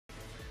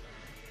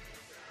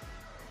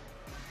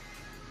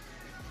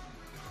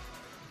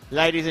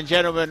Ladies and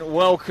gentlemen,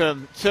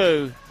 welcome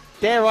to,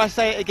 dare I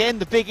say it again,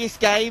 the biggest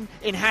game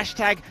in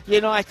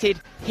 #United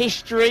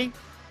history.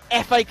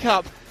 FA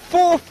Cup,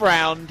 4th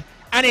round,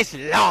 and it's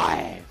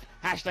live.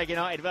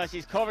 #United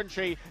versus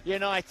Coventry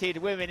United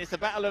women. It's a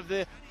battle of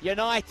the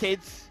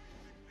Uniteds.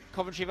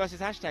 Coventry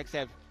versus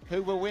 #Seb.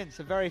 Who will win? It's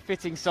a very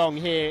fitting song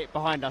here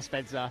behind us,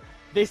 Spencer.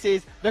 This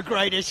is the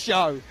greatest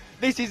show.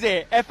 This is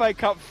it. FA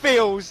Cup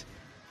feels.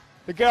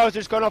 The girls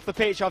just gone off the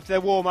pitch after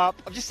their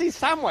warm-up. I've just seen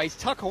Samways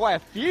tuck away a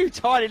few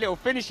tiny little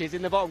finishes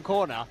in the bottom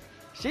corner.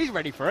 She's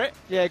ready for it.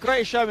 Yeah,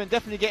 greatest showman,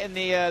 definitely getting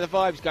the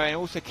vibes going,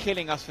 also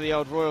killing us for the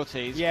old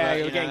royalties. Yeah,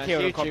 you're getting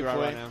killed on copyright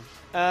right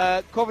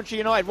now. Coventry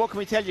United, what can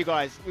we tell you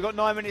guys? We've got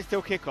 9 minutes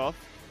till kick-off.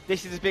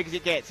 This is as big as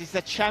it gets. It's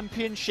a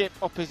championship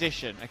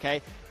opposition,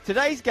 okay?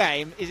 Today's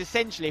game is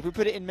essentially, if we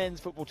put it in men's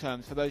football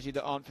terms, for those of you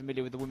that aren't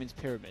familiar with the women's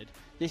pyramid,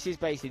 this is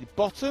basically the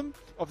bottom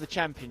of the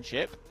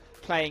championship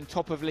playing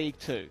top of League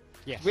 2.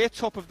 Yes. We're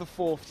top of the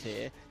 4th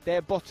tier,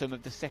 they're bottom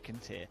of the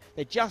 2nd tier.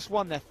 They just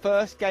won their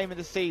first game of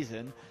the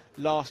season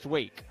last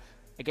week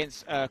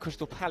against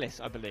Crystal Palace,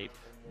 I believe.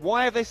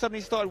 Why have they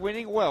suddenly started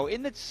winning? Well,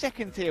 in the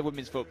 2nd tier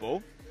women's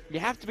football, you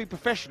have to be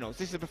professionals.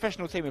 This is a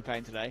professional team we're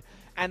playing today,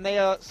 and they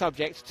are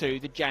subject to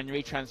the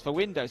January transfer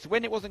window. So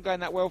when it wasn't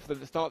going that well for them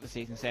at the start of the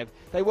season, Seb,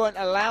 they weren't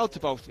allowed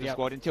to bolster the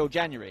squad until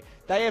January.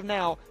 They have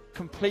now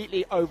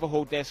completely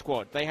overhauled their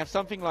squad. They have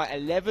something like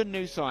 11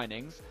 new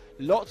signings,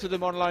 lots of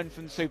them on loan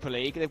from the Super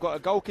League. They've got a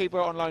goalkeeper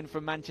on loan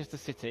from Manchester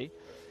City.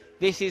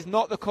 This is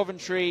not the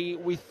Coventry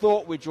we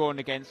thought we'd drawn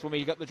against when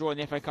we got the draw in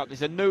the FA Cup. This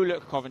is a new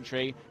look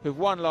Coventry who've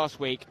won last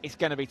week. It's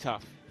going to be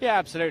tough. Yeah,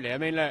 absolutely. I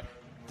mean, look,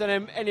 don't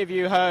know if any of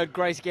you heard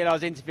Grace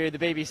Gillard's interview with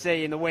the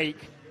BBC in the week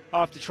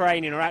after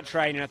training, or at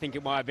training, I think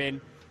it might have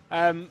been.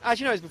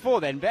 Actually, no, it was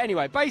before then. But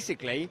anyway,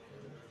 basically,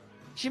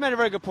 she made a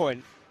very good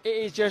point. It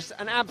is just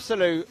an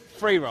absolute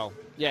free roll.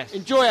 Yes.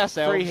 Enjoy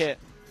ourselves. Free hit.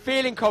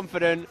 Feeling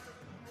confident.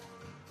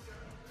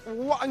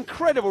 What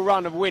incredible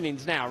run of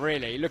winnings now,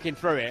 really, looking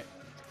through it.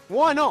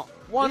 Why not?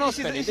 Why not?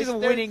 This is a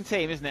winning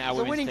team, isn't it? It's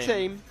a winning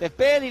team. They've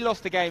barely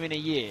lost a game in a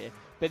year,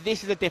 but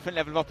this is a different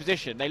level of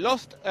opposition. They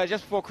lost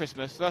just before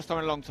Christmas, first time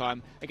in a long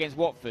time, against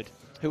Watford,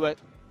 who are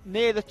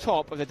near the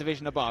top of the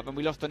division above, and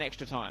we lost on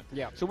extra time.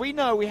 Yeah. So we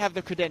know we have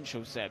the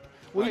credentials, Seb.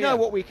 We know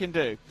what we can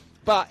do.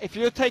 But if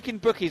you're taking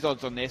bookies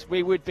odds on this,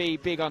 we would be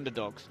big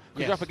underdogs.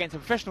 Because you're up against a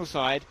professional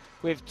side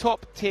with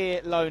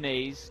top-tier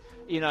loanees,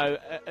 you know,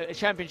 a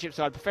championship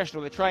side,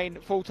 professional, they train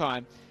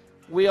full-time.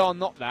 We are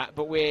not that,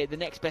 but we're the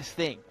next best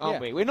thing, aren't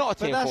we? We're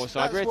not a tier 4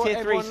 side, we're a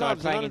tier 3 side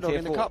playing in tier 4.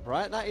 In the cup,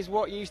 right? That is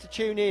what you used to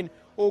tune in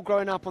all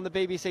growing up on the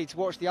BBC to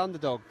watch the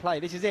underdog play.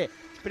 This is it.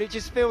 But it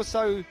just feels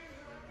so...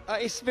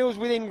 it feels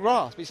within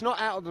grasp. It's not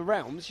out of the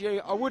realms.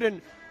 I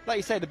wouldn't... Like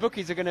you say, the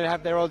bookies are going to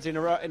have their odds in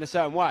a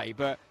certain way,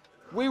 but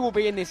we will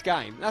be in this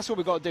game. That's what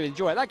we've got to do.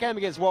 Enjoy it. That game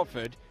against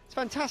Watford, it's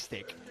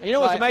fantastic. And you know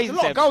what's amazing, there's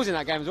a lot of goals in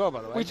that game as well,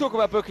 by the way. We talk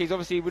about bookies.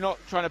 Obviously, we're not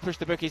trying to push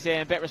the bookies here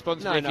and bet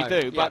responsibly if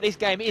you do. But this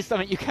game is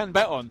something you can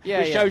bet on,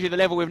 which shows you the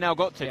level we've now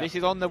got to. This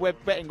is on the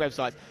betting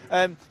website.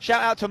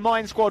 Shout out to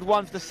Mind Squad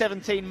 1 for the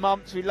 17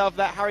 months. We love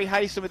that. Harry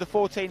Haysom with the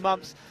 14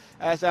 months.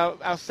 As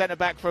our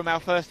centre-back from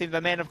our first team,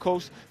 the men, of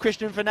course.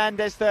 Christian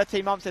Fernandez,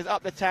 13 months, says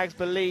up the tags,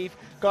 believe.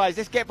 Guys,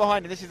 let's get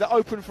behind it. This is the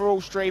open for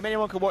all stream.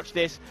 Anyone can watch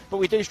this, but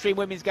we do stream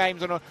women's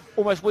games on an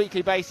almost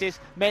weekly basis.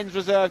 Men's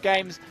reserve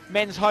games,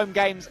 men's home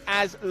games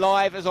as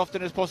live as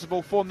often as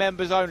possible for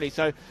members only.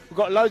 So we've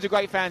got loads of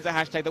great fans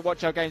at # that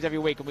watch our games every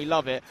week, and we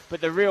love it.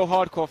 But the real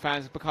hardcore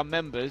fans become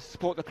members,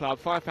 support the club,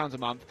 £5 a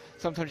month.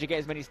 Sometimes you get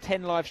as many as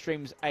 10 live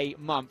streams a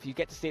month. You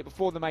get to see it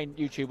before the main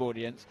YouTube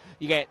audience.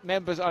 You get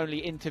members only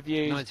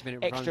interviews,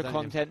 extra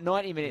content,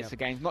 90 minutes of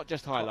games, not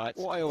just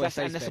highlights. What I always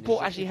say, and the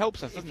support actually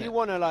helps us. If you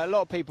want to, like, a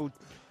lot of people,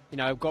 you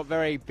know, got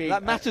very big.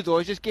 Like Matador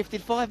has just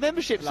gifted 5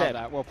 memberships. Love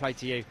that. Well played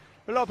to you.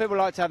 A lot of people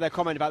like to have their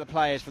comment about the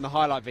players from the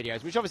highlight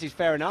videos, which obviously is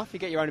fair enough. You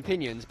get your own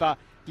opinions, but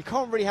you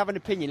can't really have an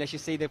opinion unless you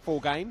see the full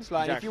games.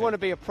 Like, if you want to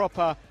be a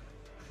proper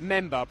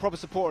member, a proper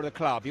supporter of the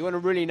club, you want to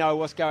really know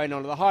what's going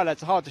on. The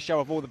highlights are hard to show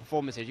off all the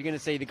performances. You're going to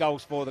see the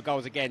goals for, the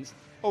goals against,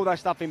 all that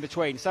stuff in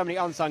between. So many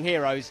unsung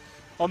heroes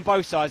on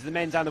both sides, the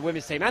men's and the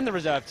women's team and the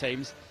reserve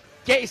teams.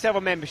 Get yourself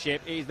a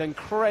membership. It is an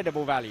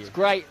incredible value. It's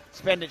great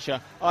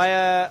expenditure. I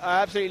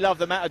absolutely love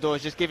the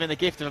Matadors just giving the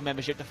gift of a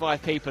membership to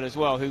 5 people as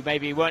well who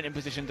maybe weren't in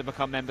position to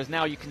become members.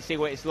 Now you can see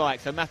what it's like.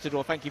 So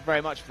Matador, thank you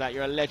very much for that.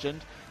 You're a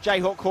legend.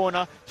 Jayhawk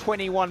Corner,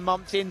 21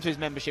 months into his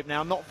membership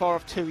now, not far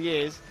off 2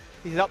 years.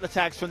 He's up the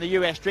tags from the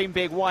US. Dream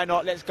big, why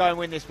not? Let's go and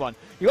win this one.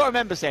 You got to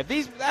remember, Seb,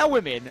 our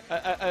women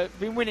have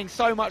been winning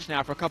so much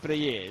now for a couple of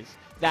years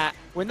that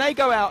when they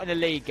go out in a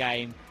league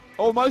game,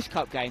 or most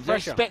cup games, they're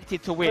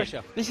expected to win.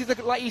 This is,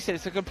 like you said,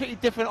 it's a completely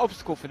different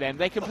obstacle for them.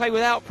 They can play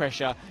without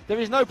pressure. There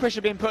is no pressure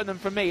being put on them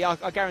from me,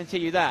 I guarantee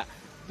you that.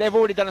 They've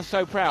already done us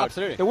so proud.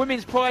 Absolutely. The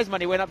women's prize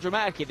money went up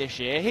dramatically this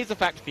year. Here's a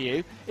fact for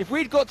you. If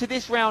we'd got to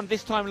this round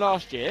this time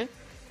last year,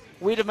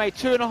 we'd have made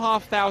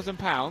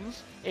 £2,500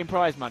 in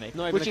prize money,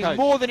 which is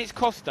more than it's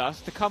cost us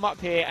to come up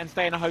here and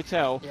stay in a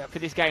hotel for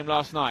this game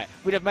last night.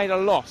 We'd have made a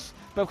loss.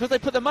 But because they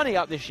put the money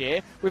up this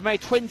year, we've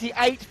made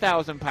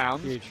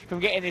 £28,000 from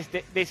getting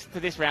this to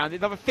this round.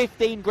 Another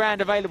 15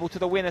 grand available to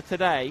the winner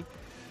today.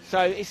 So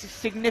it's a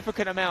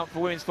significant amount for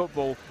women's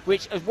football,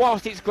 which,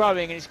 whilst it's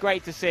growing and it's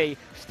great to see,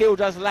 still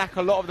does lack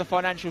a lot of the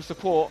financial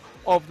support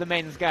of the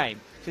men's game.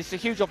 So it's a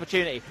huge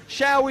opportunity.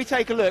 Shall we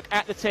take a look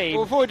at the team?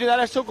 Well, before we do that,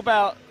 let's talk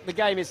about the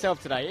game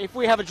itself today. If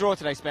we have a draw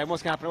today, Spen,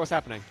 what's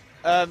happening?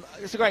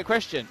 It's a great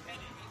question.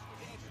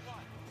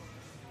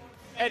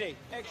 Eddie,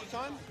 extra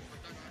time?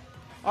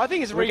 I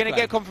think it's a replay. We're going to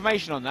get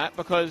confirmation on that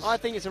because I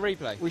think it's a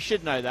replay. We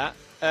should know that.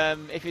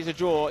 If it's a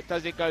draw,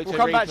 does it go to replay? We'll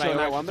come back to you on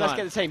that one, but let's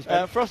get the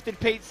teams. Frosted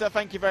Pizza,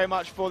 thank you very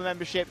much for the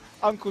membership.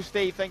 Uncle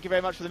Steve, thank you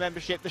very much for the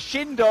membership. The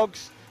Shin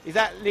Dogs, is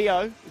that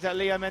Leo? Is that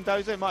Leo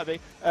Mendoza? It might be.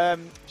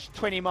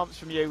 20 months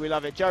from you, we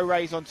love it. Joe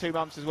Ray's on 2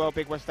 months as well,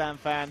 big West Ham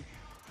fan.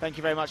 Thank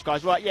you very much,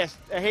 guys. Right, yes,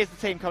 here's the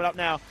team coming up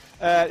now.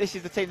 This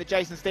is the team that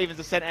Jason Stevens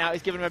has sent out.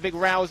 He's given them a big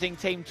rousing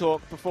team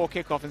talk before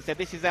kickoff and said,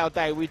 this is our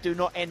day. We do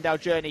not end our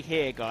journey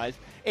here, guys.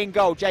 In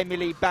goal, Jamie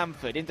Lee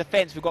Bamford. In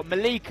defence, we've got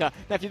Malika.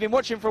 Now, if you've been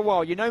watching for a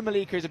while, you know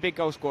Malika is a big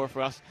goal scorer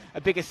for us, a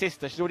big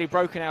assister. She's already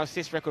broken our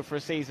assist record for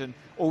a season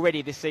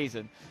already this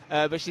season.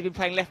 But she's been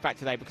playing left-back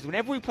today because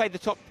whenever we play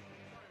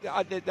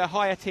the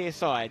higher tier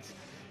sides,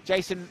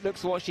 Jason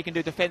looks at what she can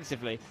do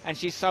defensively, and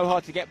she's so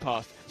hard to get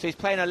past. So he's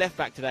playing her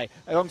left-back today,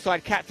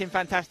 alongside Captain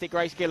Fantastic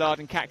Grace Gillard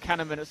and Kat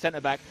Cannerman at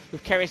centre-back,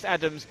 with Keris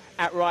Adams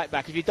at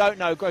right-back. If you don't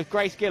know,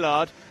 Grace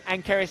Gillard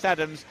and Keris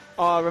Adams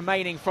are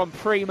remaining from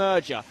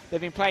pre-merger.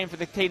 They've been playing for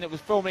the team that was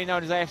formerly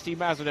known as AFC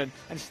Basildon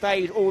and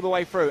stayed all the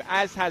way through,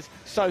 as has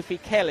Sophie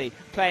Kelly,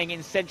 playing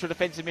in central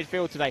defensive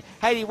midfield today.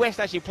 Hayley West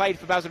actually played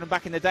for Basildon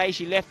back in the day.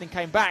 She left and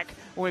came back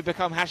when we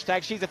become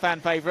hashtag. She's a fan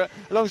favourite.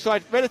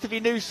 Alongside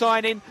relatively new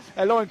signing,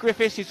 Lauren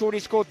Griffiths, who's already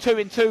scored 2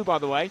 in 2, by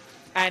the way.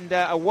 And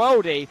a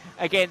worldie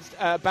against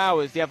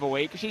Bowers the other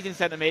week. She's in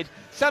centre mid.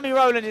 Sammy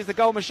Rowland is the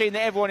goal machine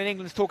that everyone in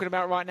England's talking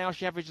about right now.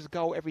 She averages a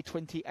goal every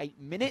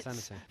 28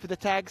 minutes for the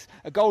Tags.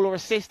 A goal or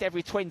assist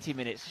every 20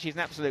 minutes. She's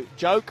an absolute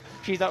joke.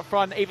 She's up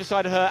front, either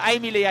side of her,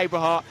 Amy Lee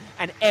Aberhart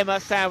and Emma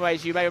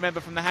Samways, you may remember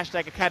from the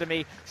Hashtag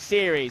Academy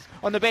series.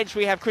 On the bench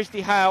we have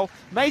Christy Howell.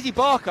 Maisie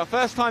Barker,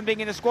 first time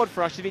being in the squad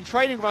for us. She's been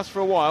training with us for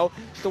a while.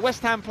 She's a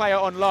West Ham player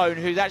on loan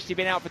who's actually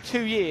been out for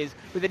 2 years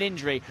with an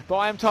injury. But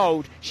I am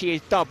told she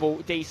is double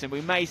decent.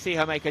 We may see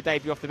her make her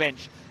debut off the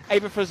bench.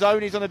 Ava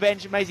Frazzoni's on the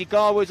bench, Maisie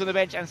Garwood's on the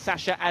bench, and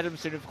Sasha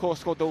Adamson, of course,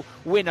 scored the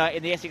winner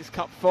in the Essex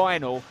Cup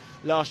final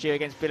last year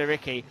against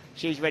Billericay.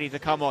 She's ready to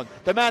come on.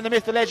 The man, the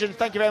myth, the legend,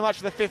 thank you very much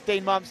for the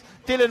 15 months.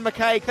 Dylan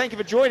McKay, thank you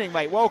for joining,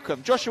 mate.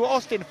 Welcome. Joshua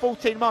Austin,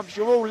 14 months.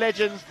 You're all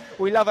legends.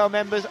 We love our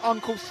members.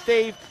 Uncle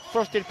Steve,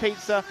 Frosted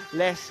Pizza,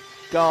 let's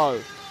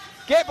go.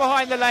 Get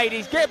behind the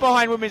ladies, get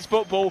behind women's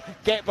football,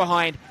 get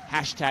behind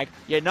hashtag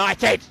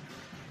United.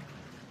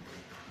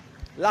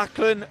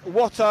 Lachlan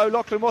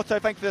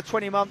Watto, thank you for the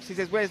 20 months. He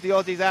says, where's the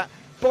Aussies at?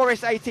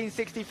 Boris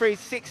 1863,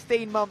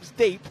 16 months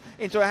deep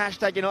into a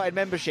hashtag United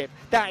membership.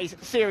 That is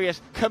serious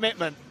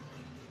commitment.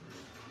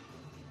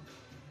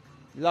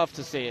 Love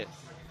to see it.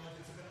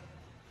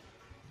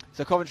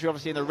 So Coventry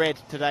obviously in the red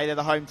today. They're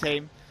the home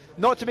team.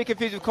 Not to be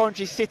confused with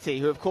Coventry City,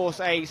 who of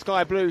course a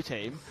sky blue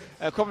team.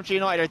 Coventry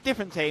United are a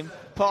different team,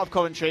 part of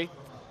Coventry.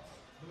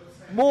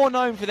 More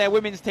known for their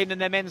women's team than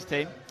their men's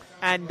team.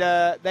 And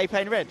they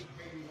play in red.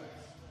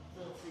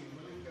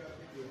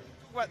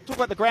 Well, talk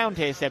about the ground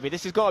here, Sebi.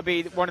 This has got to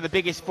be one of the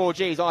biggest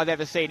 4Gs I've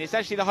ever seen. It's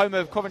actually the home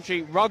of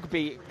Coventry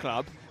Rugby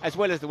Club, as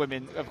well as the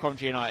women of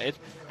Coventry United.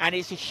 And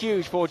it's a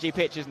huge 4G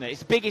pitch, isn't it? It's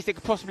the biggest it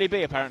could possibly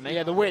be, apparently.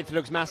 Yeah, the width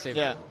looks massive.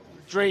 Yeah.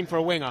 Dream for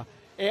a winger.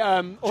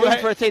 Dream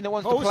for a team that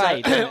wants to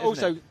play.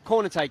 Also,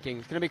 corner taking.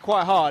 It's going to be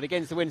quite hard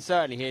against the wind,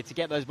 certainly, here, to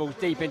get those balls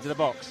deep into the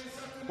box.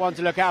 One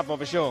to look out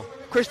for sure.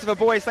 Christopher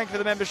Boyes, thank you for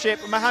the membership.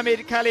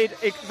 Mohammed Khalid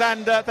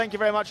Xander, thank you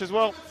very much as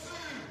well.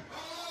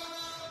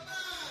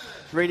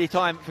 Really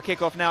time for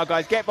kick-off now,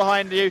 guys. Get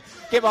behind you.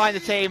 Get behind the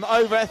team.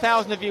 Over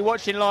 1,000 of you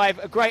watching live.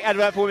 A great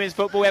advert for women's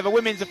football. We have a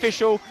women's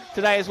official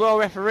today as well,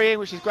 refereeing,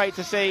 which is great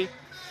to see.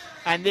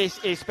 And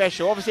this is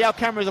special. Obviously, our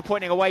cameras are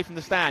pointing away from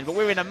the stand, but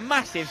we're in a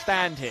massive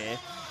stand here.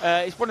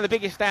 It's one of the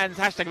biggest stands,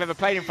 hashtag, I've ever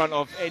played in front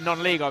of in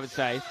non-league, I would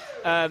say.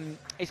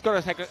 It's got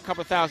to take a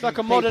couple of thousand. It's like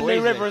a modern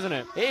New River, isn't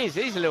it? It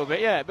is a little bit,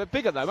 yeah. But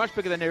bigger, though. Much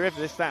bigger than New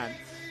River, this stand.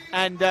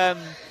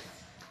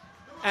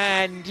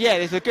 And yeah,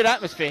 there's a good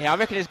atmosphere here. I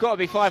reckon there's got to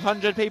be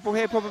 500 people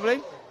here probably,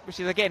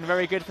 which is again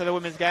very good for the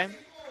women's game.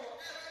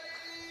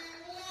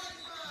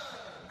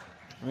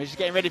 We're just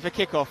getting ready for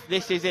kickoff.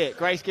 This is it.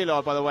 Grace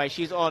Gillard, by the way,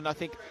 she's on, I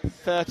think,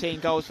 13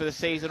 goals for the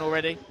season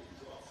already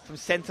from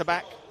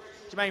centre-back.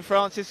 Jermaine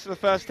Francis for the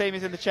first team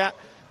is in the chat.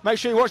 Make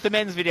sure you watch the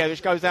men's video,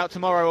 which goes out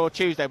tomorrow or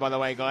Tuesday, by the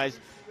way, guys.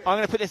 I'm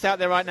going to put this out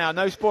there right now.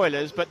 No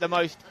spoilers, but the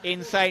most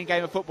insane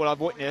game of football I've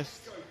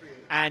witnessed,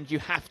 and you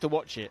have to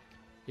watch it.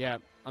 Yeah.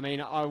 I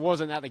mean, I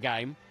wasn't at the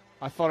game.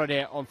 I followed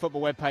it on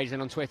football web page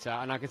and on Twitter,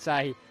 and I could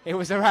say it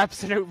was an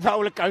absolute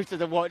roller coaster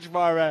to watch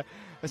via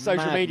a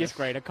social media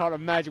screen. I can't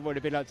imagine what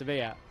it'd be like to be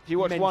at. If you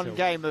watch one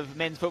game of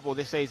men's football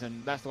this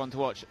season, that's the one to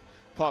watch,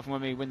 apart from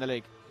when we win the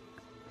league.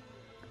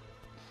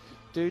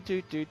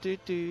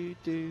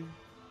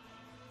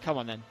 Come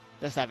on then.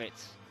 Let's have it.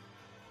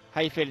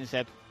 How you feeling,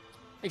 Seb?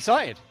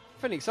 Excited.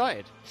 Feeling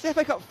excited. It's the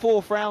FA Cup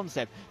 4th round,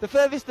 Seb. The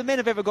furthest the men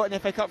have ever got in the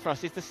FA Cup for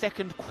us is the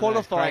second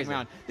qualifying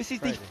round. This is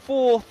the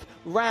 4th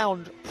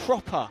round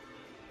proper.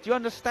 Do you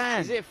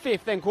understand? Is it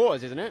 5th then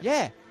quarters, isn't it?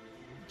 Yeah.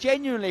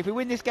 Genuinely, if we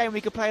win this game,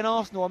 we could play an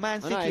Arsenal, a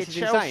Man City, a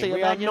Chelsea, a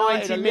Man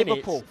United, a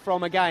Liverpool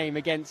from a game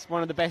against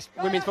one of the best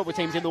women's football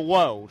teams in the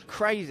world.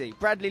 Crazy.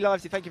 Bradley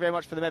Livesey, thank you very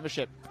much for the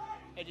membership.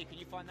 Eddie, can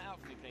you find that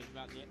out for me, please,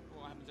 about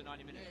what happens at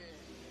 90 minutes?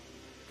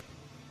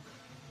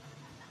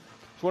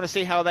 Just want to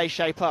see how they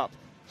shape up,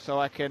 so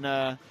I can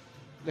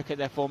look at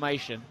their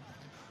formation.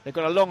 They've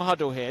got a long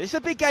huddle here. This is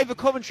a big game for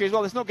Coventry as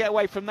well. Let's not get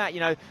away from that. You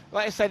know,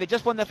 like I say, they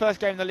just won their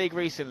first game in the league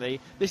recently.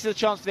 This is a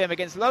chance for them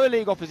against lower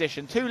league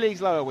opposition, 2 leagues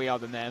lower we are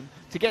than them,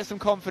 to get some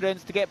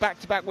confidence, to get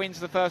back-to-back wins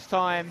for the first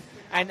time,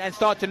 and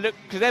start to look,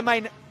 because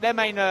their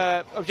main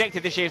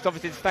objective this year is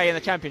obviously to stay in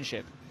the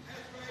Championship.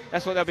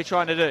 That's what they'll be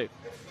trying to do.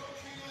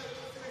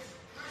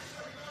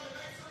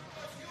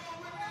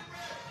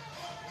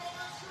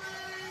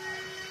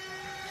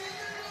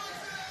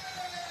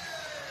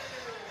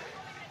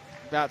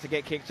 About to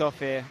get kicked off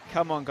here.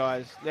 Come on,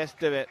 guys. Let's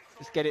do it.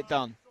 Let's get it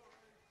done.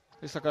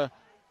 Looks like a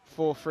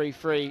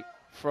 4-3-3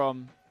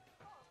 from...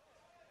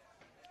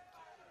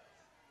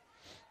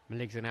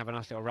 Malik's going to have a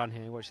nice little run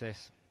here. Watch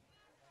this.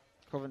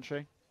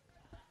 Coventry.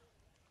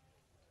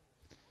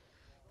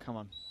 Come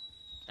on.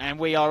 And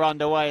we are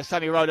underway.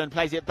 Sammy Rowland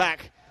plays it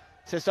back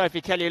to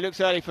Sophie Kelly, who looks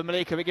early for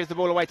Malika, but gives the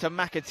ball away to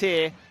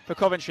McAteer for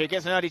Coventry.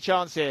 Gets an early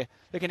chance here.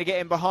 Looking to get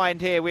in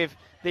behind here with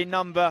the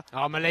number...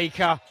 Oh,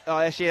 Malika. Oh,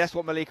 actually, that's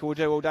what Malika will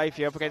do all day for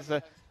you, up against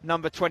the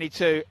number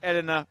 22,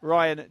 Eleanor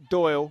Ryan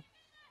Doyle.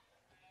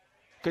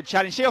 Good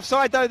challenge. She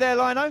offside, though, there,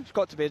 Lino? It's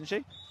got to be, isn't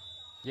she?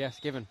 Yes,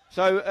 given.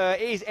 So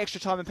it is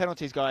extra time and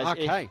penalties, guys,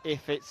 okay.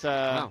 if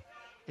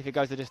it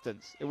goes the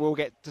distance. It will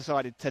get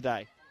decided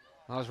today.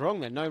 I was wrong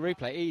then. No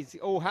replay. It's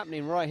all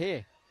happening right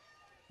here.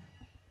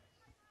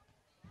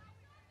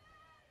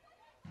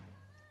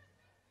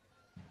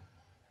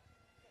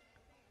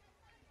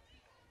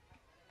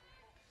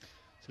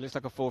 So it looks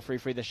like a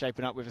 4-3-3 they're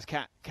shaping up with as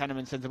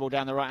Kahneman sends the ball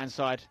down the right-hand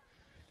side.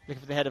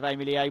 Looking for the head of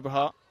Amy Lee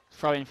Abrahart.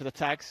 Throw in for the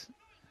tags.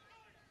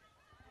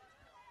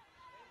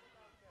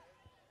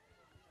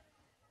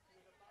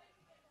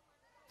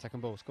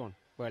 Second ball, go on.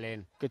 Well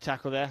in. Good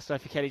tackle there.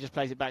 Sophie Kelly just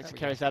plays it back to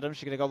Keris Adams.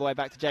 She's going to go all the way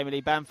back to Jamie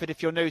Lee Bamford.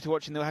 If you're new to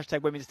watching the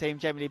hashtag women's team,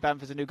 Jamie Lee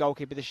Bamford's a new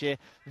goalkeeper this year.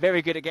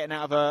 Very good at getting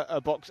out of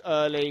a box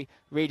early,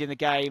 reading the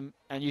game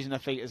and using her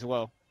feet as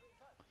well.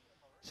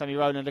 Sammy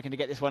Rowland looking to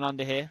get this one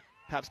under here.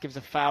 Perhaps gives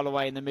a foul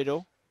away in the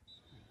middle.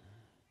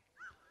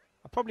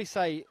 I'd probably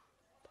say,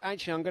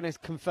 actually, I'm going to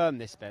confirm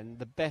this, Ben,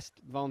 the best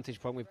vantage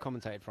point we've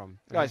commentated from.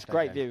 Guys,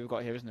 great view we've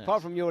got here, isn't it?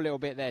 Apart from your little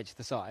bit there, just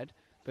the side.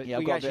 But yeah,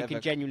 we actually can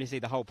genuinely see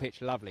the whole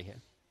pitch. Lovely here.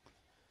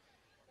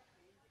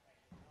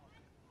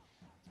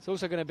 It's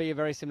also going to be a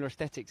very similar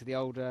aesthetic to the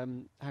old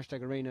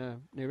hashtag Arena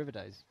New River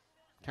days,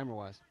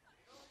 camera-wise.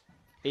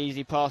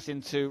 Easy pass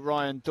into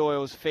Ryan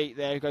Doyle's feet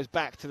there, who goes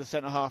back to the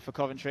centre half for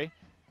Coventry.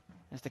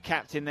 There's the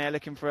captain there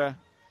looking for a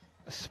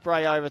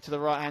spray over to the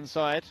right-hand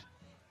side.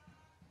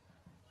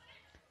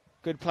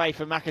 Good play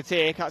for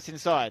McAteer, cuts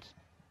inside.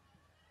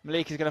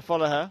 Malika's going to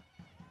follow her.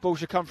 Ball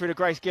should come through to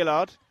Grace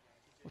Gillard.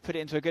 We'll put it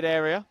into a good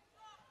area.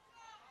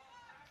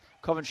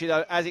 Coventry,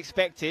 though, as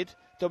expected,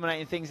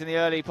 dominating things in the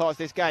early parts of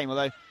this game,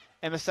 although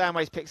Emma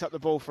Samways picks up the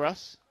ball for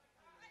us.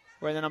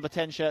 Wearing the number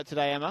 10 shirt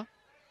today, Emma.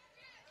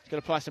 She's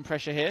going to apply some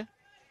pressure here.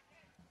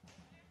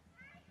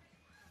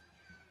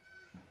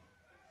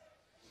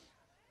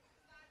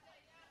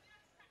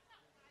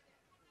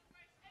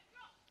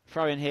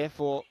 Throw in here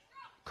for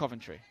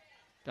Coventry.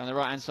 Down the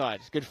right-hand side.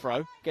 It's a good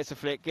throw. Gets a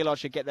flick. Gillard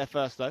should get there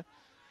first, though.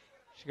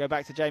 She'll go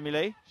back to Jamie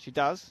Lee. She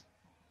does.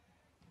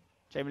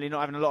 Jamie Lee not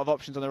having a lot of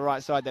options on the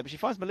right side there, but she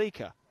finds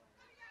Malika.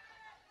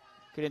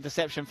 Good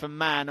interception from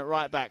Mann at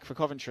right back for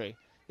Coventry.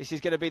 This is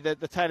going to be the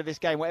tail of this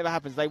game. Whatever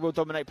happens, they will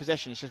dominate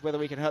possession. It's just whether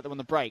we can hurt them on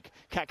the break.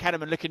 Kat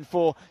Kahneman looking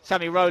for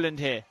Sammy Rowland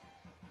here.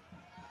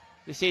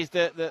 This is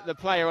the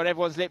player on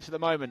everyone's lips at the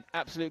moment.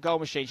 Absolute goal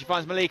machine. She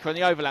finds Malika on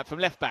the overlap from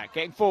left back.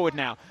 Getting forward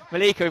now.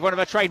 Malika with one of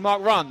her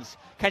trademark runs.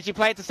 Can she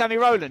play it to Sammy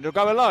Rowland or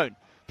go alone?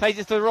 Plays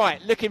it to the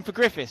right. Looking for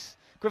Griffiths.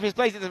 Griffiths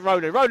plays it to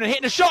Rowland. Rowland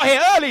hitting a shot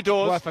here early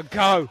doors. Worth a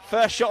go.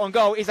 First shot on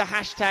goal is a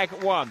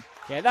 #1.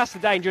 Yeah, that's the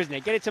danger, isn't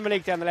it? Get it to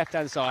Malika down the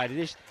left-hand side.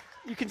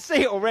 You can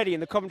see it already in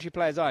the Coventry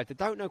players' eyes. They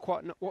don't know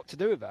quite what to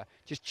do with her.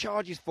 Just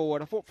charges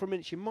forward. I thought for a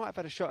minute she might have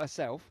had a shot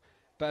herself,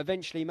 but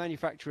eventually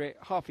manufacture it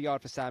half a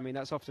yard for Sammy, and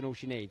that's often all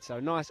she needs. So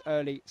nice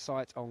early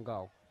sight on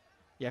goal.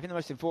 Yeah, I think the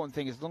most important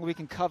thing is as long as we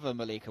can cover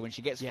Malika when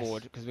she gets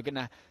forward, because they're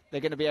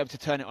going to be able to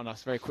turn it on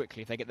us very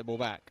quickly if they get the ball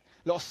back.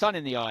 A lot of sun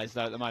in the eyes,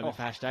 though, at the moment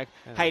for hashtag.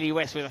 Yeah. Hayley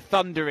West with a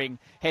thundering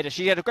header.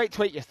 She had a great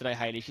tweet yesterday,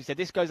 Hayley. She said,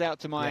 this goes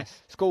out to my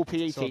school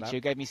PE teacher who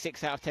gave me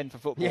 6 out of 10 for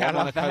football. Yeah, I'm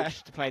on a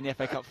coach to play in the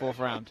FA Cup 4th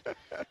round.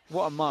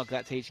 What a mug,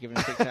 that teacher, giving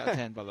a 6 out of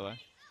 10, by the way.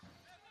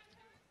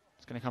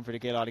 It's going to come through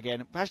to Gillard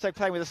again. Hashtag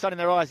playing with the sun in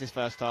their eyes this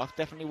first half.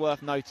 Definitely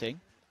worth noting.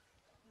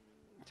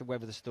 To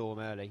weather the storm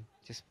early.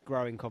 Just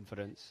growing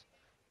confidence.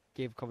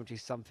 Give Coventry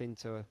something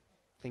to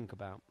think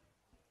about.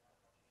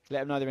 Let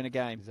them know they're in a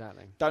game.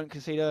 Exactly. Don't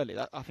concede early.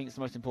 That, I think, is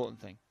the most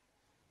important thing.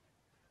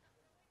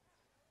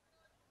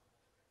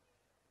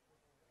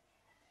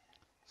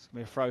 It's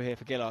going to be a throw here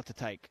for Gillard to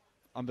take.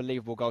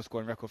 Unbelievable goal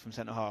scoring record from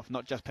centre half.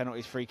 Not just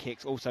penalties, free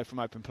kicks, also from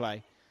open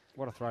play.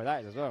 What a throw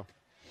that is as well.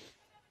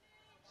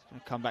 It's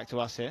going to come back to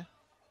us here.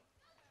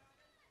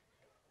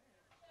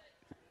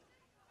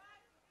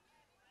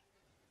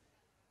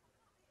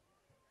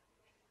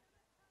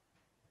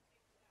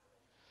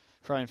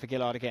 Throwing for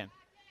Gillard again.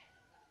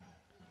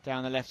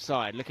 Down the left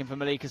side, looking for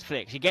Malika's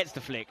flick. She gets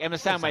the flick. Emma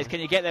Sandways, can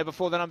you get there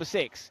before the number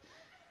 6?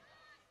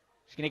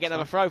 She's going to get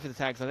another throw for the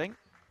tags, I think.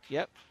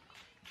 Yep.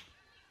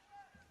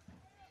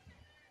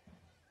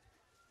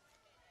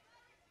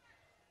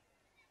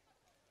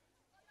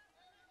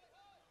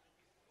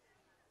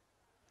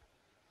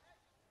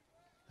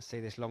 Let's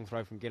see this long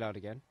throw from Gillard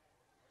again.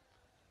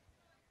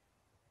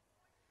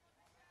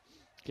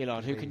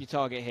 Gillard, who can you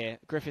target here?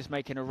 Griffiths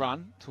making a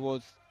run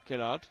towards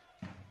Gillard.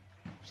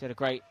 She had a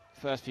great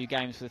first few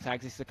games for the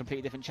tags. This is a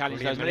completely different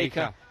challenge.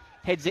 Malika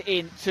heads it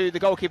in to the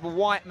goalkeeper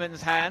Whiteman's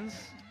hands.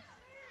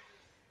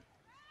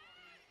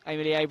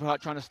 Amy Lee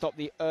Abrahart trying to stop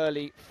the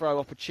early throw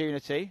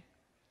opportunity.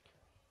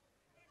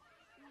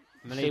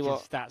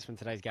 Malika's stats from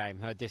today's game.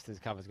 Her distance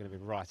cover is going to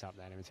be right up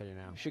there, let me tell you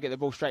now. Should get the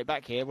ball straight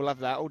back here. We'll have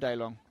that all day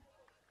long.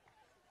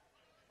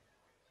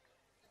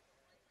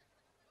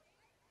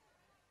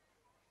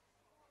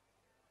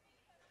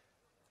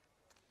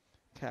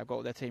 Okay, I've got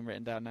all their team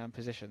written down now in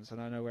positions, and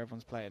I know where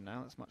everyone's playing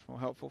now. That's much more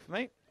helpful for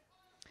me.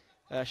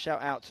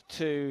 Shout out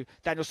to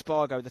Daniel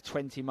Spargo, the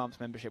 20 months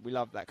membership. We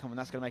love that. Come on,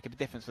 that's going to make a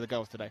difference for the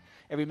girls today.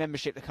 Every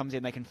membership that comes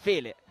in, they can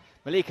feel it.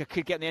 Malika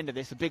could get on the end of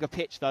this. A bigger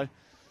pitch, though. And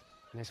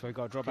that's where we've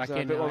got to drop back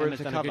in.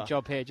 Emma's done a good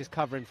job here, just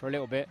covering for a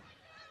little bit.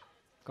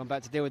 Gone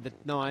back to deal with the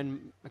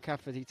 9.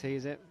 McCafferty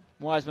is it?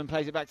 Wiseman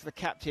plays it back to the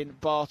captain,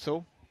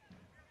 Bartle.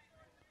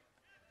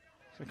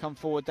 So come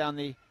forward down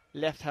the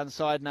left-hand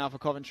side now for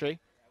Coventry.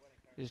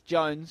 There's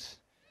Jones.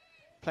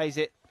 Plays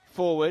it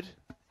forward.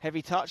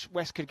 Heavy touch.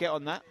 West could get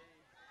on that.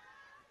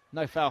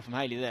 No foul from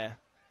Haley there.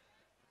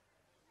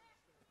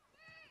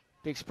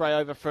 Big spray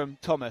over from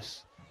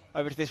Thomas.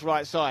 Over to this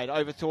right side.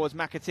 Over towards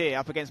McAteer.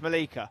 Up against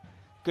Malika.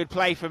 Good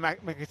play from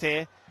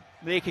McAteer.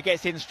 Malika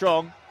gets in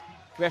strong.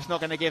 Ref's not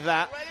going to give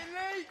that.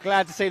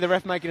 Glad to see the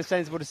ref making a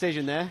sensible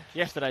decision there.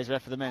 Yesterday's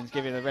ref for the men's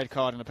giving a red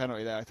card and a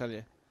penalty there, I tell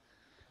you.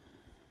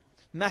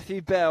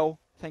 Matthew Bell,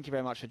 thank you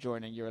very much for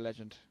joining. You're a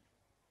legend.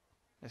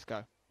 Let's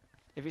go.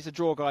 If it's a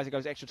draw, guys, it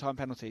goes extra time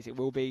penalties. It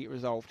will be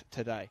resolved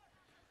today.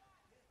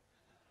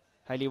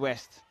 Hayley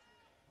West.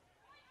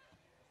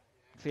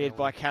 Cleared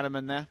by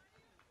Canterman there.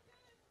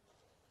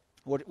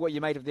 What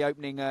you made of the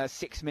opening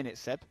 6 minutes,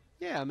 Seb?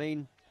 Yeah, I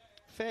mean,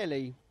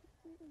 fairly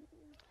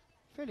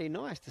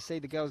nice to see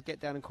the girls get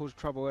down and cause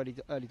trouble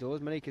early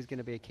doors. Malika's going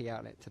to be a key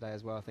outlet today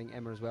as well. I think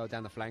Emma as well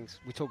down the flanks.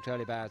 We talked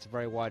earlier about it's a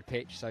very wide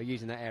pitch, so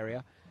using that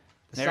area.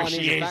 The sun is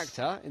a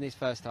factor in this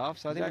first half,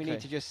 so I think we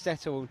need to just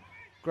settle,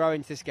 grow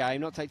into this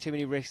game, not take too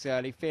many risks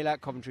early, feel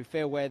out Coventry,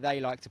 feel where they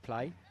like to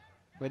play,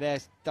 where their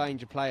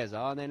danger players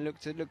are, and then look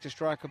to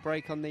strike a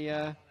break on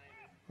the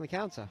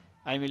counter.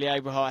 Amy Lee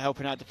Abrahart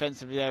helping out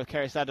defensively there with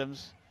Keris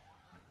Adams.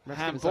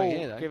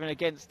 Handball given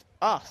against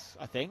us,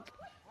 I think.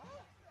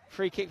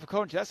 Free kick for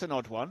Coventry. That's an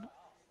odd one.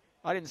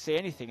 I didn't see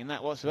anything in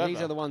that whatsoever.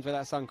 These are the ones where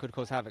that sun could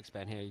cause havoc,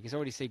 Ben, here. You can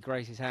already see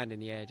Grace's hand in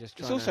the air. Just.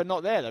 It's also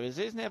not there, though, is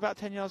it? Isn't it about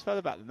 10 yards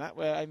further back than that,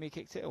 where Amy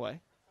kicked it away?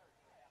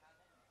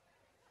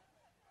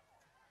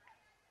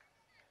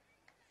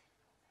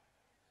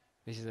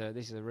 This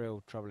is a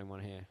real troubling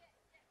one here.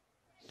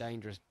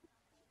 Dangerous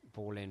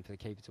ball in for the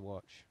keeper to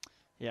watch.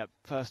 Yeah,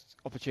 first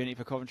opportunity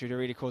for Coventry to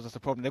really cause us a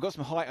problem. They've got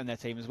some height on their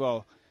team as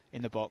well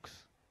in the box.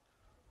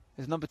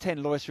 There's number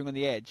 10 loitering on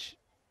the edge,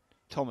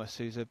 Thomas,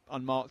 who's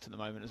unmarked at the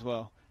moment as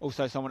well.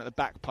 Also someone at the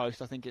back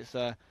post, I think it's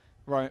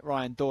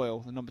Ryan Doyle,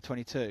 the number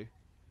 22.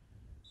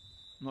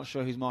 I'm not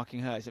sure who's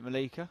marking her. Is it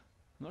Malika?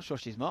 I'm not sure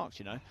she's marked,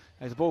 you know.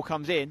 As the ball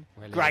comes in,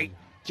 great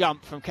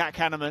jump from Kat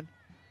Canterman.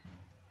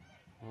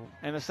 Oh.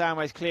 Emma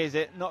Sandways clears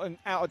it, not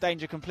out of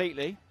danger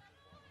completely.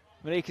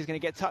 Malika's going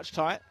to get touch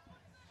tight.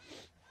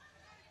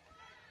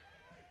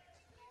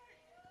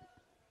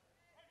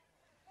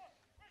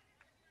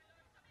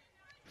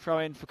 Throw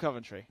in for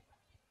Coventry.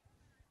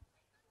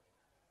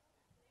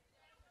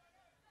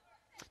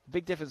 The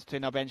big difference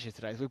between our benches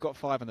today is we've got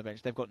 5 on the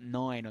bench. They've got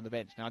 9 on the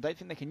bench. Now, I don't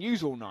think they can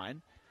use all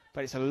 9,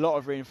 but it's a lot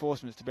of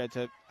reinforcements to be able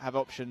to have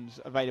options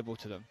available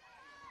to them.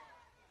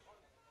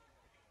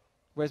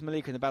 Where's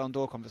Malika in the Ballon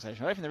d'Or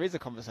conversation? I don't think there is a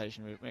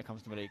conversation when it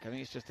comes to Malika. I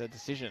think it's just a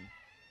decision.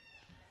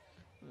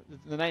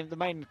 The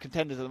main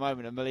contenders at the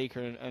moment are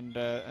Malika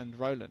and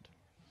Roland.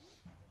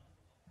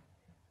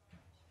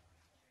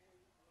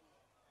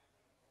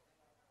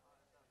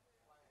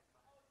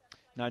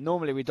 No,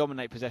 normally we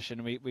dominate possession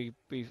and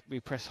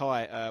we press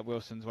high.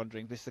 Wilson's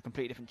wondering. This is a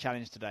completely different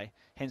challenge today.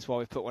 Hence why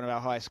we've put one of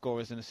our highest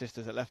scorers and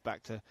assisters at left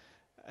back to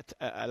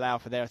allow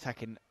for their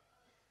attacking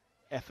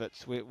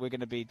efforts. We're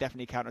going to be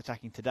definitely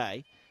counter-attacking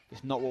today.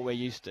 It's not what we're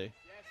used to.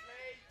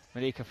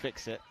 Malika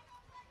flicks it.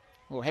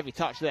 Oh, heavy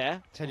touch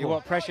there. Tell you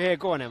what, pressure here.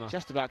 Go on, Emma.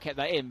 Just about kept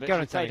that in, but get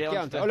on, played it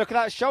on. Oh, look at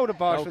that shoulder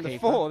barge from the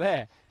 4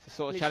 there. It's the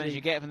sort of challenge you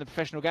get from the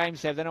professional game,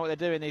 Seb. They know what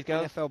they're doing, these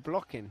girls. NFL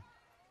blocking.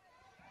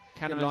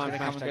 Cannon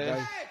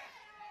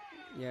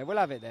yeah, we'll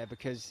have it there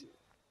because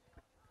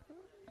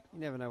you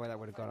never know where that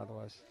would have gone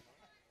otherwise.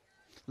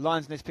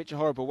 Lines in this pitch are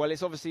horrible. Well,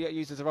 it's obviously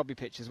used as a rugby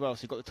pitch as well,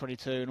 so you've got the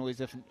 22 and all these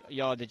different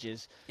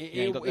yardages.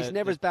 It's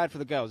never as bad for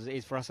the girls as it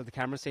is for us at the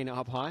camera, seeing it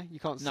up high. You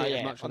can't see it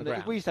as much on the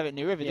ground. We used to have it in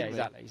New River, didn't we?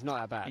 Exactly. It's not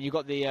that bad. And you've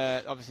got the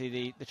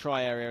obviously the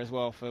try area as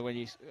well for when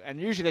you. And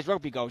usually there's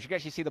rugby goals. You can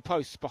actually see the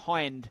posts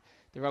behind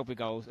the rugby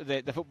goals,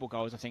 the football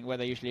goals, I think, where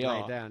they usually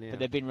are. Down, but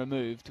they've been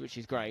removed, which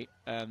is great.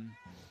 I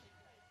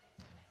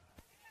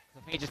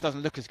think it just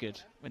doesn't look as good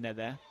when they're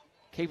there.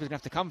 Keeper's going to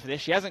have to come for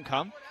this. She hasn't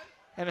come.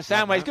 Emma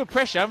Sandway's good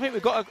pressure. I think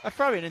we've got a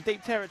throw-in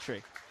deep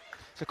territory.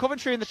 So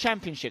Coventry in the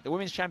Championship, the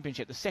Women's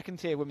Championship, the second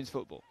tier of women's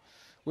football.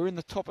 We're in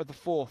the top of the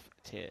 4th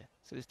tier.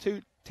 So there's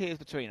 2 tiers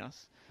between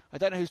us. I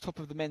don't know who's top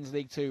of the Men's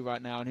League 2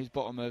 right now and who's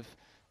bottom of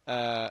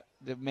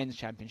the Men's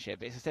Championship.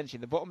 But it's essentially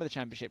the bottom of the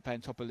Championship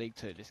playing top of League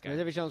 2 this game. There's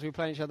every chance we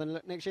play each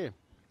other next year.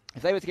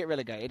 If they were to get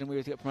relegated and we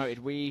were to get promoted,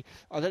 I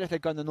don't know if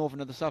they'd go in the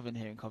Northern or the Southern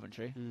here in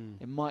Coventry.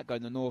 It might go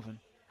in the Northern.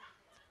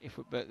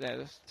 But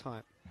that's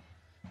tight.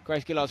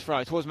 Grace Gillard's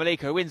throw towards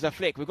Malika, who wins her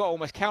flick. We've got to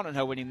almost count on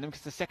her winning them because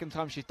it's the second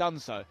time she's done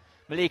so.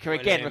 Malika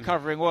again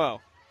recovering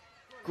well.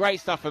 Great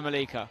stuff for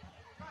Malika.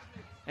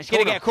 And she's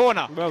going to get a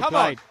corner. Well Come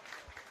played. on.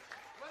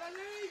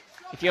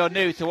 If you're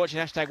new to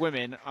watching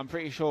 #Women, I'm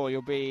pretty sure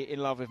you'll be in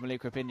love with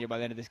Malika Opindia by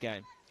the end of this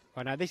game.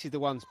 Right, now this is the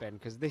one, Ben,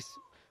 because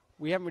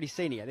we haven't really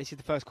seen it yet. This is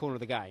the first corner of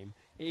the game.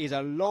 It is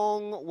a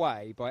long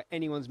way by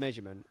anyone's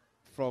measurement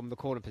from the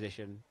corner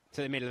position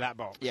to the middle of that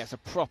box. Yeah, it's a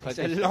proper... It's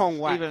a long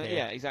way.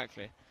 Yeah,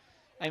 exactly.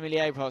 Emily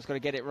Abraham's got to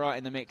get it right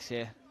in the mix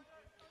here.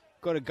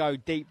 Got to go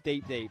deep,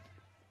 deep, deep.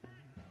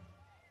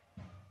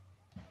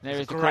 There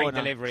is the corner.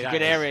 Delivery. It's a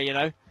good area, you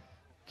know.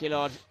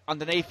 Gillard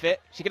underneath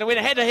it. She's going to win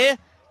a header here.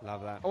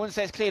 Love that. I wouldn't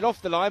say it's cleared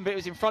off the line, but it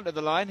was in front of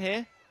the line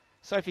here.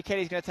 Sophie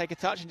Kelly's going to take a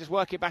touch and just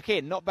work it back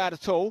in. Not bad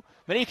at all.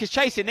 Malika's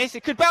chasing this.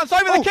 It could bounce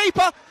over the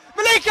keeper.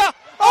 Malika!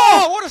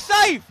 Oh, what a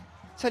save!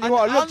 Tell you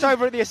what, I looked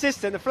over at the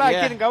assistant. The flag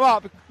didn't go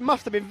up. It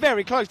must have been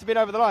very close to being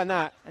over the line,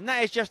 that. And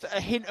that is just a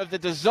hint of the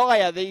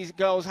desire these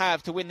girls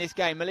have to win this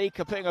game.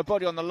 Malika putting her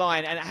body on the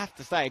line, and I have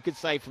to say, a good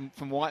save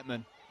from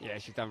Whiteman. Yeah,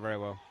 she's done very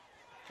well.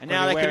 And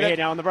now they can look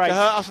now on the break. to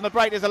hurt us on the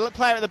break. There's a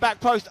player at the back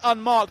post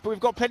unmarked, but we've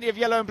got plenty of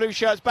yellow and blue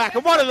shirts back.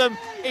 And one of them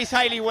is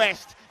Hayley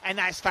West. And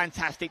that's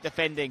fantastic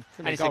defending.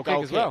 And it's a goal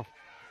kick as well.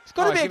 It's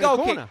got to be a goal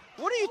kick.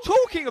 What are you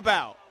talking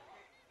about?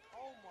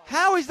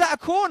 How is that a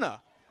corner?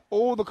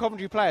 All the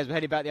Coventry players were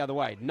headed back the other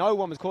way. No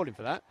one was calling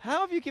for that.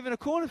 How have you given a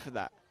corner for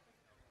that?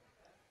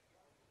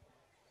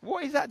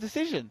 What is that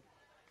decision?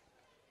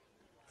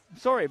 I'm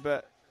sorry,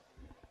 but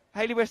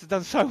Hayley West has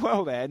done so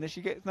well there, and then she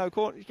gets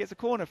she gets a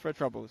corner for her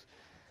troubles.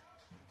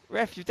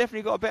 Ref, you've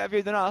definitely got a better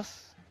view than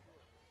us.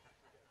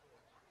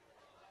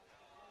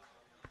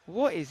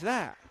 What is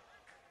that?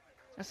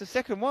 That's the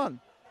second one.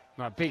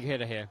 Right, big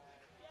hitter here.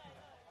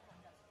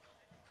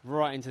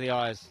 Right into the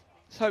eyes.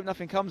 Let's hope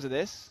nothing comes of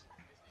this.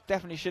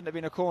 Definitely shouldn't have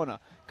been a corner.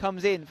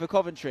 Comes in for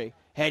Coventry.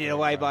 Headed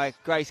away by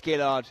Grace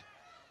Gillard.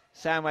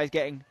 Sandway's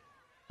getting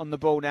on the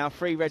ball now.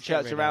 3 red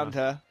shirts around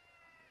her.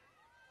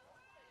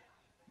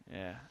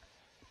 Yeah.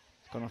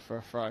 It's gone off for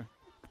a throw.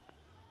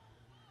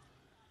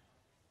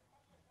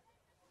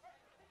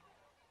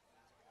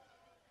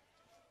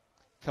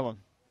 Come on.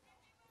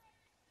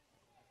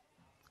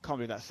 Can't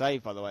believe that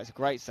save, by the way. It's a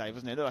great save,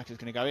 wasn't it? It looked like it was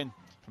going to go in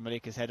from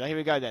Malika's header. Here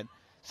we go then.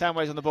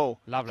 Sandway's on the ball.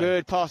 Lovely.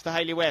 Good pass to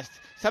Hayley West.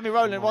 Sammy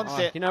Rowland wants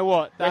it. You know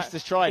what? West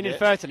has tried it.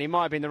 Inadvertently,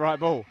 might have been the right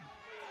ball.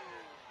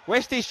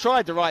 Westie's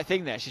tried the right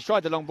thing there. She's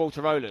tried the long ball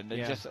to Rowland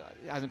and just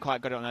hasn't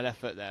quite got it on her left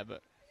foot there.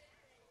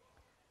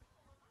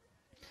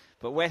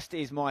 But West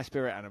is my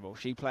spirit animal.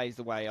 She plays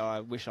the way I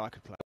wish I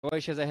could play. The way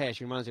she has her hair,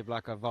 she reminds me of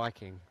like a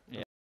Viking.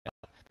 Yeah.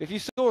 If you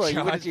saw her,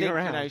 you wouldn't think,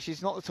 around.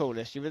 she's not the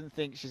tallest. You wouldn't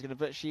think she's going to,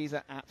 but she's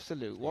an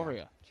absolute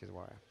warrior. She's a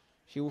warrior.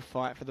 She will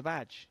fight for the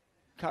badge.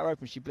 Cut her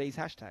open, she bleeds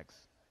hashtags.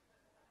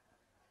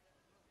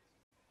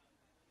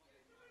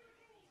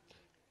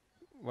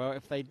 Well,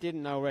 if they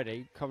didn't know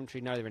already, Coventry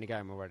know they're in a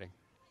game already.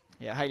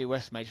 Yeah, Hayley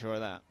West made sure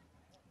of that.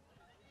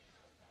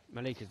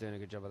 Malika's doing a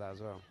good job of that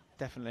as well.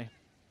 Definitely.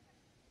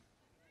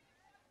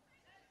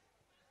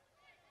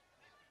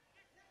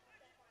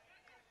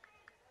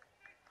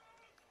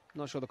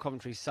 Not sure the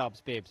Coventry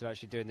subs, Bibbs, are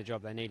actually doing the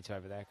job they need to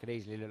over there. Could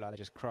easily look like they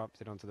just cropped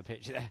it onto the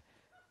pitch there.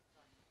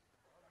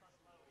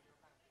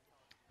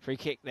 Free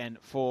kick then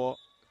for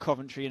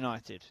Coventry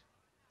United.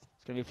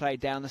 It's going to be played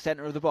down the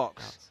centre of the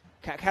box.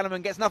 Kat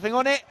Kellerman gets nothing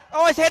on it.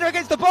 Oh, it's header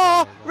against the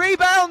bar.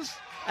 Rebounds.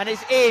 And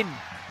it's in.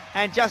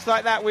 And just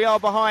like that, we are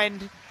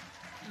behind.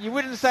 You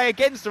wouldn't say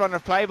against the run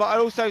of play, but I'd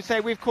also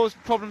say we've caused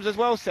problems as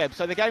well, Seb.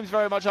 So the game's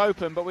very much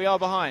open, but we are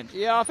behind.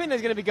 Yeah, I think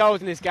there's going to be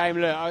goals in this game.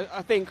 Look,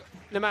 I think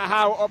no matter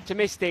how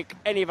optimistic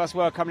any of us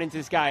were coming into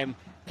this game,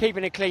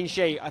 keeping a clean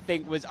sheet, I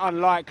think, was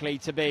unlikely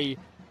to be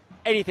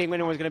anything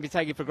anyone was going to be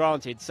taken for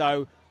granted.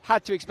 So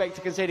had to expect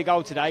to concede a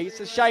goal today. It's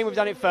a shame we've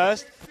done it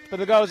first, but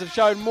the girls have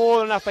shown more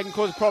than enough they can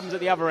cause problems at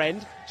the other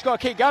end. Just got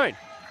to keep going.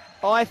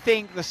 I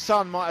think the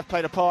sun might have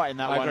played a part in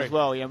that one as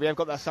well. Yeah, we have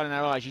got that sun in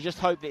our eyes. You just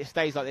hope that it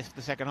stays like this for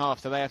the second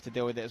half, so they have to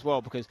deal with it as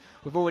well, because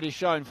we've already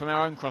shown from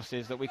our own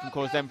crosses that we can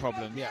cause them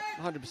problems. Yeah,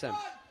 100%. So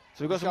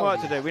we've got some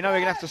work to do. We know we're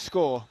going to have to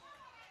score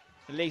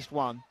at least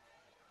one.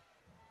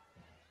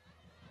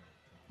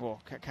 Well,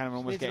 Cameron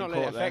almost getting caught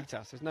there. It's not let it affect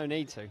us. There's no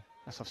need to.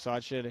 That's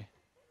offside, surely.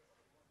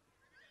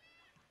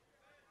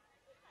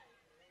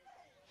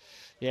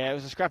 Yeah, it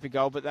was a scrappy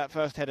goal, but that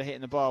first header hitting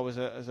the bar was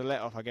a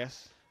let-off, I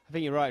guess. I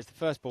think you're right. It's the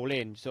first ball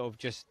in, sort of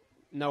just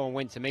no one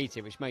went to meet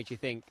it, which makes you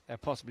think they're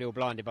possibly all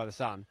blinded by the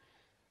sun.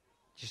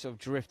 Just sort of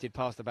drifted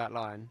past the back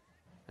line,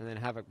 and then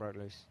havoc broke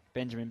loose.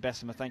 Benjamin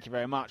Bessemer, thank you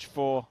very much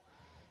for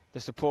the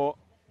support.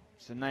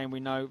 It's a name we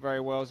know very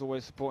well, is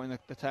always supporting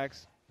the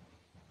tags.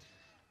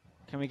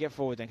 Can we get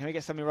forward then? Can we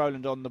get Sammy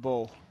Rowland on the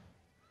ball?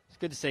 It's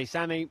good to see.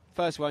 Sammy,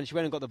 first one, she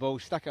went and got the ball,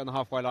 stuck it on the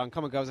halfway line.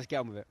 Come on, girls, let's get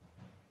on with it.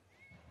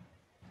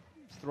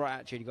 It's the right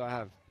attitude you've got to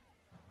have.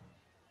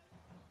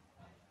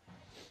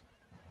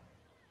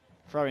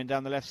 Throwing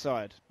down the left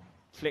side.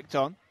 Flicked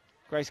on.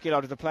 Grace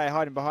Gillard with the player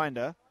hiding behind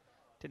her.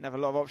 Didn't have a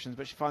lot of options,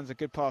 but she finds a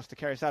good pass to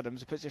Keris Adams,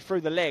 who puts it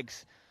through the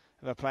legs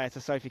of a player to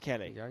Sophie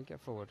Kelly. There you go,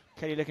 get forward.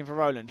 Kelly looking for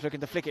Rowland, looking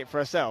to flick it for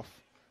herself.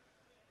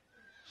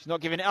 She's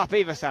not giving it up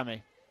either,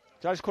 Sammy.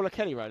 Did I just call her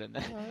Kelly Rowland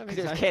there? Because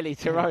it was Kelly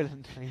to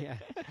Rowland. Yeah.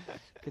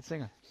 Good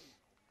singer.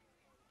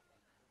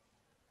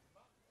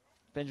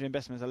 Benjamin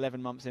Besseman's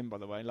 11 months in, by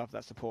the way. Love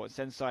that support.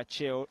 Sensei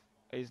Chill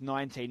is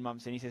 19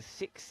 months in. He says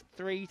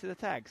 6-3 to the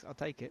tags. I'll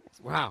take it.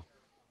 Wow.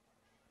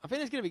 I think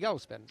there's going to be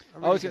goals, Ben.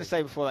 I was going to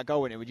say before that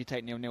goal went in, would you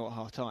take 0-0 at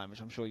half-time, which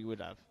I'm sure you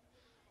would have.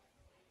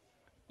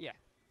 Yeah,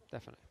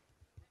 definitely.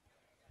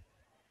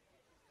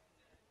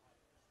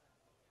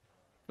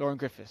 Lauren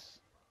Griffiths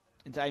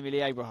into Amy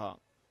Lee Abrahart.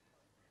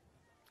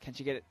 Can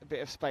she get a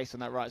bit of space on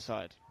that right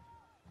side?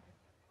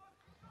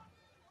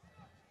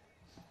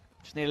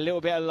 Just need a little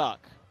bit of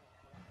luck.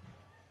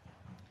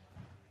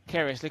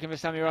 Keris looking for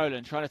Sammy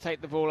Rowland, trying to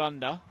take the ball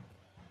under.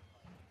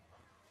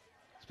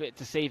 It's a bit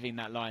deceiving,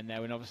 that line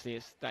there, when obviously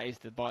that is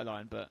the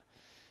byline, but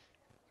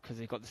because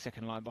they've got the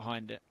second line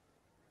behind it.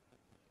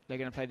 They're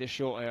going to play this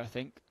short here, I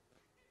think.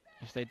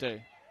 Yes, they do.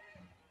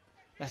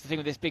 That's the thing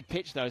with this big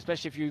pitch, though,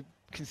 especially if you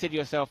consider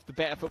yourself the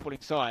better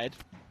footballing side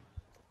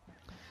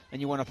and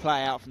you want to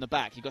play out from the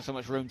back. You've got so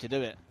much room to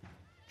do it.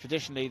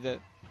 Traditionally, the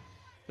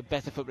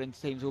better footballing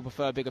teams will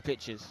prefer bigger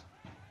pitches.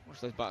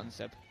 Watch those buttons,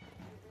 Seb.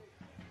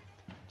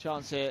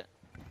 Chance here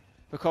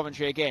for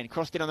Coventry again.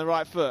 Crossed in on the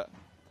right foot.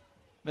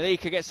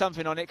 Malika gets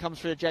something on it. Comes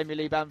through to Jamie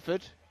Lee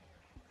Bamford.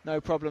 No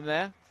problem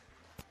there.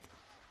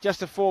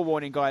 Just a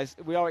forewarning, guys.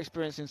 We are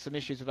experiencing some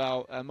issues with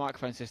our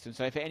microphone system.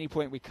 So if at any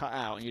point we cut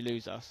out and you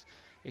lose us,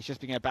 it's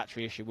just being a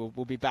battery issue.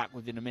 We'll be back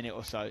within a minute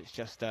or so. It's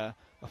just a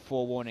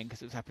forewarning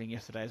because it was happening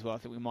yesterday as well. I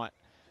think we might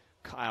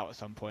cut out at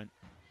some point.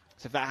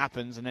 So if that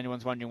happens and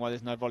anyone's wondering why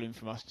there's no volume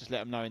from us, just let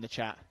them know in the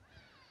chat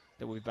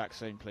that we'll be back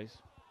soon, please.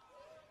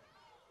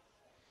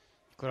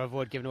 Got to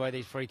avoid giving away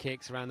these free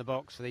kicks around the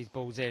box for these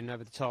balls in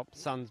over the top.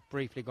 Sun's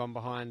briefly gone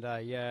behind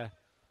a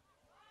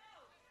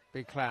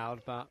big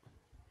cloud, but...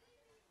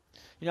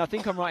 You know, I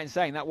think I'm right in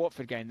saying that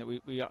Watford game that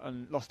we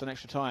lost on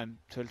extra time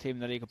to a team in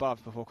the league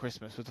above before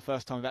Christmas was the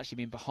first time we've actually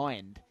been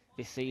behind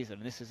this season,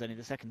 and this is only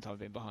the second time we've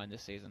been behind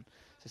this season.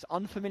 So it's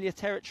unfamiliar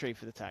territory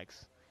for the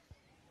tags.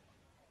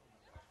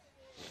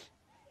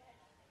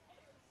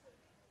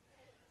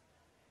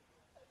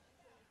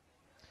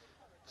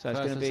 So it's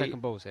going to be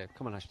second balls here.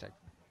 Come on, hashtag.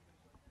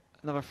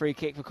 Another free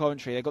kick for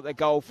Coventry. They got their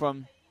goal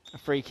from a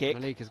free kick.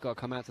 Malika's got to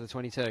come out to the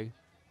 22.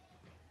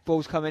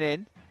 Ball's coming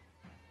in.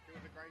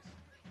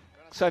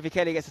 Sophie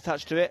Kelly gets a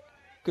touch to it.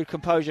 Good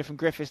composure from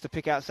Griffiths to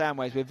pick out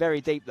Samways. We're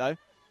very deep though.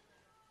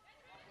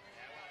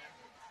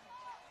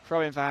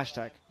 Throw in for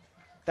hashtag.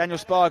 Daniel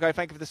Spargo,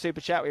 thank you for the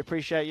super chat. We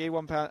appreciate you.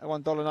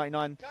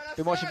 $1.99.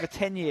 Been watching for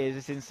 10 years.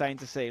 It's insane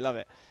to see. Love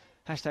it.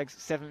 Hashtag's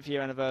 7th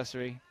year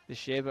anniversary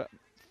this year, but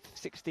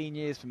 16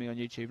 years for me on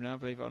YouTube now,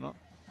 believe it or not.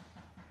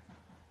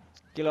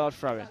 Gillard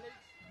throwing.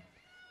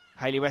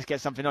 Hayley West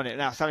gets something on it.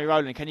 Now, Sammy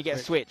Rowland, can you get a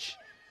switch?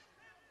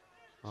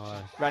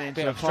 Oh, ran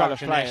into a pile of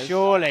players.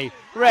 Surely.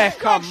 Ref,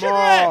 come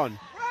on.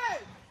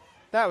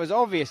 That was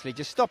obviously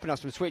just stopping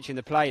us from switching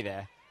the play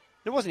there.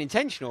 It wasn't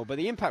intentional, but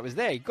the impact was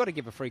there. You've got to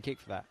give a free kick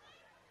for that.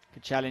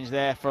 Good challenge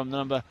there from the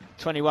number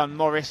 21,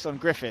 Morris, on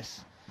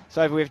Griffiths. It's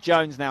over with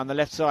Jones now on the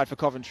left side for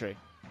Coventry.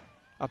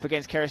 Up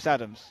against Keris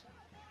Adams.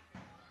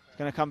 It's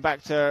going to come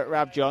back to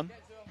Rabjohn.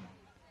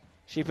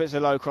 She puts a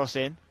low cross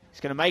in. It's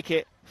going to make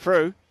it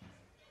through.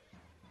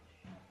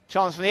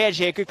 Chance from the edge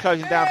here. Good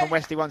closing down from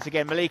Wesley once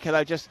again. Malika,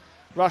 though, just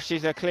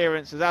rushes her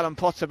clearance as Alan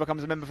Potter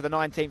becomes a member for the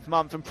 19th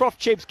month. And Prof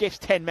Chibs gifts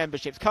 10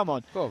 memberships. Come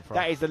on.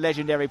 That is the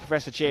legendary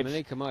Professor Chibs.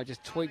 Malika might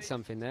just tweet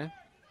something there.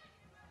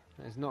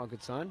 That is not a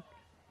good sign.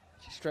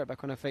 She's straight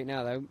back on her feet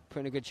now, though.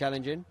 Putting a good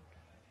challenge in.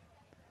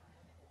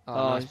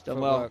 Nice done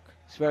well.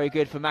 It's very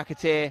good for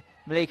McAteer.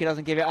 Malika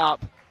doesn't give it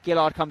up.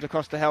 Gillard comes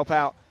across to help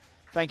out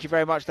Thank you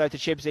very much, though, to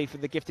Chibsy for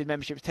the gifted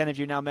memberships. 10 of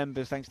you now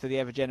members, thanks to the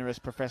ever-generous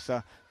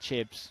Professor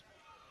Chibs.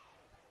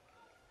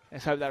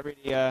 Let's hope that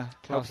really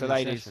helps the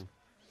ladies. Session.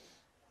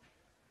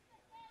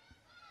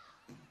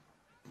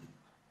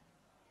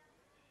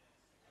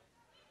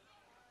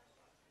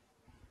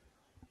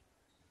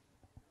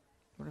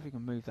 I wonder if we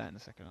can move that in the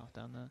second half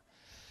down there.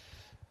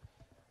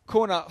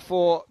 Corner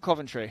for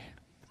Coventry.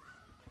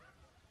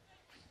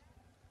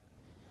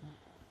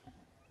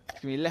 It's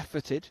going to be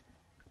left-footed,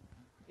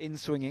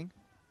 in-swinging.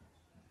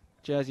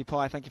 Jersey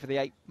Pie, thank you for the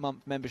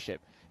 8-month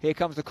membership. Here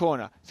comes the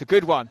corner. It's a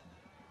good one.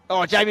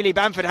 Oh, Jamie Lee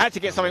Bamford had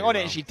to get something on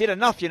it, and she did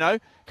enough, you know.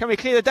 Can we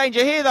clear the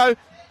danger here, though?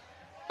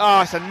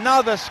 Oh, it's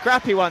another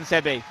scrappy one,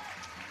 Sebi.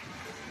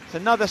 It's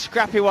another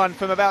scrappy one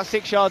from about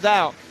 6 yards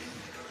out.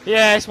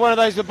 Yeah, it's one of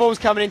those, the ball's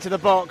coming into the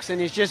box,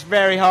 and it's just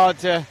very hard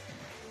to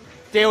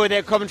deal with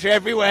it. Coventry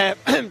everywhere,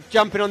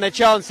 jumping on their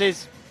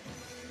chances.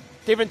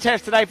 Different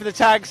test today for the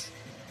Tags.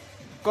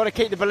 Got to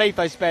keep the belief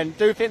they spend.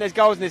 Do think there's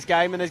goals in this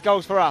game, and there's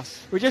goals for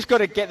us. We just got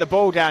to get the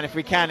ball down if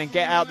we can and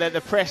get out there. The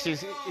press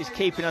is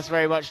keeping us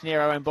very much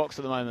near our own box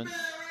at the moment.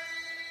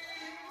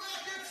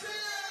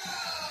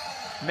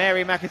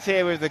 Mary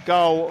McAteer with the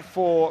goal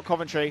for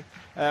Coventry.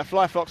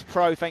 Flyflocks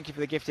Pro, thank you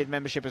for the gifted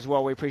membership as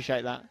well. We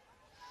appreciate that.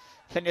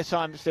 Plenty of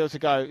time still to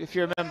go. If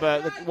you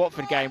remember the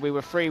Watford game, we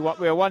were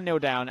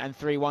 1-0 down and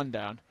 3-1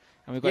 down,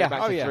 and we got it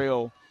back to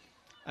 3-all.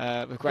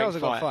 With great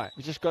fight.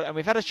 We just got, and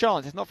we've had a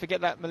chance. Let's not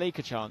forget that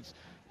Malika chance.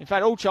 In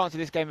fact, all chances of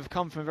this game have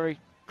come from a very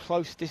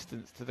close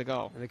distance to the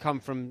goal. And they come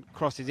from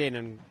crosses in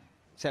and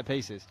set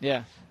pieces.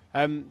 Yeah.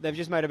 They've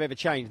just made a bit of a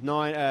change.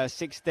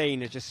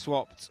 16 has just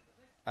swapped,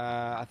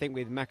 I think,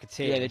 with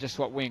McAteer. Yeah, they just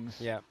swapped wings.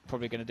 Yeah.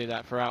 Probably going to do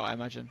that throughout, I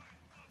imagine.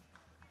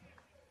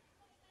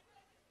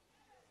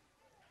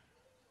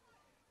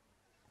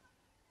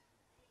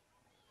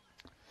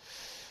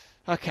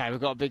 Okay,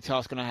 we've got a big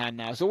task on our hand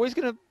now. It's always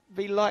going to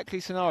be likely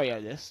scenario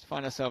this,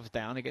 find ourselves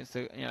down against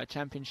a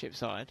championship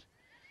side.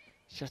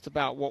 It's just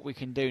about what we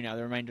can do now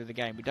the remainder of the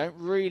game. We don't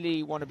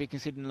really want to be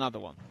considering another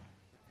one.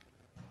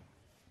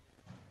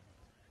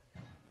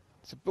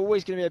 It's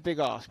always going to be a big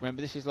ask.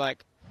 Remember, this is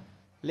like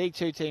League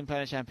 2 team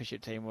playing a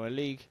championship team, or a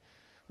League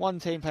 1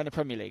 team playing a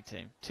Premier League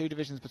team. 2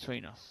 divisions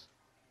between us.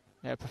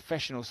 They're a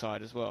professional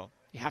side as well.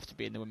 You have to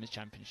be in the Women's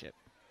Championship.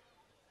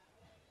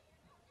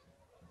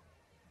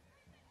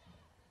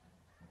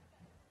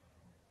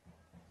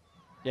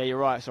 Yeah, you're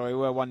right. Sorry, we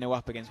were 1-0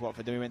 up against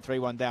Watford. Then we went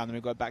 3-1 down. Then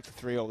we got back to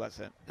 3-all. That's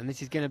it. And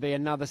this is going to be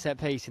another set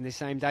piece in this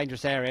same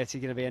dangerous area. This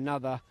is going to be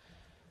another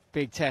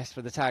big test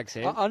for the Tags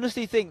here. I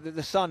honestly think that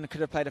the sun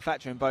could have played a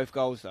factor in both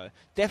goals, though.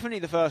 Definitely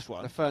the first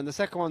one. The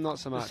second one, not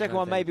so much. The second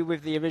one, maybe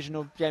with the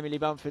original Jamie Lee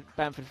Bamford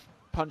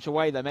punch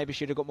away, though. Maybe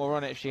she'd have got more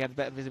on it if she had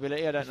better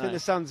visibility. I don't know. I think the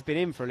sun's been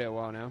in for a little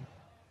while now.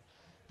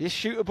 Is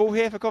shootable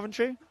here for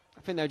Coventry?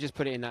 I think they'll just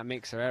put it in that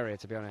mixer area,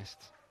 to be honest,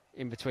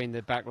 in between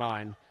the back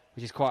line,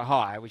 which is quite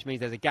high, which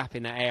means there's a gap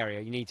in that area.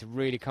 You need to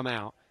really come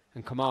out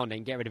and command it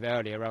and get rid of it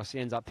earlier, or else he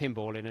ends up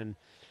pinballing, and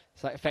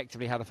it's like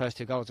effectively how the first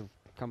 2 goals have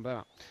come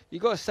about.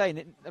 You've got to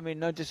say, I mean,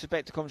 no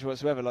disrespect to Coventry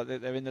whatsoever, like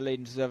they're in the lead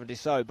and deservedly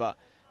so, but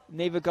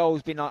neither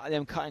goal's been like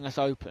them cutting us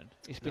open.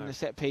 It's been the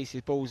set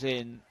pieces, balls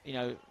in. You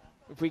know,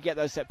 if we get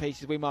those set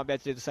pieces, we might be able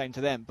to do the same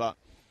to them, but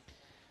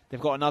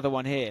they've got another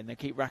one here, and they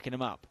keep racking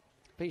them up.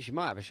 I think she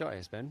might have a shot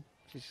here, Spen.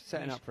 She's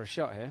setting up for a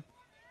shot here.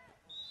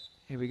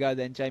 Here we go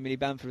then, Jamie Lee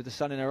Bamford with the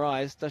sun in her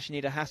eyes. Does she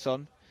need a hat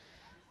on?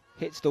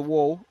 Hits the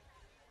wall.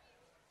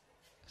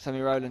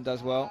 Sammy Rowland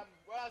does well.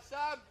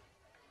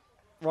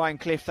 Ryan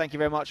Cliff, thank you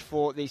very much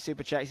for the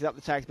super chat. He's up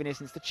the Tags, been here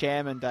since the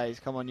chairman days.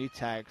 Come on, you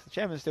Tags. The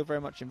chairman's still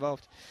very much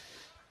involved.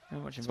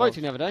 Spoke to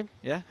him the other day.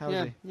 Yeah? How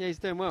is he? Yeah, he's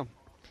doing well.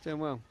 Doing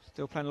well.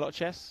 Still playing a lot of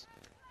chess?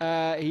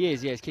 He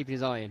is, yeah. He's keeping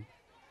his eye in.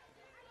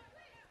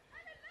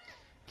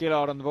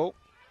 Gillard on the ball.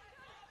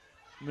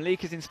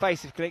 Malika's in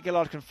space. If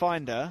Gillard can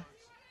find her.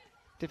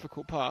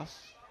 Difficult pass.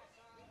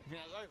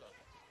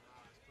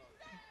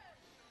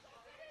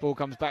 Ball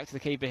comes back to the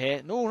keeper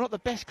here. No, not the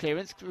best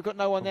clearance. We've got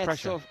no one there to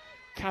sort of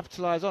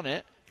capitalise on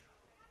it.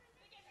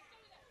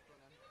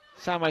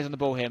 Samway's on the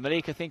ball here.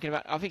 Malika thinking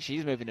about... I think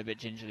she's moving a bit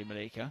gingerly,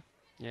 Malika.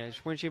 Yeah,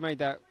 when she made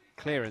that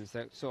clearance,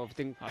 that sort of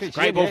didn't... That's a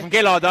great ball from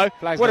Gillard, though.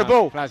 What a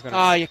ball.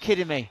 Oh, you're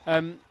kidding me.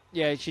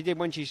 Yeah, she did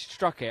when she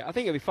struck it. I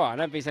think it'll be fine.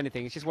 I don't think it's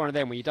anything. It's just one of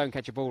them when you don't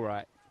catch a ball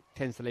right.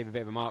 Tends to leave a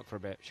bit of a mark for a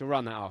bit. She'll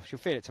run that off. She'll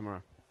feel it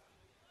tomorrow.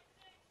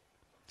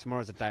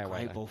 Tomorrow's a day away.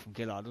 Great ball from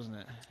Gillard, wasn't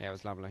it? Yeah, it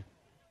was lovely.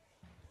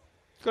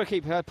 Got to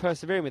keep her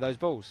persevering with those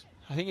balls.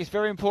 I think it's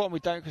very important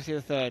we don't concede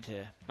a third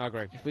here. I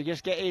agree. If we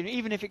just get in,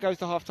 even if it goes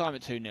to half time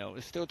at 2-0,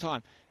 there's still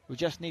time. We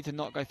just need to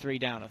not go 3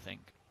 down, I think.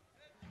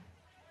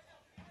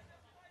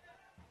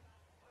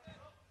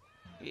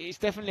 It's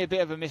definitely a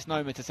bit of a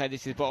misnomer to say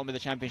this is bottom of the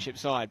championship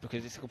side,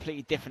 because it's a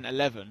completely different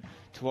 11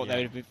 to what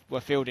they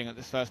were fielding at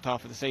this first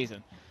half of the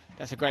season.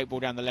 That's a great ball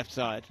down the left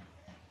side.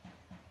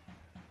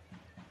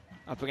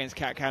 Up against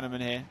Kat Kanneman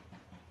here.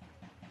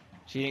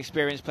 She's an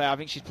experienced player. I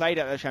think she's played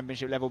at the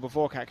championship level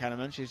before, Kat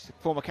Kanneman. She's the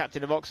former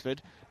captain of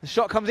Oxford. The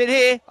shot comes in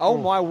here. Oh,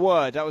 my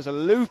word. That was a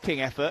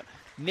looping effort.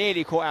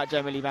 Nearly caught out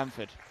Jamie Lee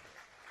Bamford.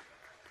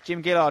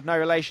 Jim Gillard, no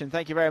relation.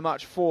 Thank you very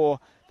much for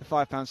the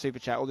 £5 super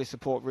chat. All this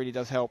support really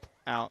does help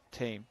our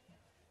team.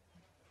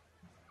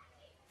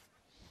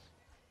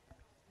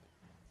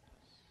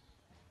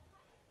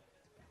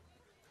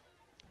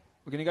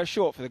 We're going to go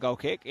short for the goal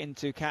kick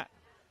into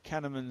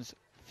Kahneman's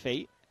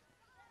feet.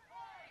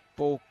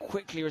 Ball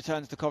quickly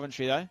returns to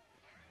Coventry, though.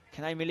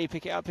 Can Amy Lee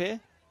pick it up here?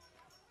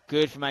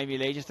 Good from Amy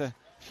Lee, just to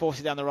force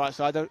it down the right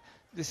side.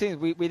 The thing is,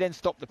 we then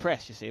stop the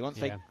press, you see, once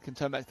they can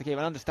turn back to the keeper.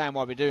 I understand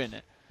why we're doing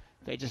it,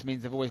 but it just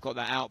means they've always got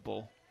that out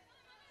ball.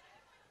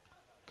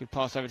 Good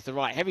pass over to the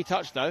right. Heavy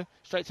touch, though.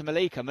 Straight to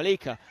Malika.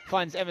 Malika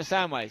finds Emma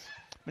Samways.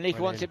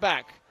 Malika wants it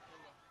back.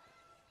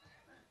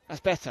 That's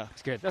better.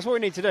 That's good. That's what we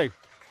need to do.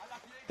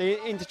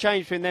 The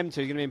interchange between them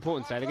two is going to be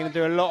important today. They're going to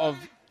do a lot of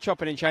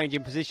chopping and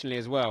changing positionally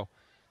as well.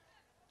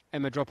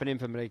 Emma dropping in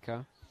for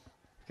Malika.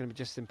 It's going to be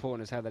just as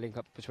important as how they link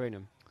up between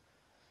them.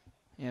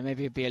 Yeah,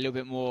 maybe it'd be a little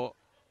bit more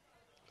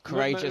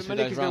courageous with those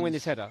Malika's going to runs. win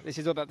this header. This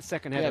is all about the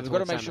second header. Yeah, we've got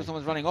to make sure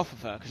someone's running off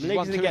of her, because she's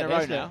won 2 in a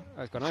row now.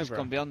 Oh, it's gone She's over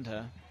gone beyond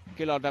her.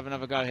 Gillard will have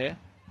another go here.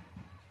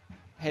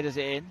 Headers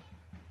it in.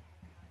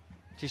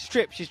 She's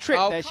tripped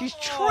there. She's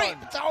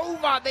tripped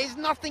over. There's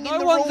nothing in the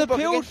rule book against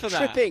appealed for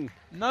that. Tripping.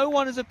 No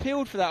one has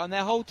appealed for that on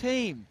their whole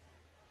team.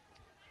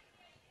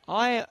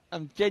 I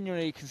am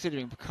genuinely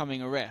considering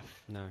becoming a ref.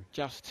 No.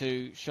 Just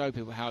to show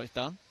people how it's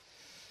done.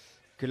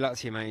 Good luck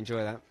to you, mate.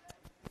 Enjoy that.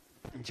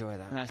 Enjoy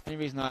that. And that's the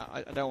only reason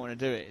I don't want to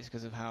do it, is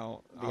because of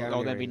how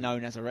I'll then be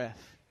known as a ref.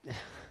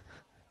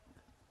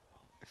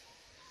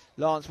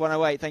 Lance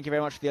 108, thank you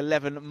very much for the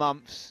 11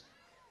 months.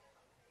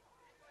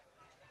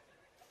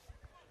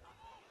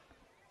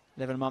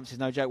 11 months is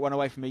no joke. 1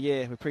 away from a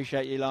year. We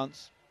appreciate you,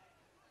 Lance.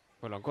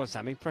 Well on, go on,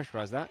 Sammy.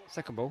 Pressurise that.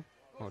 Second ball.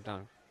 Well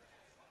done.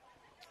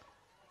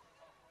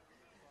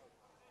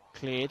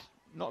 Cleared.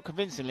 Not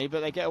convincingly,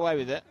 but they get away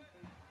with it.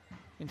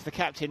 Into the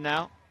captain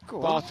now.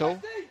 Bartle.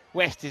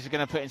 West is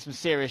going to put in some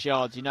serious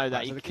yards. You know that.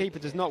 Right, so the keeper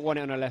does not want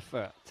it on her left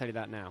foot. I'll tell you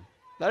that now.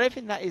 I don't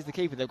think that is the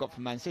keeper they've got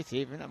from Man City.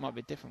 Even that might be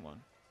a different one.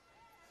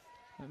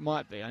 It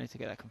might be. I need to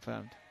get that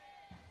confirmed.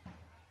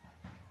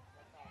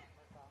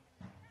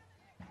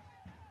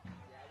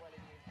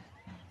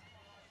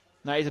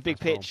 No, it's a big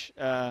pitch,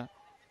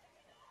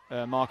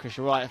 Marcus,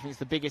 you're right. I think it's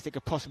the biggest it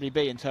could possibly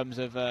be in terms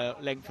of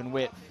length and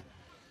width.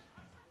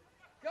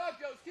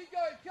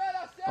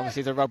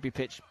 Obviously, it's a rugby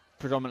pitch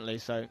predominantly,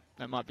 so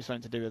that might be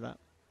something to do with that.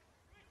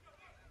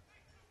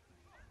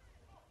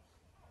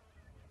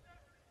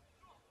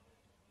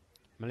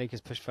 Malika's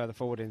pushed further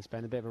forward in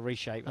Spain, a bit of a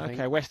reshape, I think.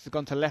 Okay, West has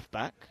gone to left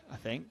back, I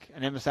think,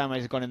 and Emma Samways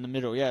has gone in the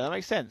middle. Yeah, that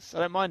makes sense. I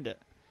don't mind it.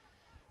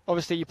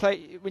 Obviously,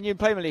 when you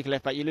play Malika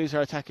left back, you lose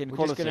her attacking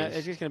qualities.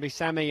 It's just going to be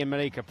Sammy and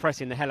Malika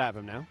pressing the hell out of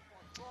them now.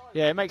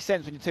 Yeah, it makes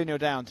sense when you're 2-0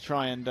 down to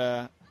try and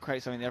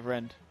create something at the other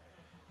end.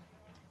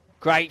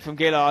 Great from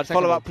Gillard.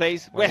 Follow up,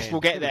 please. West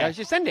will get there.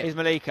 Just send it. Here's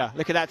Malika.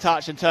 Look at that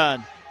touch and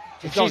turn.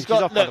 She's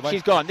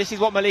gone. This is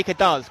what Malika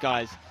does,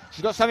 guys.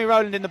 She's got Sammy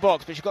Rowland in the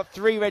box, but she's got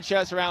 3 red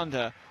shirts around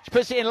her. She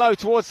puts it in low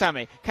towards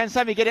Sammy. Can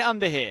Sammy get it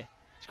under here?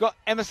 She's got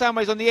Emma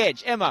Samways on the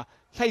edge. Emma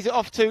plays it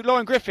off to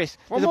Lauren Griffiths.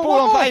 There's a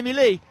ball on for Amy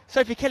Lee.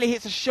 Sophie Kelly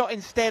hits a shot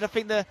instead. I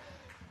think the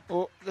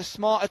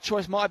smarter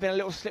choice might have been a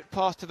little slip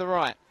pass to the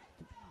right.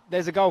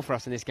 There's a goal for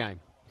us in this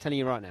game. I'm telling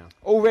you right now.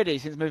 Already,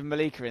 since moving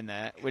Malika in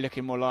there, we're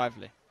looking more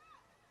lively.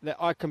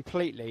 I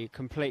completely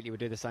would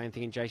do the same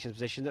thing in Jason's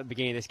position at the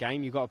beginning of this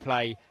game. You've got to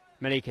play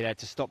Malika there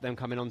to stop them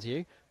coming onto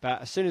you.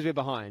 But as soon as we're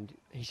behind,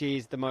 she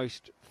is the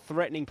most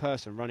threatening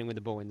person running with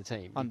the ball in the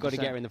team. You've got to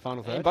get her in the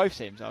final third. In both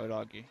teams, I would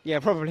argue. Yeah,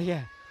 probably,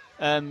 yeah.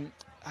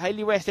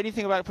 Hayley West,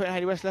 anything about putting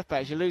Hayley West left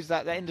back, you lose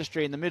that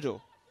industry in the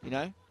middle, you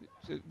know?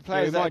 So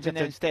players that have been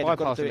there instead have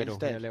got to do it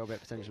instead. Yeah, a little bit,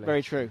 potentially.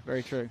 Very true,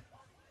 very true.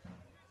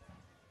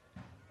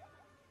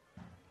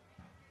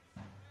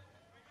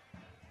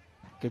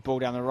 Good ball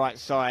down the right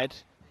side.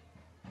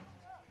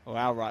 Or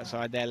our right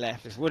side, their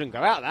left. Just wouldn't go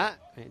out that.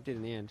 It did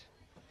in the end.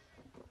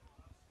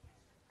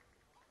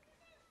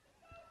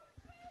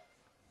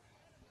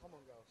 Come on,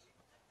 girls.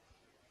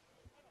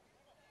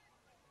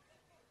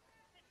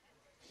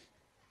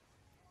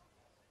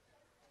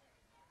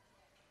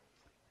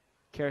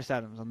 Keris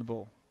Adams on the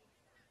ball.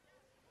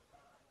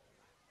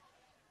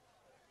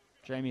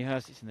 Jamie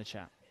Hurst's in the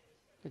chat.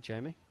 Good,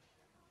 Jamie.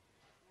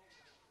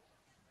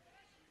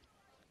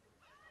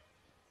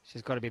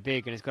 She's got to be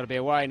big, and it's got to be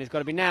away, and it's got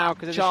to be now,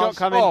 because there's a shot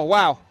coming. Oh,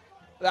 wow.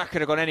 That could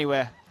have gone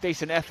anywhere.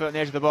 Decent effort on the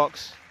edge of the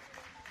box.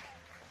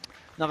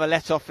 Another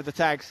let-off for the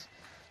tags.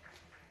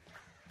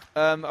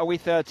 Are we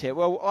third tier?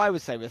 Well, I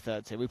would say we're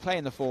third tier. We play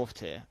in the 4th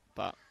tier,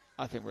 but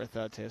I think we're a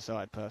third tier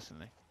side,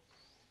 personally.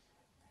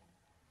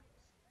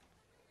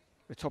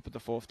 We're top of the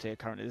 4th tier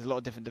currently. There's a lot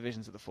of different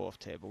divisions at the 4th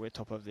tier, but we're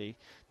top of the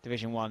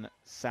Division 1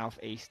 South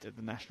East of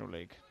the National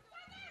League.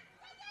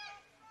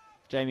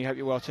 Jamie, hope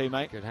you're well too,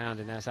 mate. Good hound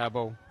in there. It's our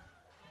ball.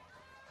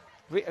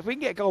 If we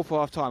can get a goal for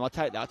half time, I'll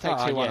take that. I'll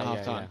take 2-1 at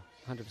half time.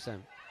 Yeah. 100%.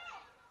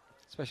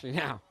 Especially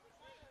now.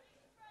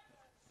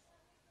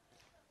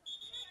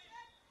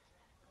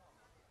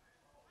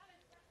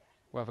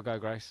 Well, have a go,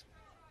 Grace.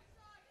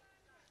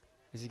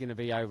 This is going to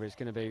be over. It's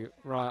going to be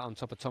right on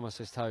top of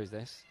Thomas's toes,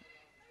 this.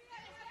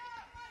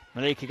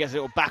 Malika gets a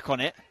little back on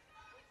it.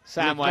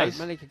 Samways.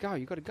 Malika, go.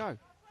 You've got to go.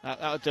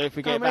 That'll do if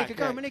we get it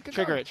back. Malika,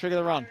 trigger it. Trigger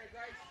the run.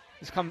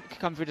 Let's come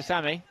through to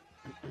Sammy.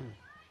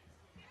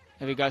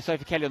 There we go.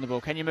 Sophie Kelly on the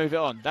ball. Can you move it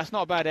on? That's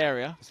not a bad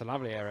area. It's a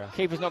lovely area.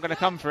 Keeper's not going to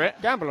come for it.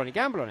 Gamble on it.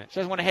 Gamble on it. She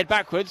doesn't want to head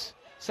backwards.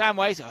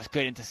 Samways. Oh, it's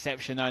good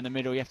interception though in the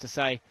middle. You have to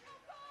say.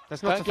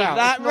 That's not Don't give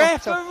that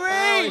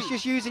referee. It's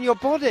just using your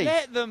body.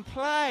 Let them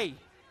play.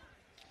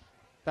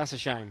 That's a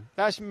shame.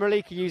 That's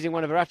Malika using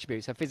one of her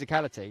attributes, her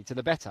physicality, to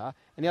the better,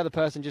 and the other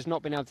person just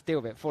not being able to deal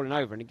with it, falling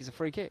over, and it gives a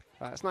free kick.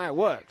 That's not how it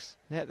works.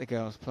 Let the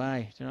girls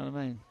play. Do you know what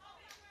I mean?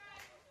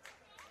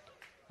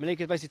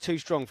 Malika's basically too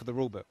strong for the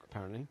rule book,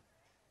 apparently.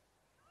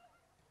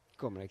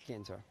 Go on, Malika, get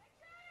into her.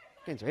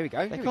 Get into her. Here we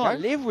go. They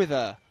can't live with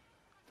her.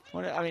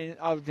 I mean,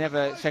 I would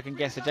never second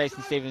guess a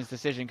Jason Stevens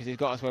decision because he's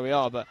got us where we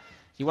are, but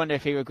you wonder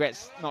if he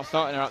regrets not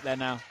starting her up there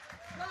now.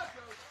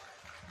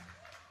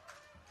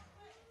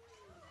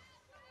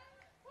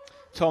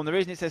 Tom, the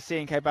reason it says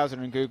C&K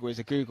Bowser in Google is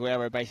a Google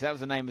error basically. That was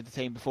the name of the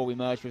team before we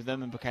merged with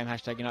them and became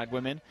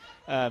 #UnitedWomen.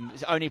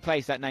 It's the only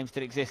place that name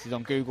still exists is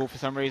on Google for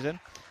some reason.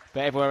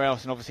 But everywhere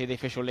else, and obviously the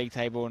official league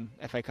table and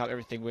FA Cup,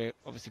 everything, we're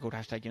obviously called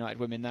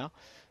 #UnitedWomen now.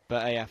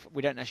 But yeah,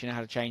 we don't actually know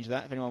how to change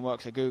that. If anyone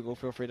works at Google,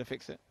 feel free to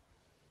fix it.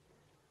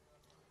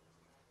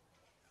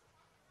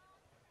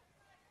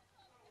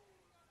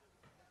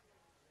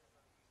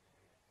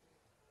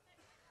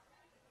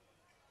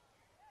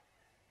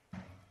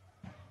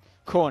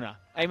 Corner.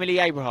 Emily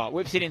Abrahart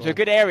whips it into a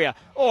good area.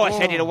 Oh, it's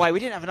headed away. We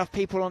didn't have enough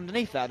people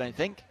underneath that, I don't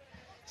think.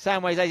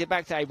 Samways lays it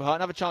back to Abrahart.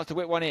 Another chance to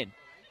whip one in.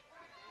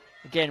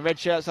 Again, red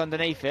shirts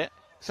underneath it.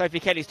 Sophie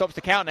Kelly stops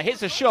the counter,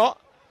 hits a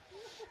shot.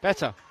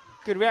 Better.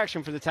 Good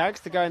reaction for the Tags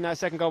to go in that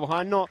second goal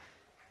behind. Not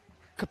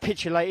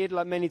capitulated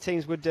like many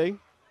teams would do.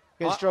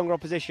 Against stronger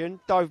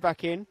opposition. Dive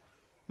back in.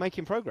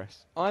 Making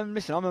progress. I'm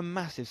a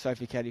massive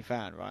Sophie Kelly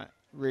fan, right?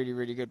 Really,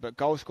 really good. But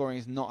goal scoring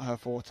is not her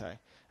forte.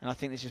 And I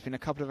think there's just been a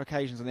couple of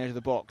occasions on the edge of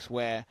the box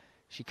where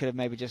she could have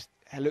maybe just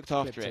looked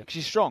after it. 'Cause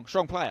she's strong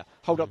player.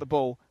 Hold up the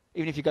ball,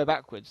 even if you go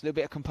backwards. A little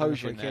bit of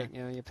composure in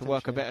there to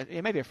work a bit. Yeah,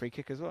 maybe a free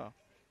kick as well.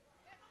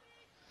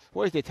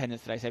 What is the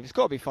attendance today, Save? It's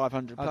got to be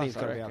 500 plus, I think it's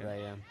got to be up there,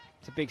 yeah.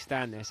 It's a big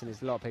stand, this, and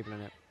there's a lot of people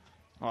in it.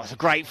 Oh, it's a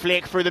great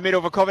flick through the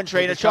middle for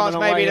Coventry and a chance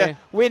maybe to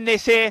win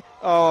this here.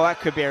 Oh, that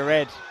could be a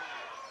red.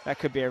 That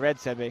could be a red,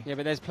 Sebi. Yeah,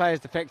 but there's players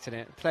defecting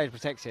it, players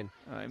protecting.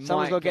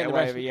 Someone's got to get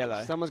away with a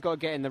yellow. Someone's got to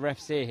get in the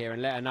ref's ear here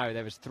and let her know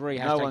there was 3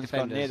 no hashtag one's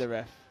defenders. gone near the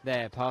ref.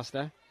 There, past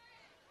her.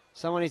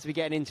 Someone needs to be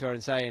getting into her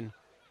and saying,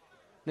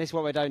 this is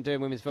what we don't do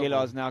in women's football.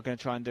 Gillard's now going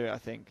to try and do it, I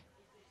think.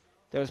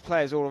 There was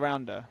players all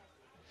around her.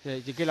 Yeah,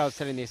 Gillard's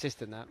telling the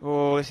assistant that.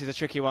 Oh, this is a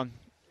tricky one.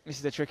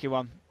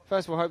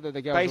 First of all, hope that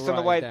the girls based on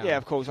the way, down. yeah,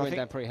 of course, I think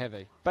they're pretty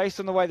heavy. Based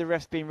on the way the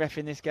ref's been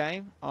reffing this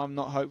game, I'm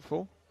not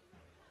hopeful.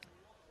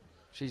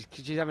 She's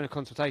having a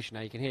consultation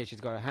now. You can hear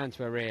she's got her hand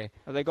to her ear.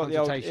 Have they got the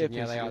old earpiece?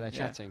 Yeah, they are. They're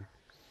chatting.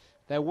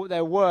 There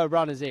were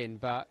runners in,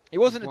 but it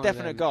wasn't a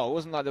definite goal. It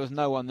wasn't like there was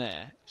no one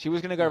there. She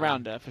was going to go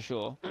around her for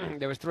sure.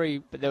 There was 3,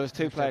 but there was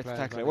 2 players to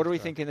tackle it. What do we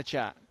think in the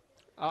chat?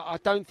 I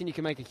don't think you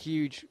can make a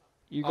huge.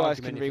 You guys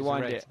can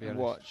rewind it and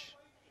watch.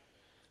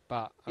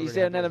 But is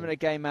there an element of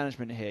game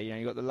management here? You know,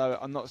 you got the lower.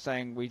 I'm not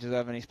saying we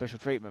deserve any special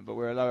treatment, but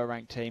we're a lower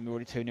ranked team. We're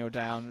already 2-0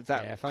 down.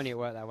 Yeah, if only it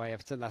worked that way.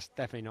 That's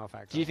definitely not a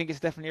factor. Do you think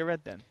it's definitely a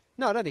red then?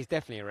 No, I don't think it's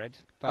definitely a red.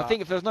 I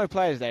think if there was no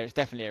players there, it's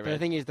definitely a red. But the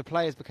thing is, the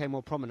players became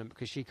more prominent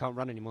because she can't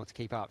run anymore to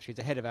keep up. She's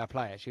ahead of our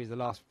player. She was the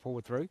last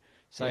forward through.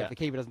 So if the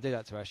keeper doesn't do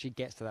that to her, she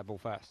gets to that ball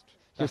first.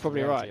 You're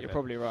probably right.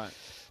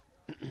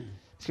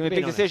 It's going to be a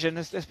big decision.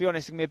 Let's be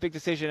honest. It's going to be a big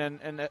decision,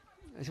 and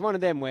it's one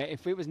of them where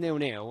if it was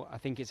 0-0, I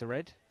think it's a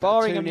red.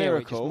 Barring a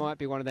miracle, it just might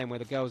be one of them where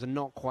the girls are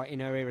not quite in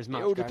her ear as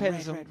much. It all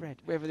depends on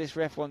whether this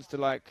ref wants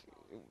to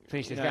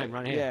finish this game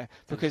right here. Yeah,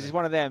 because it's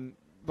one of them.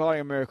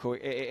 Barring a miracle,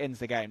 it ends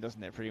the game,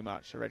 doesn't it? Pretty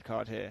much a red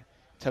card here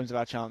in terms of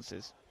our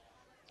chances.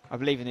 I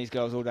believe in these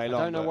girls all day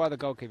long. I don't know why the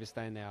goalkeeper's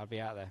staying there. I'd be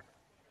out there.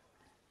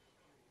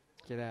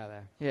 Get out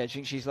there. Yeah,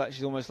 she's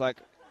almost like.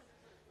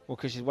 Well,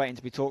 because she's waiting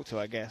to be talked to,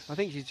 I guess. I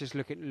think she's just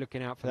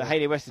looking out for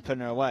Hayley West is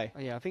putting her away. Oh,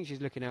 yeah, I think she's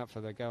looking out for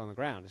the girl on the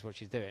ground is what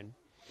she's doing,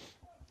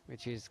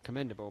 which is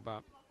commendable,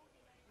 but...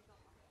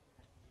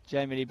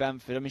 Jamie Lee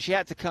Bamford, I mean, she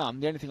had to come.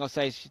 The only thing I'll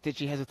say is, did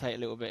she hesitate a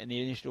little bit in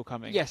the initial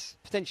coming? Yes,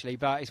 potentially,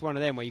 but it's one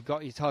of them where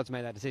it's hard to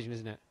make that decision,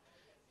 isn't it?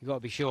 You've got to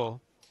be sure.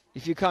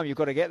 If you come, you've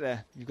got to get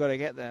there.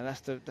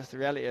 That's the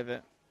reality of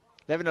it.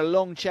 They're having a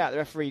long chat. The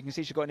referee, you can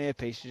see she's got an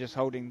earpiece. She's just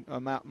holding a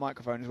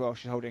microphone as well.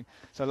 She's holding.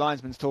 So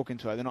linesman's talking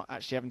to her. They're not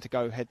actually having to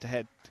go head to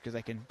head because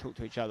they can talk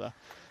to each other.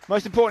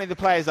 Most importantly, the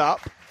player's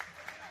up.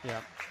 Yeah.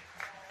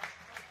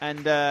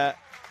 And now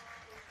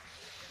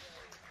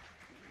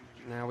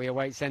we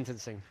await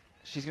sentencing.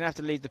 She's going to have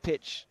to leave the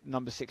pitch,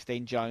 number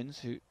 16,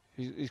 Jones,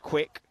 who's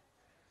quick.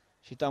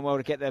 She's done well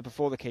to get there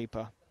before the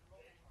keeper.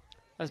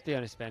 Let's be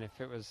honest, Ben.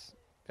 If it was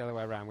the other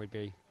way around, we'd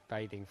be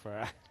bathing for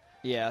her.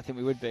 Yeah, I think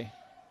we would be.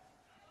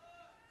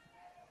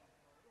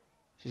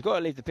 She's got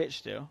to leave the pitch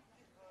still.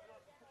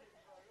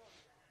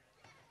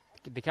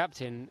 The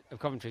captain of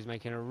Coventry is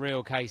making a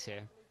real case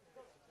here.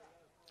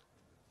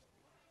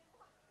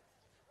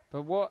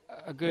 But what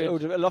a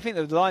good... I think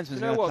the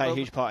linesman's going to play a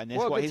huge part in this.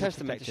 What a good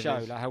testament to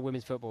show like how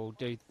women's football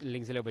do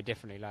things a little bit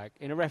differently. Like,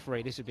 in a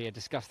referee, this would be a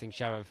disgusting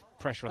show of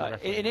pressure on the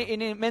referee.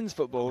 In men's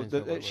football,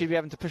 she'd be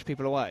having to push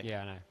people away.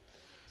 Yeah, I know.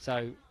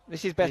 So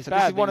this is better.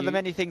 This is one of the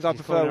many things I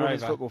prefer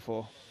women's football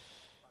for.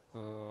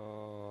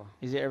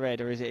 Is it a red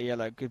or is it a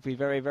yellow? Could be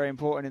very, very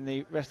important in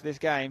the rest of this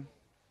game.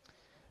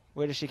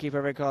 Where does she keep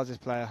her red cards, this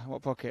player?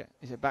 What pocket?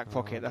 Is it back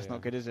pocket? That's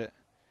not good, is it?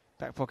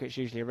 Back pocket's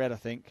usually a red, I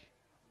think.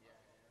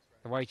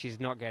 The way she's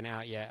not getting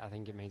out yet, I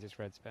think it means it's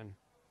red spin.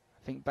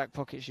 I think back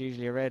pocket's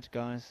usually a red,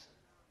 guys.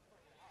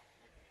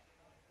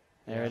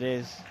 There it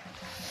is.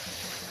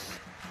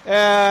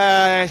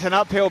 It's an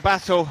uphill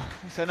battle.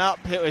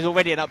 It's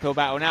already an uphill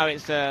battle. Now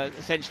it's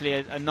essentially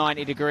a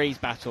 90 degrees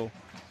battle.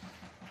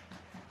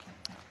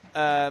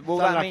 Will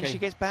that mean she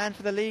gets banned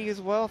for the league as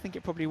well? I think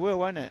it probably will,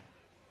 won't it?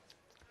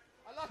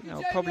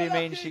 It'll probably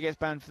mean she gets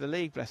banned for the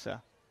league, bless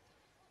her.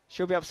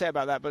 She'll be upset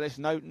about that, but there's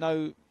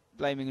no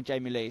blaming on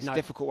Jamie Lee. It's a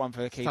difficult one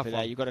for the keeper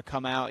there. You've got to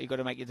come out. You've got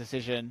to make your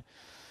decision.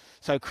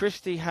 So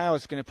Christy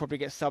Howe's going to probably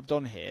get subbed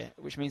on here,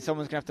 which means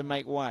someone's going to have to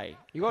make way.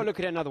 You've got to look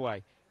at it another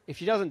way. If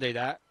she doesn't do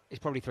that, it's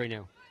probably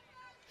 3-0.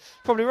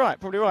 Probably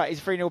right.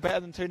 Is 3-0 better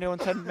than 2-0 on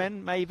 10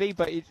 men? Maybe,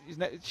 but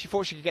she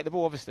thought she could get the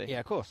ball, obviously. Yeah,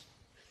 of course.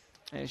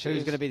 Who's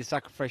going to be the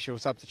sacrificial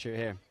substitute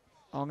here?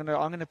 I'm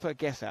going to put a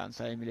guess out and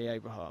say Emily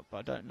Aberhart, but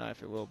I don't know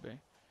if it will be.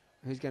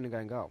 Who's going to go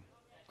in goal?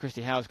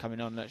 Christy Howe's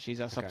coming on. Look, she's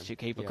our substitute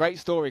keeper. Yeah. Great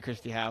story,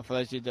 Christy Howe. For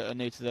those of you that are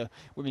new to the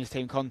women's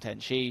team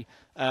content, she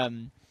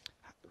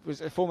was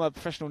a former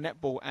professional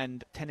netball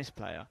and tennis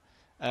player,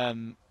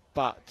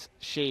 but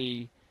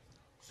she,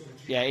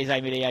 is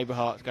Amy Lee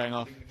Aberhart going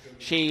off.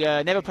 She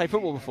never played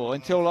football before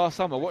until last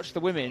summer. Watched the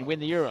women win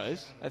the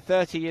Euros at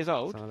 30 years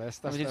old. So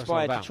that's was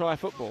inspired to try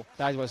football.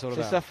 That is what it's all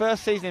about. It's her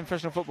first season in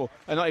professional football.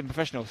 Not even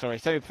professional, sorry,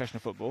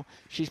 semi-professional football.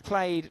 She's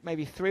played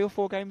maybe 3 or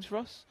 4 games for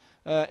us.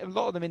 A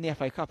lot of them in the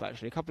FA Cup,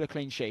 actually. A couple of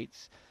clean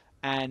sheets.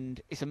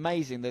 And it's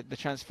amazing that the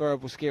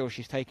transferable skills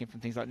she's taken from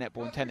things like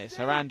netball and tennis.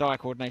 Her hand-eye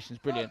coordination is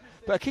brilliant.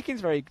 But her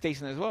kicking's very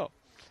decent as well.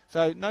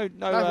 So no.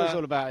 That's what it's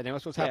all about.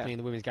 That's what's happening in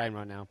the women's game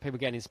right now. People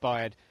getting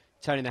inspired,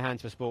 turning their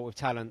hand to a sport with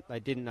talent they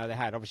didn't know they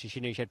had. Obviously, she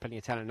knew she had plenty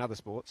of talent in other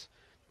sports,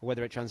 but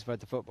whether it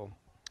transferred to football.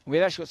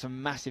 We've actually got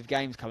some massive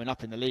games coming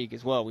up in the league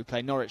as well. We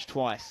play Norwich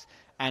twice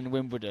and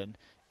Wimbledon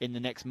in the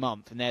next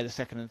month, and they're the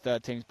second and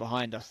third teams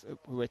behind us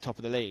who are top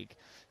of the league.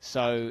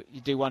 So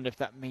you do wonder if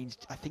that means,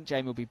 I think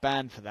Jamie will be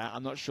banned for that.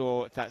 I'm not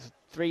sure if that's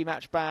a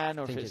 3-match ban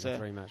or if it's a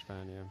 3-match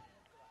ban, yeah.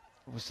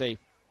 We'll see.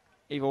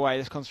 Either way,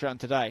 let's concentrate on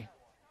today.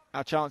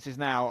 Our chances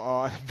now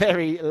are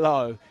very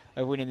low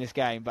of winning this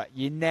game, but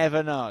you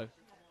never know.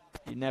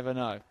 You never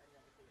know.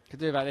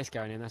 Could do about this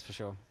going in, that's for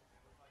sure.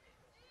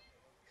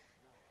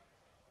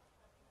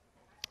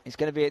 It's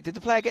going to be... Did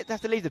the player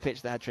have to leave the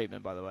pitch that had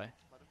treatment, by the way?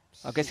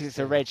 I guess if it's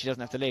a red, she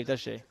doesn't have to leave, does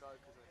she?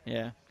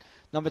 Yeah.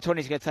 Number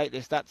 20 is going to take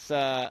this. That's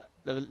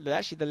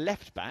actually the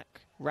left back,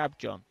 Rab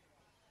John.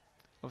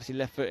 Obviously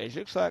left-footed.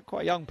 Looks like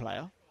quite a young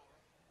player.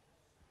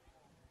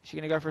 Is she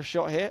going to go for a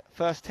shot here?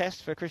 First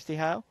test for Christy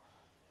Howe.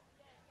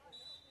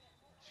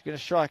 She's going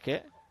to strike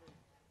it.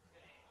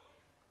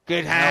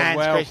 Good hands,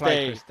 well Christy.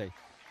 Played, Christy.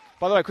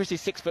 By the way,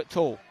 Christy's 6 foot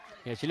tall.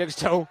 Yeah, she looks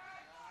tall.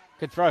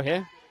 Good throw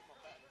here.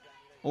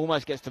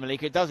 Almost gets to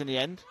Malika. It does in the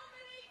end.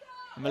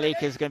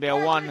 Malika's going to be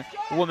a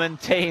one-woman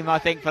team, I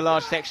think, for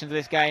large sections of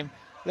this game.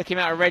 Looking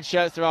at red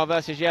shirts, there are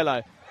versus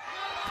yellow.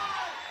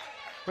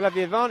 We'll have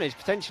the advantage,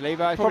 potentially,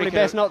 but it's probably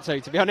best not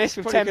to be honest.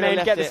 With 10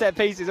 men, get the set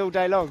pieces all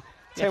day long.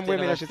 10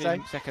 women, I should say.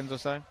 Seconds or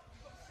so.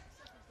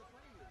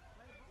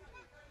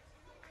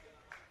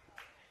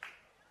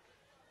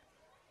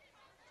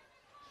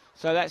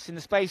 So that's in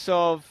the space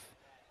of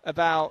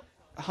about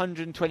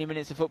 120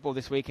 minutes of football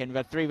this weekend. We've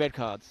had 3 red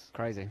cards.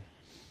 Crazy.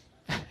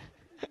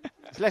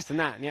 It's less than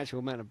that in the actual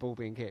amount of ball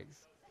being kicked.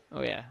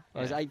 Oh, yeah. It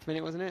was 8th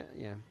minute, wasn't it?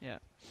 Yeah. Yeah.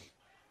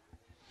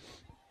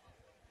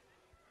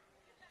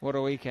 What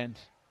a weekend.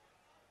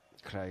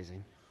 It's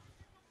crazy.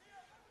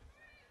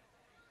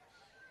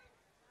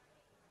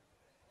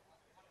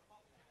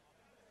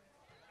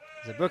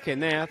 There's a book in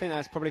there. I think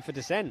that's probably for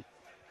dissent.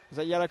 Was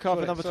that yellow card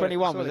for number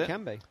 21, was it? It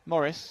can be.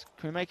 Morris,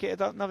 can we make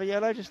it another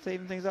yellow just to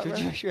even things up?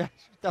 Should you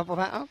double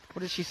that up? What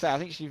did she say? I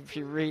think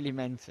she really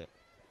meant it.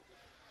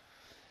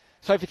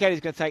 Sophie Kelly's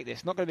going to take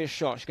this. Not going to be a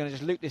shot. She's going to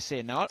just loop this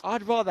in. Now,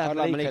 I'd rather have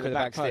Malika at the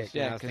back post.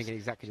 Yeah, I was thinking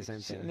exactly the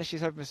same thing. Unless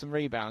she's hoping for some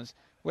rebounds.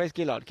 Where's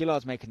Gillard?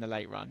 Gillard's making the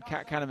late run.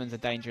 Kat Canneman's a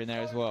danger in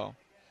there as well.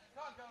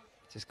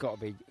 It's just got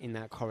to be in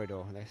that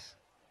corridor, this.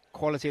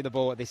 Quality of the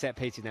ball at the set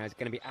pieces now is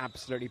going to be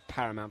absolutely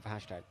paramount for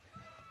hashtag.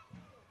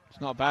 It's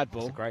not a bad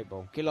ball. It's a great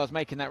ball. Gillard's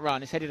making that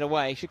run. It's headed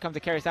away. Should come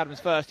to Keris Adams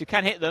first, who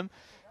can hit them.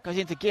 Goes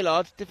into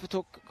Gillard.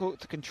 Difficult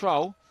to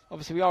control.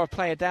 Obviously, we are a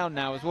player down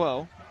now as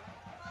well.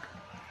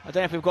 I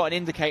don't know if we've got an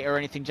indicator or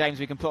anything, James,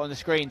 we can put on the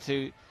screen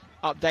to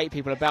update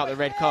people about the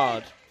red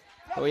card.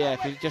 Oh, yeah,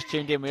 if you've just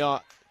tuned in, we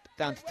are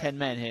down to 10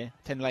 men here.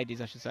 10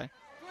 ladies, I should say.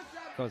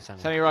 Go on, Sammy.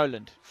 Sammy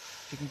Rowland.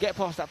 If you can get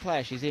past that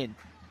player, she's in.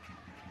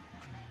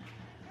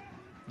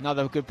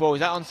 Another good ball. Is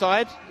that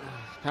onside?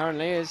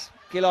 Apparently is.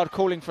 Gillard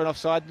calling for an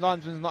offside.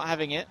 Linesman's not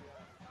having it.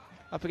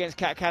 up against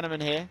Kat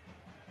Kanneman here.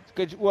 It's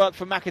good work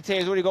from McAteer,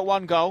 who's already got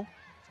 1 goal.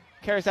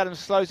 Keris Adams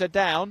slows her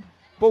down.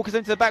 Ball comes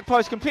into the back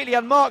post, completely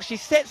unmarked. She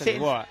sets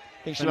it. What?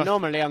 I think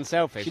phenomenally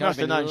unselfish. She must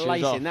have known she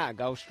was off. That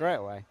goal straight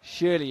away.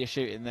 Surely you're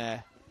shooting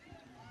there.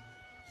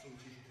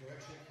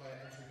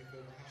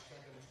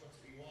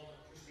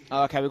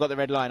 Oh, okay, we've got the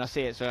red line. I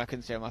see it, so I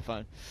couldn't see it on my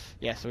phone.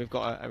 Yeah, so we've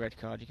got a red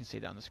card. You can see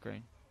that on the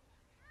screen.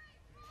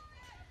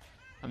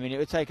 I mean, it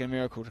would take a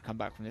miracle to come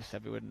back from this,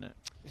 Sebby, wouldn't it?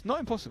 It's not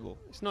impossible.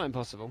 It's not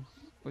impossible.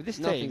 With this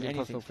team, anything's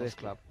impossible for this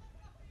club.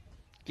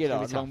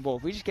 Gillard, long ball.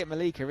 If we just get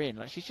Malika in,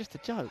 like, she's just a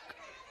joke.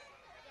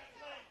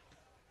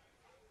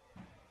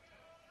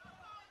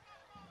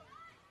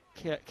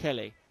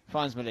 Kelly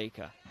finds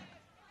Malika.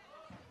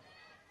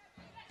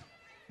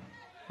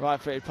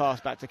 Right-footed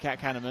pass back to Kat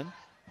Kanneman.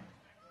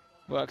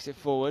 Works it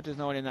forward. There's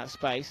no one in that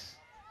space.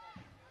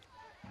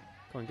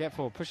 Come on, get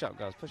forward. Push up,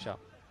 guys. Push up.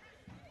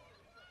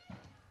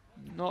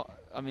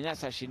 I mean,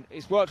 that's actually...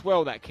 It's worked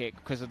well, that kick,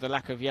 because of the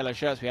lack of yellow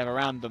shirts we have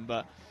around them,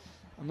 but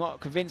I'm not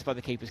convinced by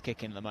the keeper's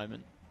kicking at the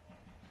moment.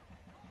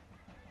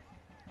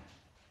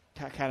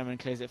 Kat Kanneman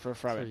clears it for a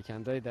throw-in. So you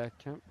can do there,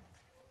 Camp.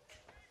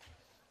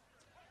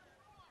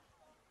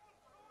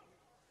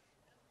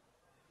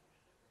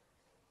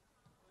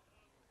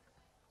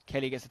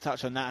 Kelly gets a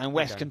touch on that, and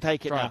West can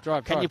take it now.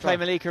 Can you play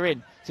Malika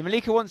in? So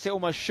Malika wants it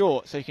almost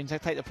short, so you can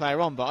take the player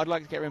on, but I'd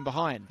like to get her in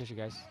behind. Here she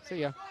goes. See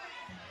ya.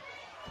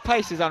 The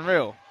pace is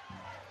unreal.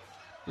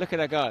 Look at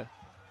her go.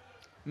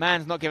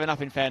 Man's not giving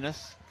up, in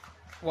fairness.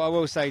 What I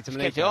will say to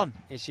Malika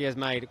is she has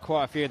made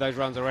quite a few of those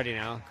runs already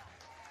now.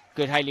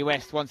 Good Hayley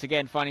West, once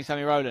again, finding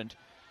Sammy Rowland.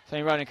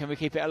 Sammy Rowland, can we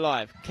keep it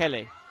alive?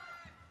 Kelly.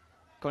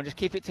 Go on, just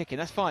keep it ticking.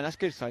 That's fine. That's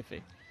good,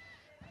 Sophie.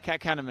 Kat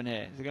Kanneman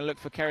here. They're going to look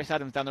for Keris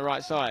Adams down the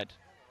right side.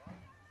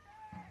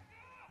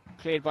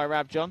 Cleared by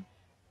Rabjohn.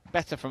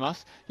 Better from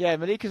us. Yeah,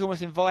 Malika's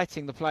almost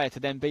inviting the player to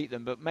then beat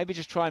them, but maybe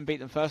just try and beat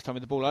them first time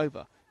with the ball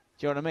over.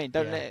 Do you know what I mean?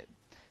 Don't let it...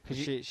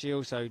 She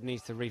also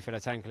needs to refill her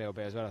tank a little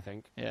bit as well, I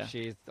think. Yeah.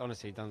 She's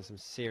honestly done some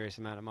serious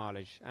amount of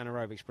mileage.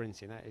 Anaerobic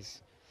sprinting, that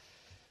is...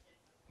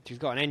 She's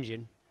got an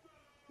engine.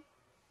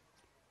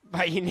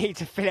 But you need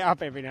to fill it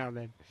up every now and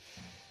then.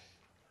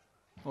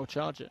 Or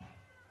charge it.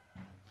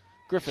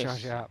 Griffiths.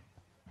 Charge it up.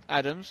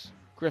 Adams.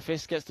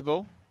 Griffiths gets the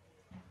ball.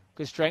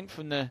 Good strength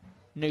from the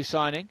new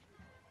signing.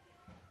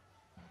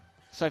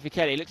 Sophie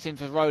Kelly looks in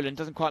for Rowland.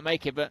 Doesn't quite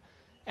make it, but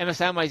Emma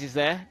Samways is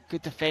there.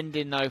 Good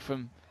defending, though,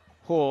 from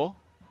Hoare.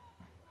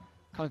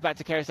 Comes back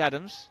to Keris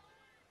Adams.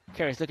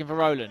 Keris looking for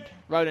Rowland.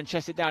 Rowland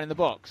chests it down in the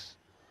box.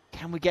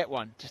 Can we get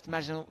one? Just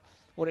imagine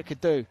what it could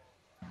do.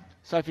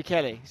 Sophie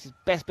Kelly. This is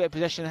best bit of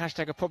possession the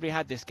hashtag have probably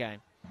had this game.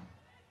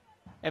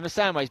 Emma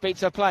Samways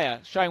beats her player,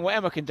 showing what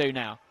Emma can do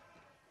now.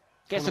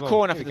 Gets a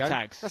corner for the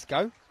tags. Let's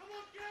go.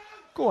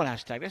 Go on,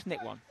 hashtag. Let's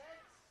nick one.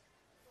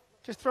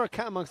 Just throw a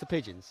cat amongst the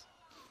pigeons.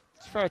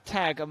 Just throw a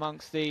tag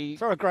amongst the...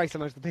 Throw a grace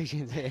amongst the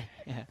pigeons here.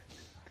 Yeah.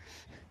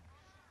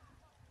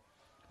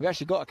 We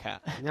actually got a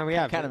cat. No, we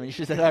have. Kanneman, you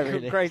should say that,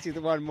 really. Grace is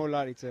the one more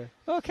likely to...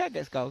 Oh, a cat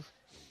gets goals.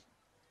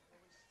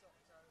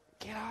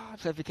 Get up.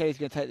 Sophie Kelly's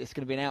going to take this. It's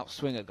going to be an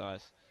outswinger,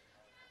 guys.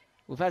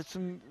 We've had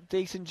some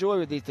decent joy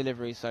with these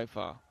deliveries so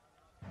far.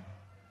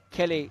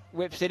 Kelly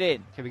whips it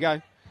in. Here we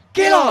go.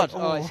 Gillard!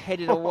 Oh, it's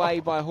headed away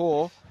by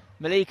Hoare.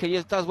 Malika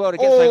just does well to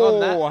get something on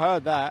that. Oh, I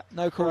heard that.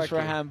 No calls for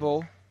a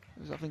handball.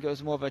 I think it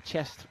was more of a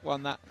chest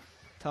one that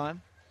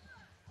time.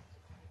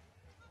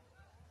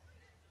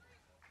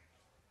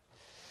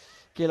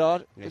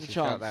 Gillard with a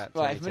chance.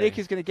 Right, if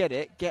Malika's going to get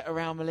it, get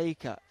around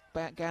Malika.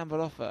 Back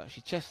gamble off her.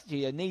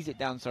 She knees it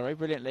down,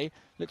 brilliantly.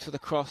 Looks for the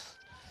cross.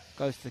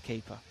 Goes to the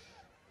keeper.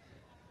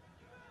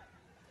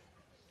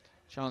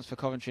 Chance for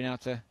Coventry now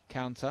to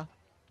counter.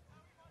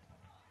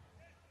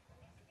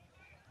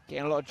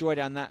 Getting a lot of joy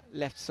down that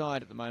left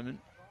side at the moment.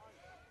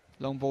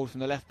 Long ball from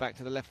the left back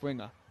to the left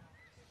winger.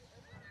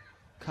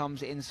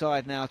 Comes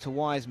inside now to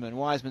Wiseman.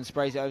 Wiseman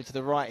sprays it over to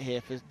the right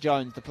here for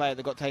Jones, the player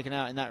that got taken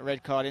out in that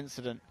red card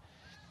incident.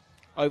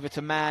 Over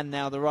to Mann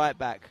now, the right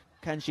back.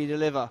 Can she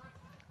deliver?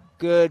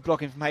 Good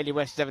blocking from Hayley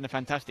West. She's having a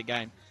fantastic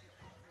game.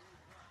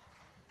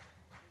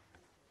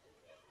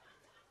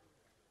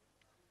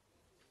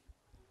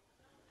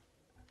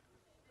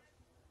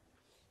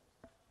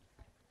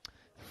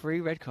 Three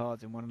red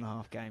cards in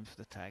 1.5 games for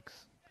the tags.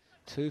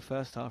 2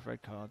 first half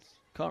red cards.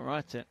 Can't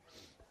write it.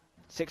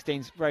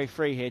 16's very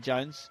free here,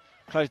 Jones.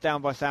 Closed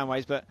down by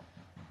Samways, but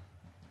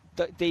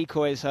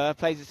decoys her.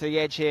 Plays it to the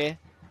edge here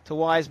to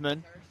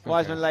Wiseman.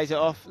 Wiseman lays it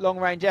off. Long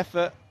range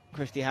effort.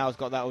 Christy Howe's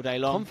got that all day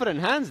long. Confident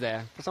hands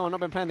there for someone not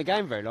been playing the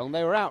game very long.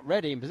 They were out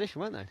ready in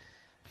position, weren't they?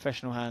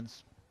 Professional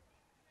hands.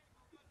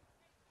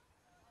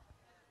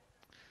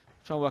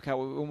 Trying to work out,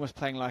 we're almost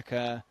playing like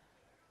a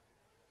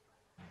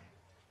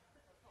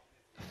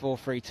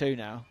 4-3-2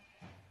 now.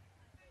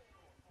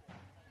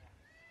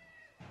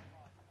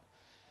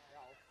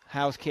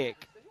 Howe's kick.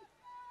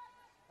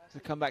 So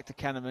come back to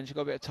Kanneman. She's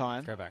got a bit of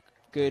time. Go back.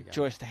 Good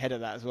choice to header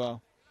that as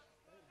well.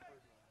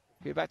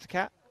 Give it back to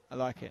Kat. I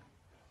like it.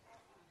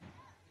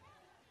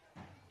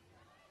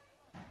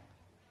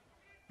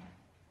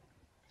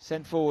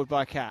 Sent forward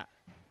by Kat.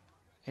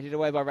 Headed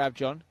away by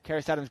Rabjon.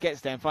 Keris Adams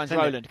gets there and finds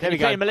Send Roland. There we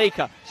Can go.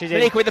 Malika. She's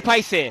Malika in. with the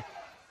pace here.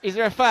 Is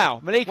there a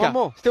foul? Malika One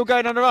more. Still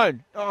going on her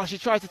own. Oh, she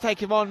tries to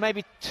take him on.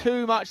 Maybe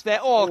too much there.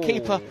 Oh,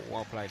 keeper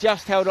well played.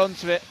 Just held on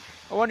to it.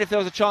 I wonder if there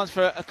was a chance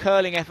for a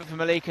curling effort for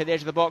Malika at the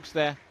edge of the box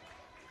there.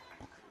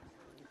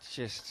 It's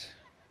just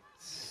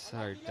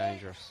so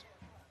dangerous.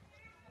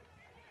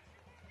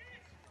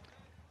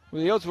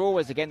 Well, the odds were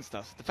always against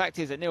us. The fact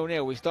is that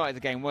 0-0, we started the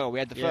game well. We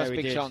had the first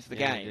big chance of the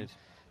game.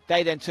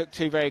 They then took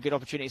 2 very good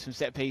opportunities from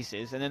set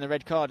pieces, and then the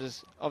red card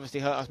has obviously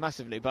hurt us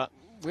massively. But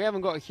we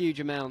haven't got a huge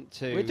amount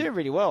to. We're doing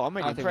really well. I'm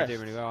really impressed. I think we're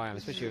doing really well. I am,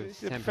 especially with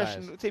 10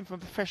 players. A team from a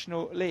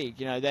professional league.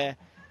 You know,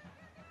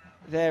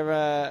 they're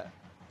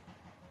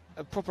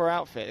a proper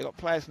outfit. They've got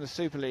players from the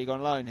Super League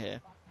on loan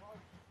here.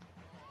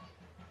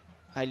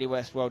 Hayley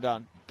West, well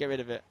done. Get rid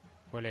of it.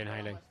 Well in,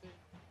 Hayley.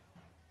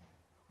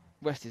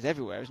 West is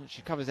everywhere, isn't she?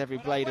 She covers every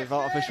blade of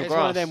artificial grass. It's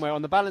one of them where,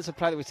 on the balance of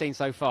play that we've seen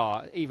so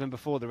far, even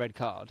before the red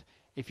card,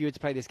 if you were to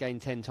play this game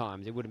 10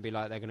 times, it wouldn't be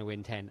like they're going to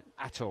win 10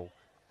 at all.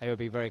 They would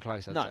be very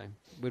close, I'd say.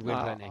 We'd win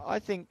plenty. I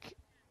think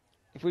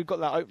if we'd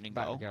got that opening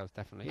goal, girls,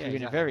 definitely. It would have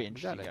been a very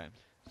interesting game.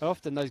 But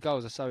often those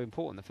goals are so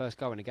important. The first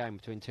goal in a game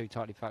between 2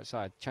 tightly packed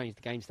sides changed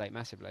the game state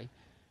massively.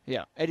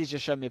 Yeah, Eddie's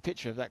just shown me a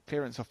picture of that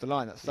clearance off the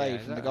line, that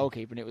save from the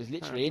goalkeeper, and it was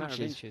literally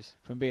inches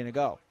from being a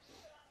goal.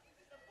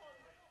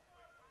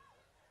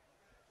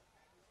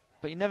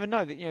 But you never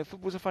know. That, you know,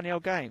 football's a funny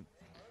old game.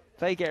 If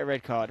they get a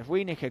red card, if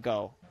we nick a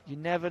goal, you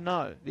never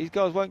know. These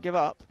girls won't give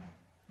up.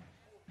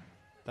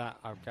 That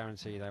I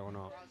guarantee they will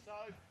not.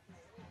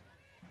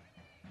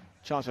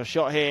 Chance for a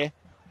shot here.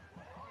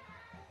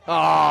 Oh,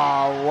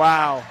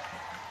 wow.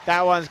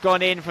 That one's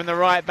gone in from the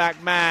right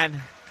back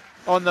man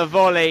on the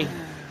volley.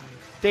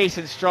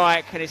 Decent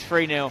strike, and it's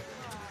 3-0.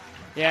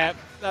 Yeah,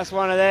 that's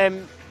one of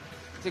them.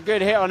 It's a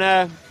good hit on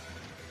her.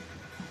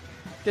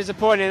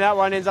 Disappointing that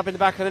one ends up in the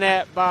back of the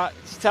net, but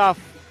it's tough.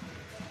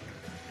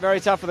 Very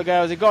tough for the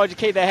girls. They've got to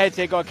keep their heads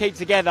here, got to keep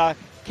together,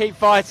 keep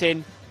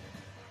fighting.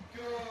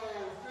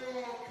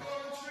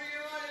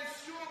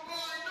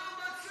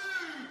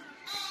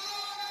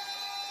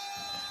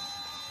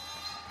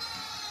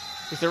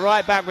 It's the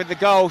right back with the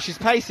goal. She's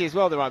pacey as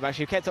well, the right back.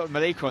 She kept up with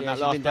Malika on that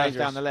last pass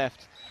down the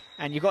left.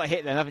 And you've got to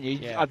hit them, haven't you?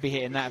 Yeah. I'd be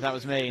hitting that if that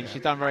was me, and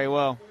she's done very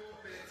well.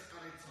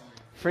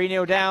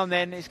 3-0 down,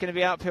 then it's going to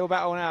be an uphill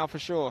battle now for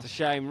sure. It's a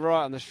shame,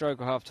 right on the stroke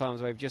of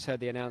half-time, we've just heard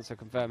the announcer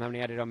confirm how many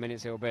added on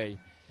minutes it'll be.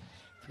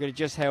 If we could have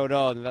just held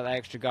on and got that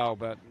extra goal,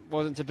 but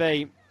wasn't to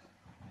be.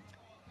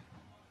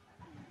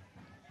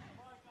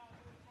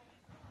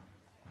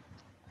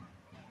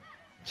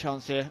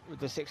 Chance here with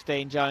the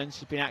 16, Jones.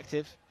 She's been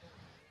active.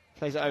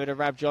 Plays it over to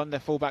Rabjon. Their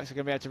fullbacks are going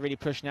to be able to really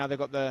push now. They've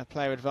got the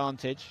player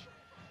advantage.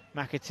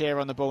 McAteer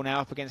on the ball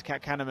now up against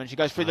Kat Kanneman. She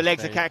goes through the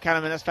legs of Kat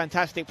Kanneman. That's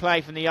fantastic play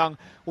from the young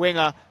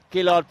winger.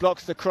 Gillard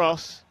blocks the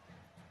cross.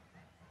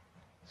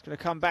 It's going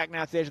to come back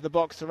now to the edge of the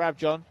box to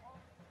Rabjon.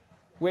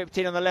 Whipped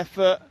in on the left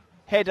foot.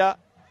 Header.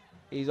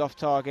 He's off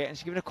target. And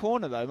she's given a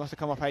corner though. Must have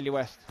come off Hayley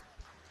West.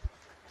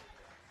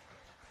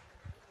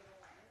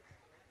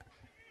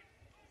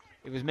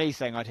 It was me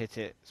saying I'd hit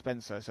it,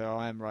 Spencer, so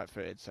I am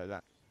right-footed, so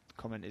that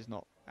comment is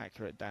not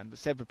accurate, Dan. But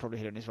Seb would probably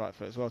hit it on his right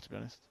foot as well, to be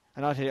honest.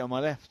 And I'd hit it on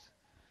my left.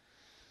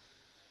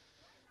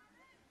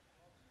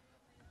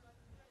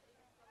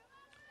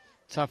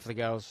 Tough for the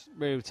girls,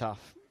 real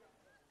tough.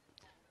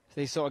 It's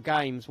these sort of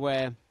games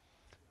where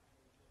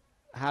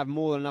have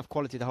more than enough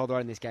quality to hold their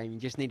own in this game. You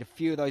just need a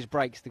few of those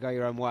breaks to go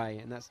your own way,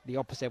 and that's the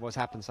opposite of what's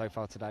happened so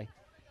far today.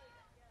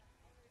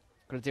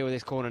 Got to deal with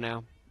this corner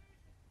now.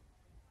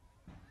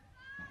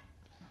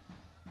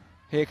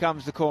 Here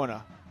comes the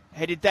corner.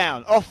 Headed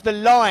down. Off the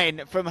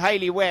line from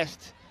Hayley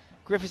West.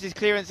 Griffiths'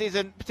 clearance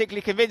isn't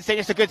particularly convincing.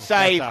 It's a good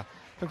save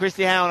from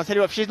Christy Howell. I'll tell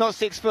you what, if she's not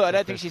 6 foot, I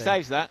don't think she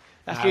saves that.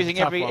 That's using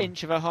every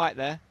inch of her height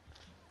there.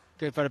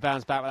 Good for the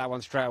bounce back with that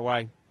one straight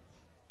away.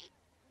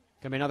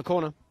 Going to be another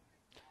corner.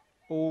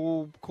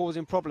 All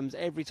causing problems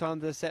every time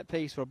there's a set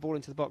piece or a ball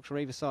into the box from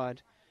either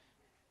side.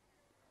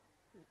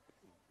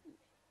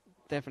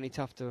 Definitely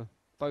tough to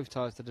both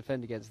sides to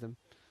defend against them.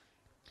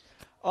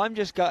 I'm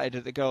just gutted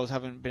that the girls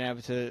haven't been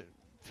able to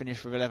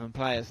finish with 11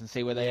 players and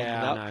see where they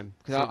ended up.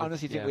 Because I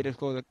honestly think we'd have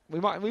scored.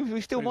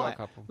 We still might.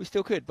 We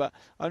still could, but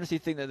I honestly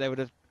think that they would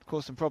have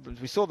caused some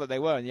problems. We saw that they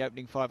were in the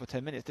opening 5 or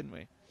 10 minutes, didn't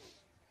we?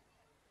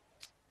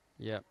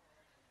 Yeah.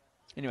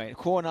 Anyway, a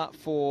corner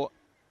for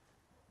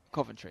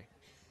Coventry.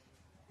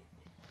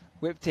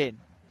 Whipped in.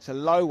 It's a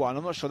low one.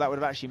 I'm not sure that would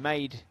have actually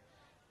made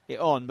it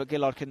on, but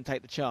Gillard couldn't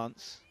take the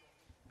chance.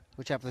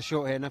 Watch out for the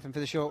short here. Nothing for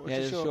the short. Yeah,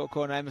 there's a short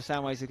corner. Emma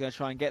Sandways is going to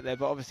try and get there,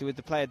 but obviously with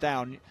the player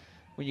down,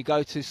 when you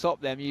go to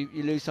stop them, you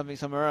lose something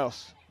somewhere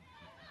else.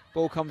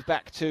 Ball comes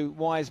back to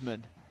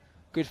Wiseman.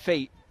 Good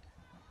feet.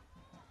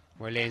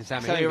 Well, Lee and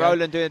Sammy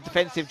Rowland doing a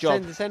defensive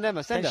job. Send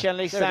Emma. Send her. She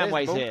unleashed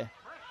Sandways here.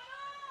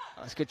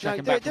 Oh, it's good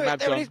tracking back from Rabjon.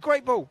 There it is.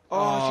 Great ball.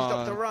 Oh, she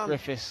stopped the run.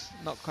 Griffiths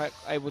not quite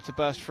able to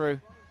burst through.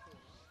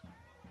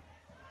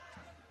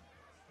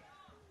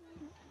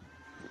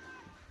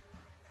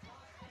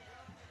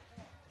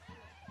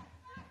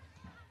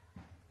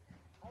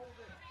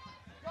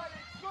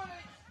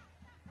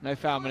 No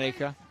foul,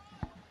 Malika.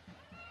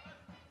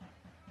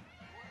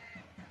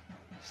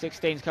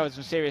 16's covered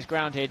some serious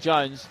ground here.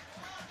 Jones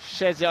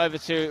sheds it over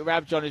to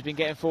Rabjohn, who's been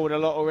getting forward a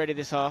lot already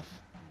this half.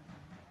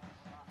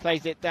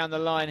 Plays it down the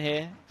line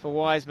here for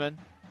Wiseman.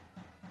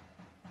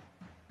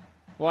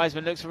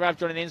 Wiseman looks for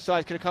Rabjohn on the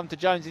inside. Could have come to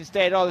Jones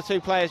instead. Oh, the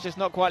two players just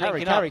not quite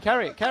linking up.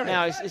 Carry.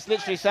 Now it's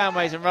literally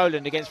Soundways and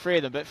Roland against 3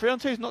 of them. But 3 on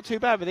 2 is not too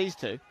bad with these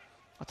two.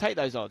 I'll take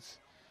those odds.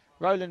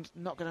 Roland's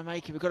not going to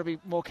make it. We've got to be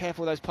more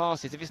careful with those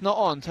passes. If it's not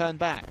on, turn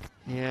back.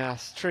 Yeah,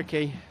 it's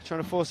tricky.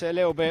 Trying to force it a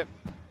little bit.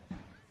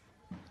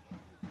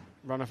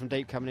 Runner from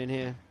deep coming in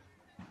here.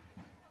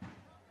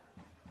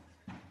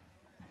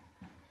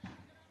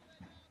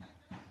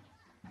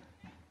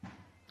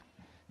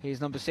 Here's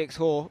number 6,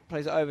 Hoare,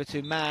 plays it over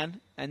to Mann,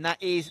 and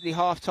that is the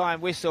half-time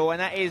whistle, and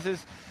that is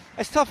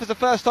as tough as the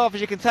first half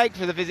as you can take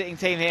for the visiting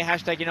team here,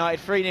 Hashtag United,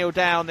 3-0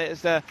 down.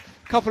 There's a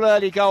couple of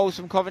early goals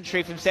from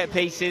Coventry from set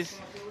pieces,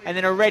 and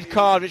then a red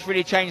card which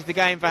really changed the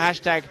game for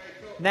Hashtag.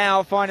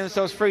 Now finding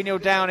themselves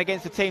 3-0 down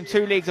against a team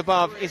 2 leagues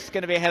above. It's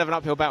going to be a hell of an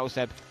uphill battle,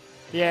 Seb.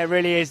 Yeah, it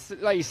really is.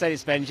 Like you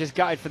said, Ben, just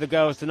gutted for the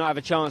girls to not have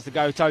a chance to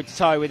go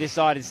toe-to-toe with this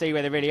side and see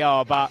where they really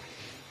are, but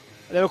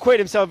they've acquitted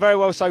themselves very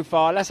well so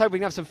far. Let's hope we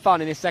can have some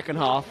fun in this second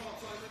half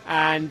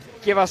and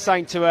give us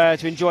something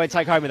to enjoy and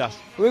take home with us.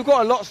 We've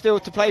got a lot still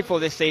to play for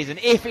this season,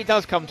 if it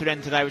does come to an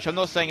end today, which I'm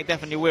not saying it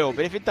definitely will,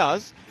 but if it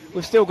does,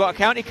 we've still got a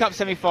County Cup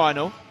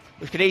semi-final,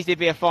 which could easily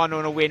be a final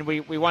and a win.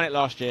 We won it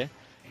last year,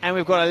 and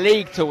we've got a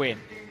league to win.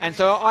 And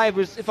so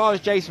if I was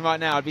Jason right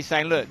now, I'd be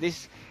saying, look,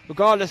 this,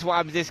 regardless of what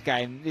happens this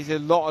game, there's a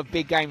lot of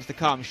big games to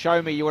come.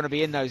 Show me you want to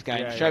be in those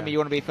games. Show me you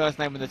want to be first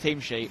name on the team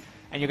sheet,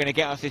 and you're going to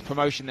get us this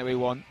promotion that we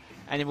want.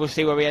 And then we'll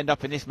see where we end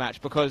up in this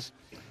match, because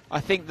I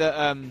think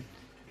that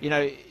you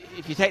know,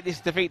 if you take this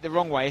defeat the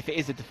wrong way, if it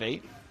is a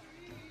defeat,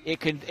 it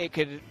could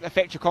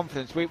affect your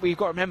confidence. We've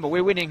got to remember,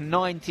 we're winning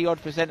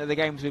 90-odd% of the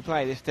games we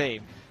play, this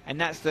team, and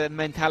that's the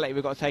mentality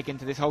we've got to take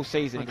into this whole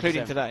season, 100%.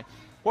 Including today.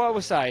 What I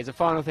will say is a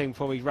final thing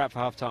before we wrap for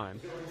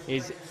half-time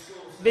is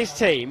this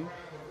team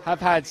have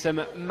had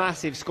some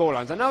massive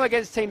scorelines. I know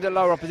against teams at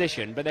lower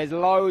opposition, but there's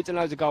loads and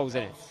loads of goals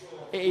in it.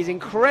 It is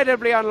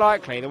incredibly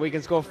unlikely that we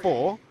can score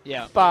 4,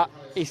 but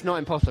it's not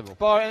impossible.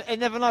 But I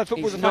never know.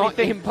 Football's a funny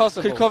thing.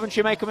 Impossible. Could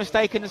Coventry make a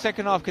mistake in the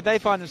second half? Could they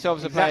find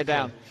themselves a player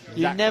down?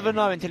 You never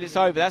know until it's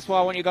over. That's why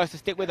I want you guys to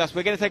stick with us.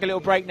 We're going to take a little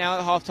break now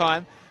at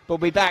half-time, but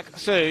we'll be back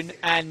soon.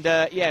 And,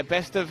 yeah,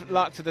 best of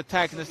luck to the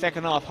Tags in the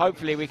second half.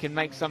 Hopefully we can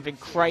make something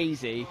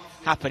crazy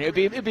happen. It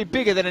would be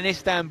bigger than an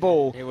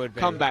Istanbul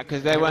comeback,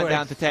 because they weren't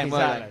down to 10, were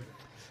they?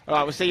 All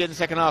right, we'll see you in the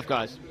second half,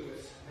 guys.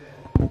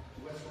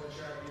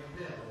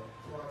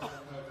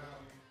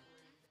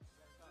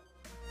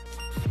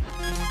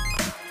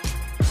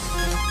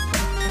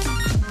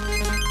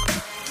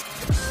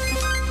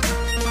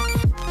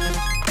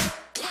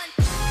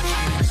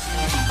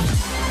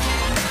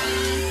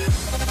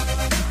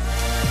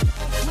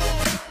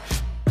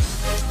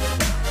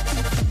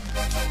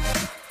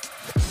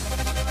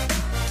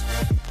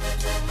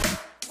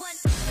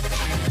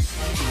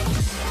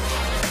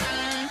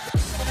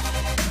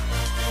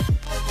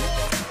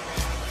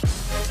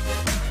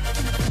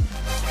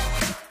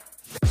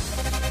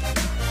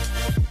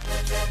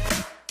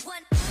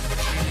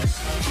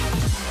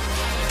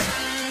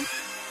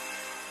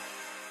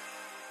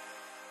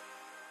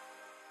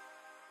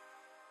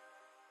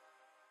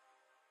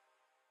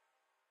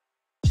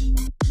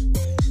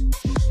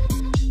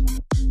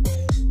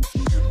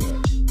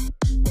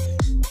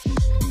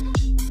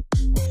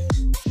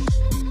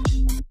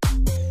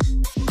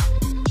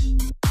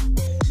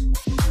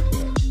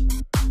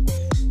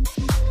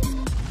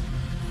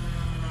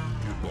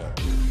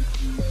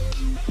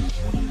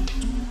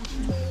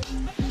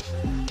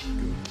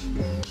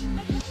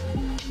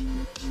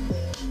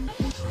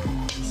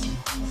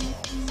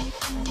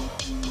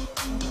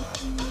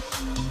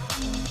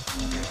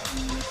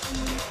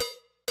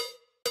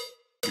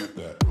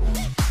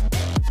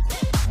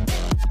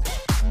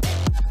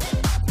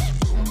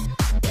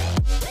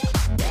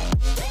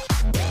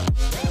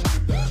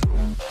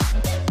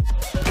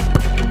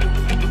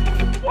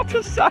 What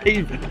a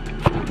save!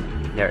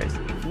 There it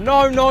is.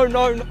 No.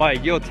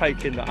 Wait, you're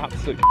taking the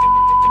absolute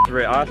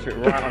I threw it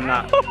right on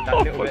that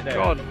little bit there.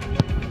 God.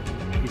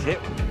 Is it?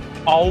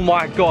 Oh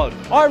my God.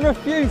 I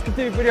refuse to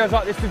do videos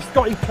like this with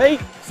Scotty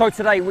Pete. So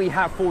today we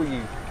have for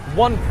you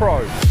 1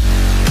 pro.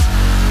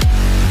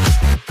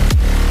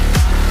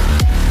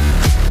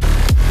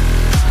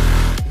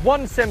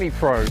 1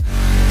 semi-pro.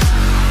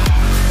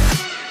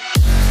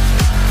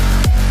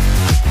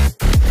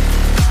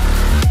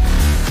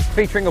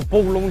 Featuring a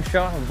ball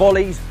launcher,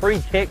 volleys, free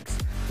kicks,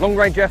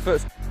 long-range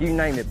efforts, you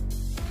name it.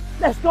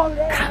 Let's go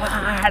there! Come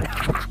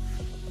on!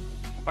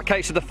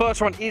 Okay, so the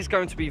first one is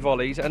going to be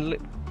volleys, and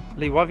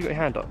Lee, why have you got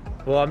your hand up?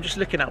 Well, I'm just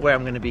looking at where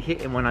I'm going to be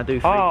hitting when I do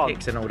free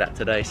kicks and all that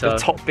today. So the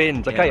top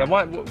bins. Okay, yeah. And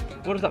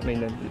what does that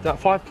mean then? Is that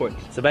 5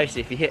 points? So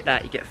basically, if you hit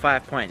that, you get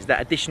 5 points. Is that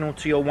additional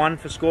to your 1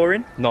 for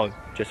scoring? No.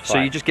 Just 5. So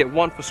you just get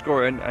 1 for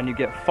scoring, and you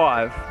get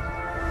 5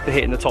 for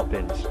hitting the top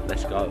bins.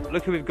 Let's go.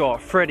 Look who we've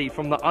got. Freddie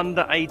from the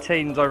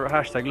under-18s over at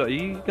Hashtag. Look, are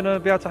you going to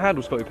be able to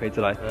handle Scotty P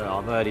today?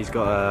 I've heard he's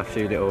got a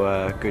few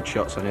little good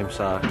shots on him,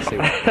 so see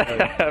what he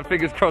can do.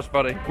 Fingers crossed,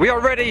 buddy. We are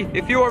ready.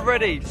 If you are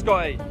ready,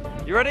 Scotty,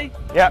 you ready?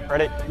 Yeah,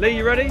 ready. Lee,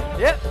 you ready?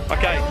 Yeah.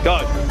 Okay,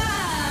 go.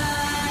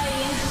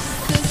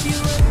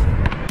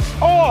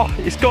 Oh,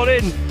 it's got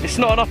in. It's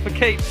not enough for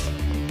keeps.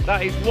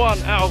 That is 1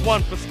 out of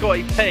 1 for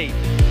Scotty P.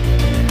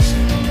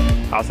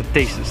 That was a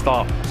decent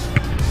start.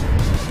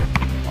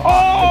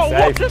 Oh,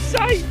 what a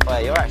save!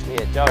 Well, you're actually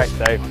a joke.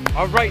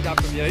 I rate that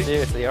from you.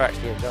 Seriously, you're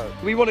actually a joke.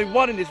 We wanted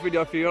 1 in this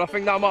video for you, and I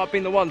think that might have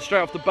been the one straight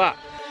off the bat.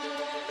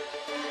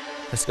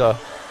 Let's go.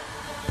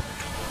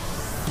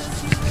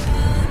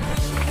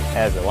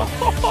 There's the one.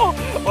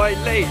 Oi,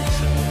 Lee.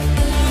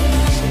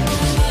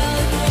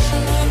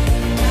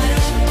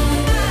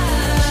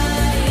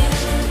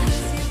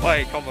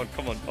 Oi, come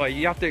on. Oi,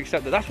 you have to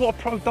accept that. That's what a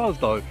pro does,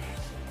 though.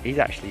 He's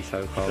actually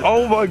so cold.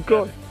 Oh my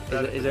god.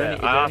 Is there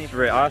any, I asked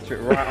for it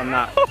right on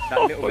that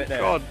little bit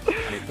there. God.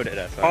 And he put it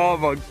there. So. Oh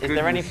my god. Is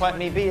there any point in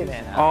me being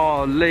there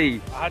now? Oh,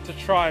 Lee. I had to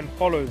try and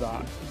follow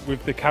that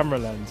with the camera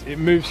lens. It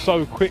moves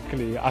so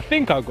quickly. I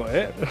think I got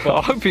it. But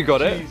I hope you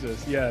got it.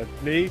 Jesus, yeah.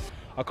 Lee,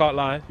 I can't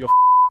lie. You're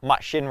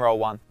Might shin roll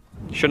one.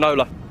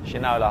 Shinola.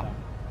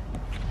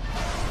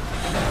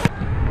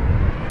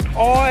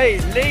 Oi,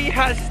 Lee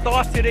has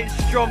started it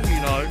strong, you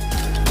know.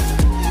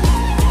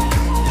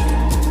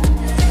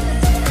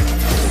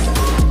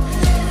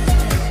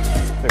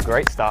 A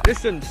great start.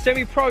 Listen,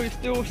 semi-pro is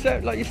still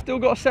set, like you still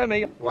got a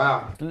semi.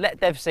 Wow.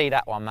 Let Dev see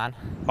that one, man.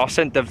 I'll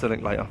send Dev the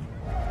link later.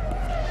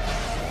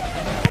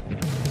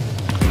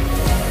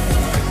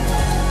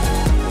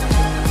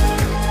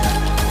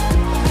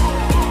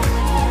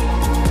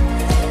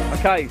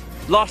 Okay,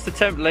 last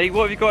attempt, Lee.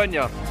 What have you got in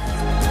you?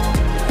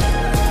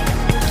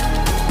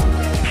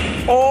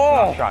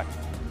 Oh! Try.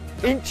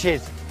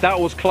 Inches. That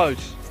was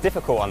close. It's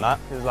difficult on that,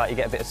 because like you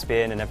get a bit of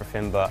spin and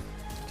everything, but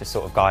just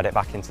sort of guide it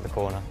back into the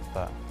corner.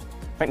 But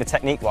I think the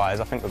technique-wise,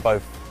 I think we're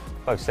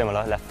both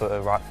similar, left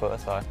footer, right footer,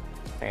 so I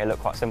think they look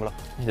quite similar.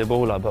 He's a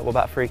baller, but what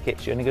about free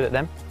kicks? You any good at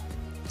them?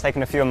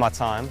 Taking a few of my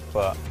time,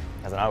 but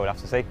I don't know, we'll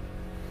have to see.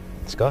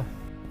 Let's go.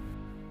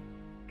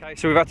 Okay,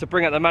 so we've had to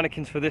bring out the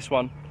mannequins for this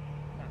one.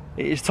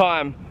 It is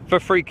time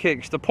for free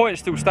kicks. The points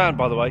still stand,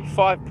 by the way.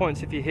 5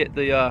 points if you hit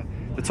the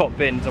top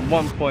bins and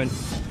 1 point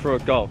for a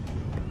goal.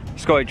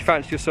 Scotty, do you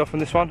fancy yourself on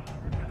this one?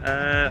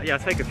 Yeah, I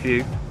take a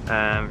few.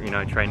 You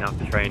know, train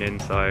after training,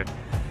 so I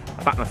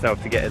back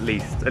myself to get at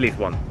least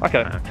one.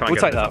 Okay, we'll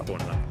take that.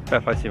 Corner,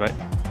 Fair play to you, mate.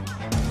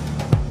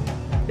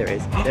 There it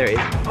is. There it is.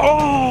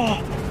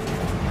 Oh!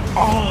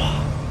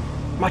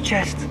 Oh! My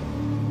chest.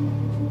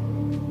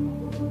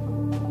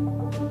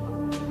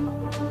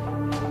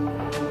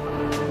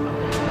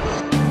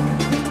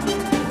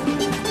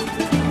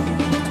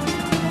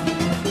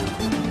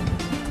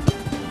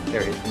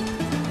 There it is.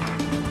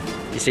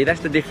 You see, that's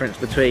the difference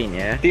between,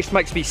 yeah? This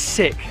makes me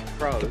sick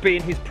Pro. to be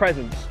in his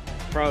presence.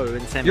 Pro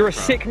and semi-pro. You're a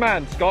sick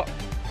man, Scott.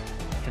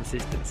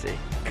 Consistency.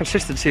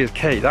 Consistency is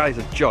key. That is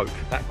a joke.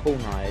 That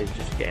corner is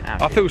just getting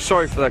out. I feel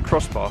sorry for that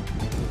crossbar.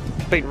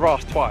 He's been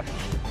rashed twice.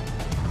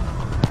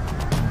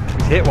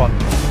 He's hit one.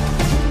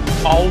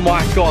 Oh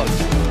my god.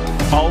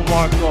 Oh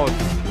my god.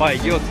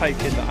 Mate, you're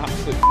taking the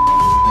absolute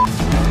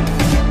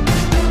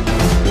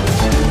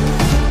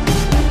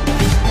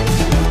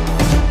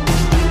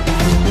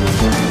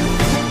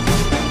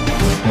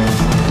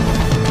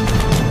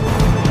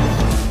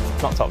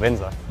Not top bins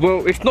though.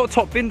 Well, it's not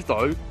top bins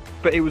though,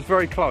 but it was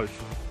very close.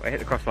 I hit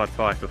the crossbar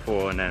twice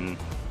before, and then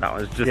that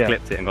was just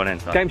clipped it and gone in.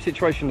 So. Game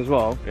situation as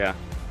well. Yeah.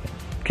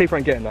 Keeper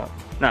ain't getting that.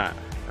 Nah,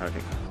 I don't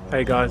think so.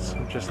 Hey guys,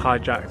 I've just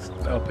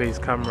hijacked LP's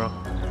camera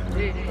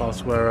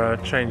whilst we're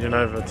changing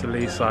over to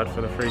Lee's side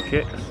for the free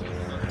kicks.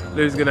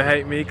 Lou's gonna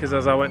hate me because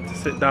as I went to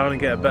sit down and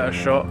get a better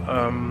shot,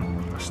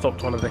 I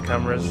stopped one of the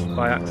cameras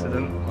by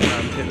accident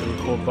and hit the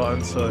record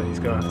button, so he's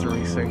gonna have to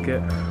resync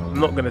it. I'm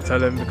not gonna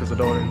tell him because I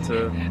don't want him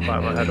to bite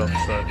my head off,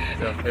 so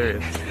yeah, here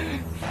he is.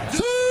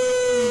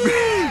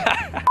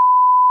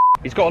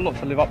 He's got a lot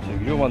to live up to.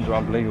 Your ones are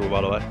unbelievable,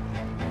 by the way.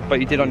 But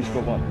you did only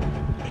score one.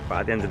 But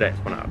at the end of the day, it's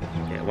 1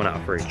 out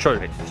of 3. It's true.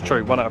 It's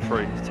true. 1 out of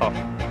 3. It's tough.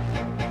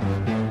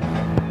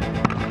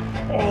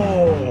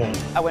 Oh!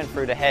 I went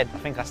through the head. I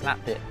think I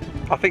snapped it.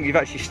 I think you've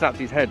actually snapped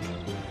his head.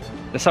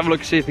 Let's have a look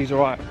and see if he's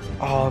alright.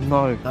 Oh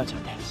no. No, it's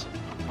okay.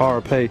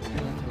 R.I.P.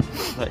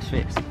 Look, it's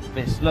fixed.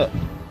 Fixed. Look.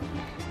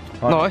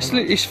 No,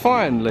 it's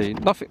fine, Lee.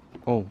 Nothing.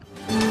 Oh.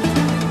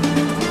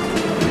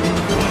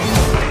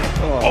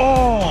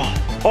 Oh!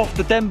 Off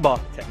the Denver.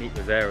 Technique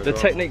was there as The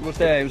well. technique was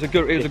there. It was a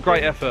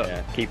great effort.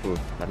 Yeah, keeper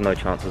had no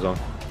chances on.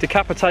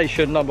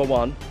 Decapitation number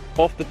 1.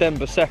 Off the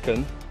Denver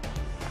 2nd.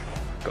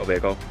 Got to be a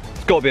goal.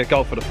 It's got to be a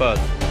goal for the 3rd.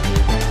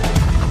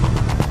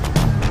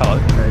 Hello.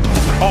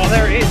 Oh,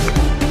 there it is.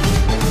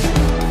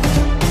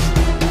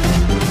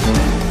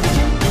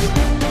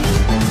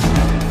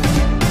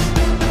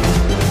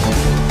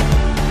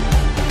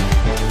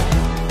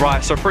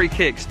 Right, so free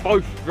kicks,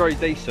 both very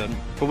decent.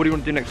 But what do you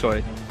want to do next,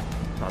 Zoe?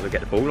 Might as well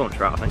get the ball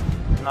launcher out, I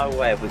think. No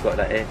way have we got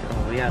that here.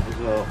 Oh, we have as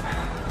well.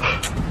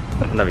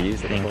 I've never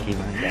used it before.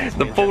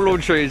 The ball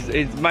launcher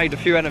is made a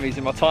few enemies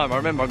in my time. I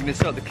remember I can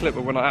insert the clip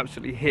of when I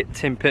absolutely hit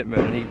Tim Pittman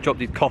and he dropped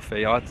his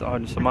coffee. I had to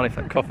own some money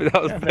for that coffee.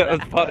 That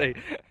was funny.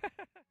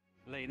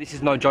 Lee, this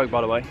is no joke,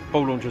 by the way.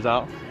 Ball launcher's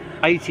out.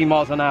 80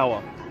 miles an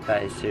hour.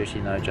 That is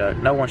seriously no joke.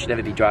 No one should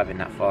ever be driving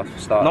that fast for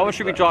starters. No one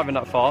should be driving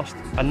that fast,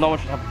 and no one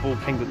should have the ball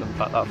pinged at them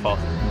that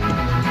fast.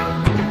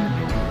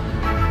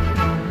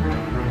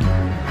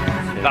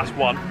 That's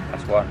one.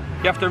 That's one.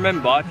 You have to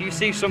remember, if you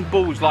see some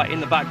balls like in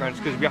the background,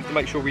 it's because we have to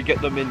make sure we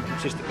get them in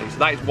consistently. So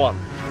that is one.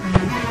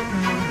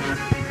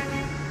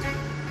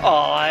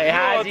 Oh,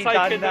 has he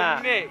done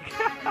that?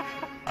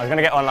 I was going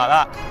to get one like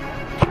that.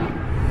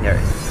 There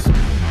it is.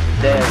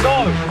 There.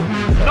 No!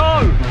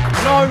 No!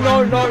 No,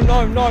 no, no,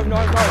 no, no, no, no.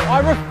 I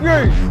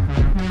refuse!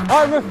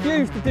 I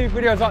refuse to do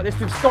videos like this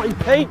with Scotty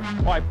P.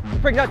 Right,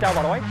 bring that down,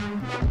 by the way.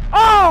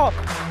 Oh!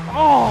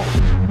 Oh!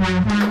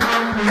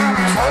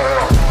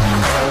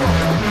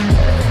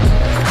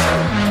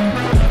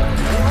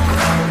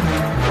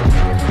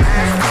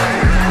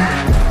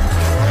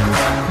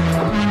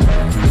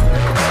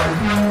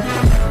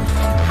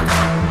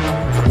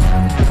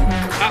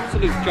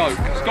 Absolute joke.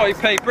 Scotty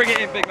P, bring it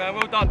in, big man.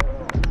 Well done.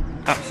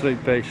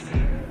 Absolute beast.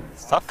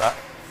 It's tough, that.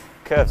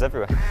 Curves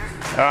everywhere.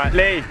 All right,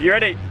 Lee, you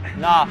ready?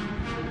 Nah.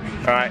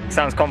 All right,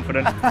 sounds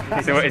confident.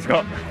 You see what he's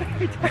got.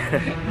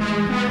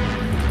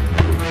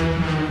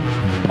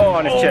 Oh,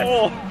 on his chest.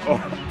 Oh.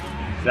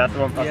 That's the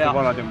one. That's the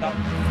one I didn't want.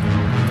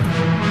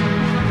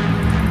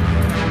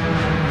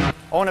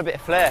 I want a bit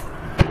of flair.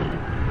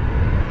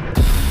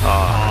 Oh,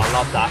 I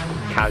love that.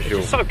 Casual.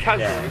 It's so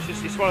casual.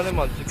 Yeah. It's one of them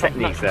ones.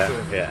 Techniques there.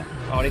 Yeah.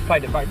 Oh, and he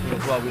played it back to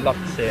him as well. We love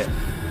to see it.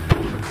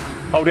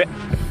 Hold it.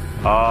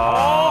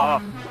 Oh,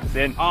 it's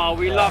in. Oh,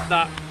 we love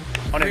that.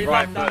 On his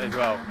right foot as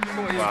well.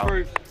 Wow.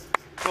 Improved.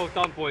 Well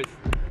done, boys.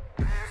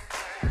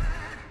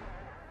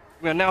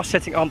 We are now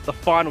setting up the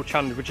final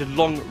challenge, which is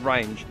long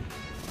range.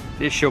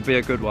 This should be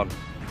a good one.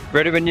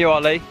 Ready when you are,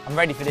 Lee? I'm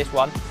ready for this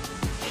one.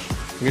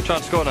 You can try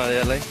and score now,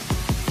 yeah, Lee?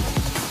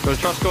 You want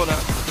to try and score now?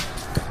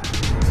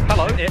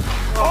 Hello.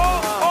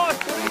 Oh,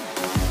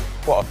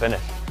 what a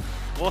finish.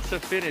 What a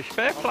finish.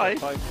 Fair play.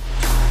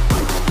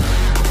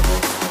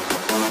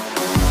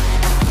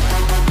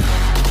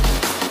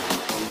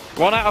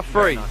 1 out of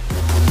 3.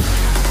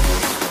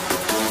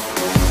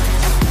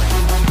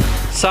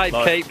 Save,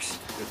 Nice. Keeps.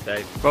 Good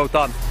save. Well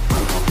done.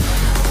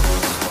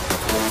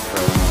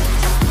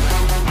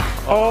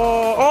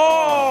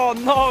 Oh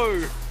no!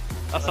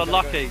 That's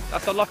unlucky.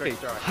 That's unlucky.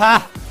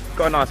 Ha!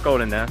 Got a nice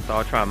goal in there, so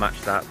I'll try and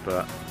match that,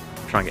 but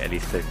I'll try and get at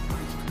least 2.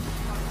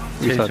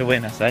 Two to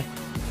win, I say.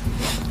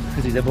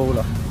 Because he's a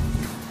baller.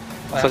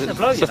 So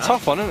it's a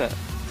tough one, isn't it?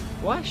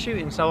 Why is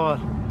shooting so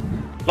hard?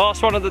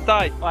 Last one of the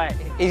day. Right,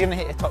 he's going to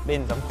hit the top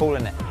bins, I'm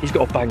calling it. He's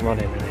got a bang run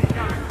in, isn't he?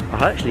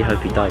 I actually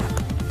hope he does.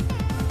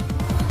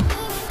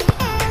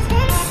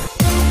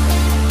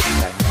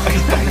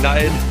 He's banged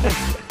that in.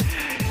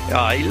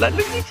 Oh, look,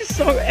 he's just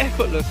so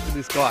effortless with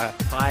this guy.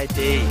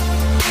 ID.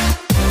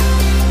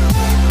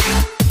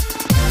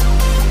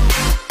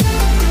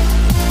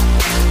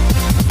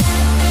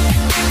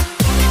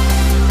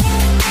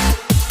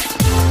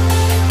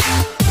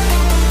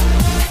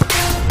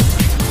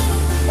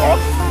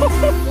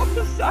 What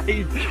a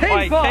save!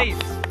 Hey,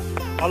 Keeps.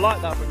 I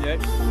like that from you.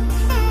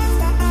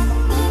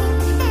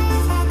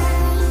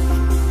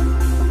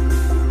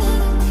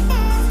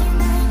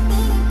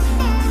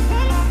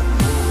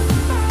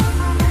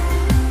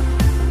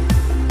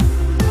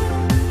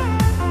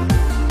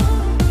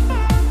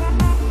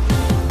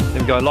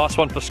 There we go, last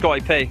one for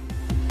Scotty P.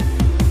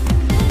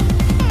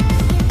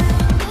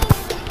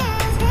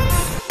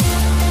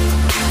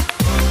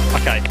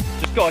 Okay,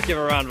 just got to give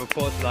a round of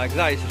applause for that, because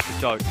that is just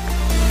a joke.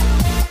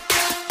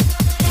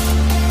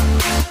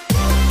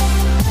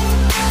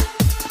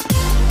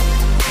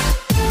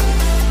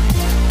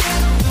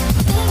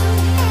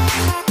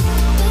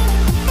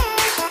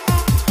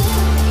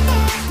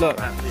 Look,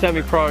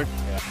 semi-pro.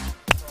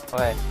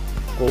 Right.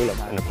 Baller,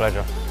 man. Been a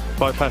pleasure.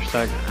 Both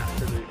hashtag.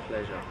 Absolute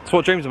pleasure. That's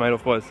what dreams are made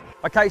of, boys.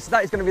 Okay, so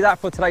that is going to be that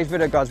for today's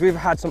video, guys. We've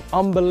had some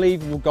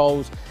unbelievable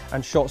goals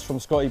and shots from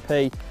Scotty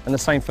P, and the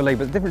same for Lee.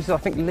 But the difference is I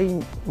think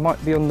Lee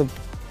might be on the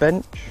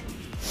bench.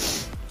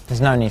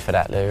 There's no need for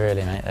that, Lou,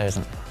 really, mate. There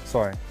isn't.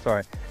 Sorry.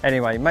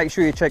 Anyway, make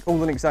sure you check all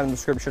the links down in the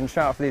description.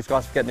 Shout out for these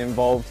guys for getting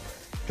involved.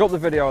 Drop the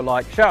video a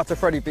like. Shout out to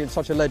Freddie being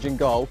such a legend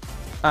goal.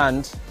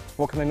 And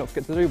what can they not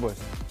forget to do, boys?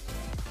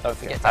 Don't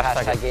forget to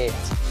hashtag it.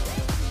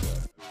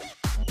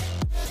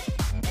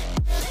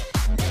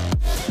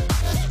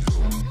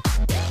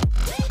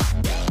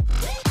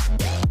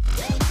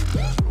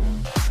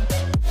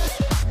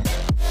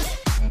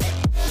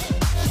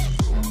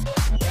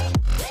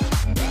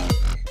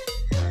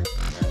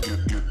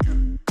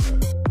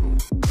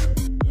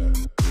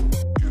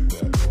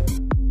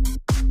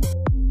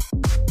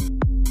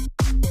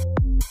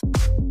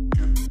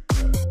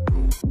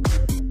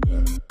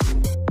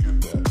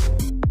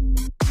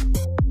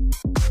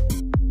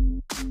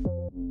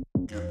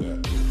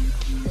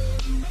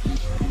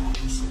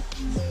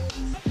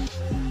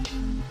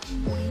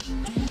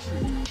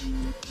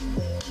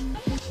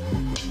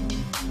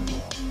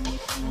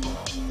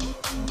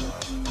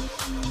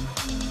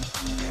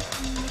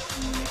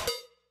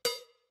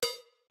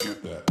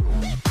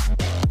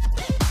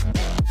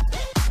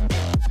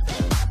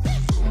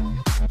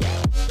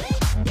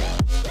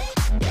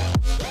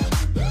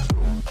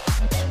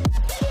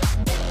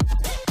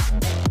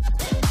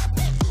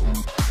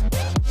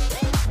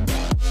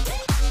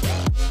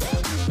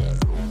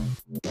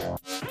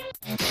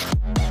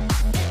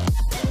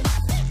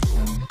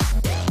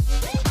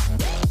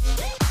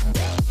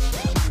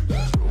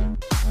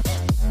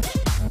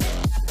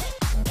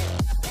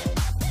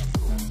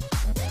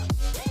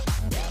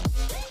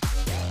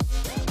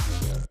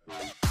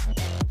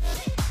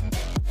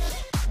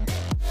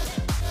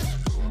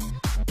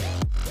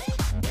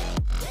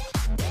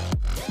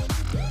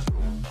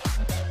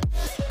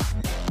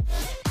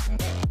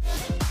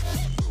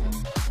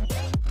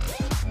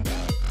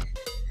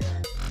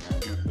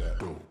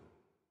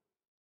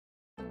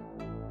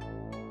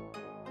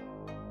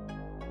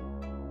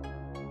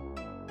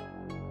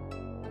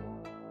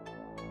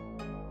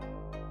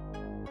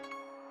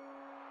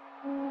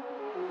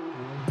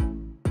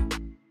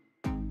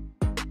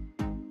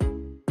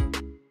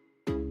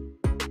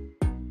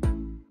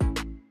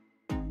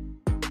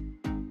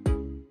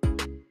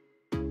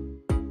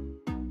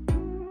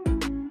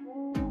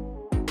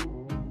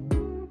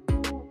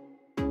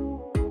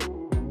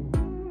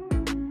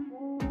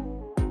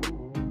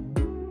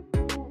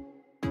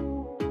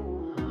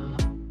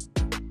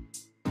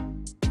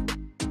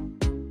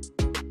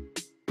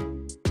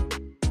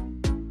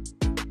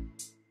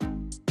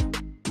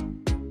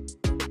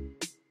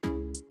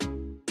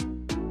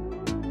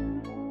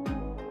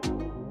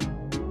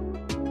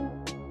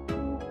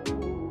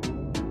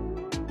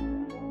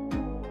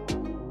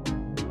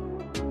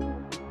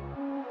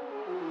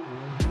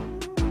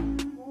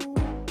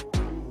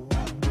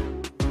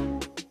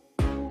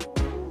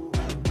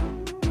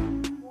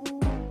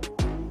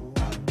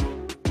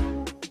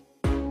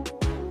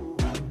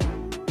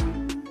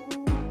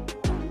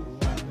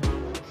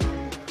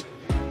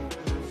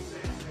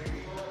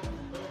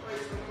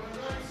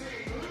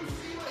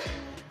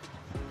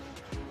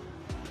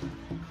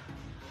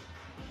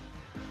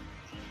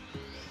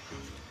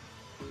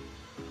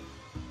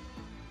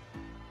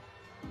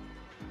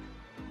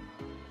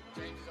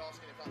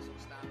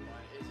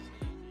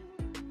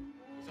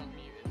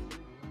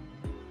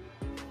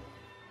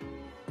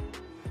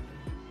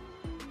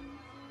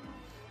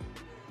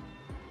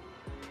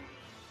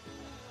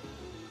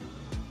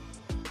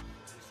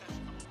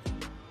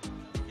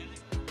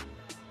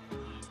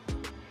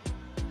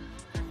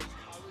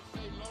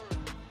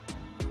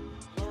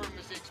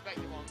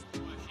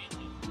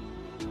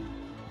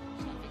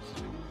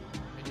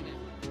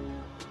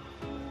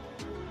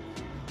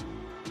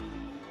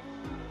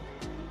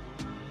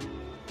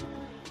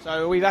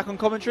 So are we back on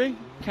commentary?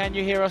 Can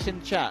you hear us in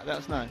the chat? Let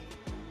us know.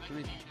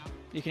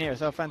 You can hear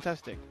us. Oh,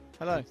 fantastic.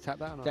 Hello. Tap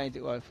that or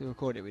not? Well, if we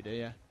record it, we do,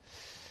 yeah.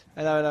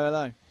 Hello, hello,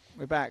 hello.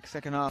 We're back.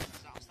 Second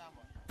half.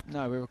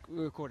 No, we're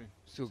recording.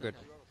 Still good.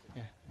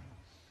 Yeah.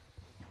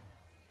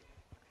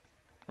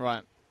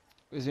 Right.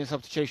 There's a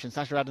substitution.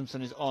 Sasha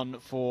Adamson is on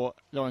for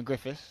Lauren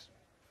Griffiths.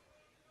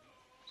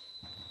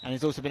 And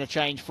there's also been a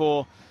change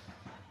for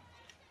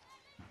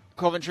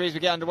Coventry as we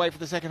get underway for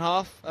the second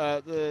half.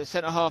 The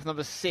centre half,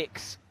 number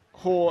 6,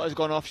 Hoare, has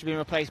gone off. She's been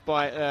replaced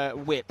by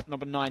Whip,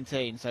 number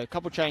 19. So a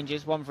couple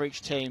changes, one for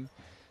each team.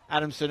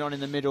 Adamson on in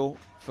the middle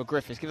for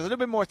Griffiths. Give us a little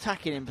bit more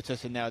attacking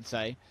impetus in there, I'd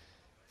say.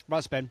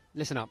 Right, Ben,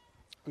 listen up.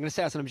 I'm going to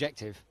set us an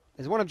objective.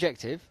 There's one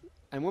objective,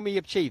 and when we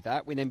achieve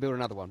that, we then build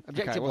another one.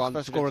 Objective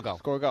 1, score a goal.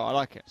 Score a goal, I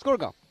like it. Score a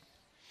goal.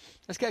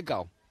 Let's get a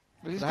goal.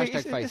 Let's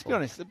be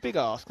honest, it's a big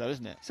ask, though,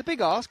 isn't it? It's a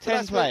big ask.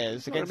 10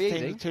 players against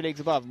teams 2 leagues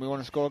above, and we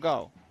want to score a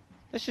goal.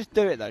 Let's just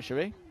do it, though, shall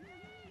we?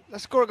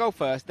 Let's score a goal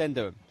first, then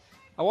do them.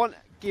 I want to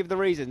give the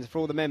reasons for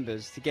all the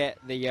members to get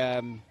the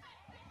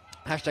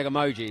hashtag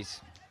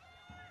emojis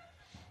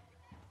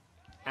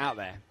out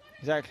there.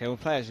 Exactly, all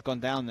players have gone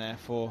down there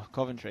for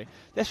Coventry.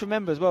 Let's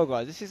remember as well,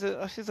 guys, this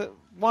is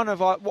one of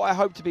what I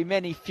hope to be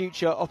many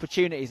future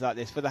opportunities like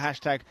this for the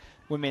hashtag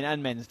women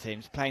and men's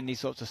teams playing these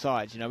sorts of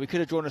sides. You know, we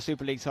could have drawn a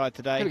Super League side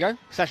today. Here we go.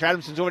 Sasha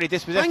Adamson's already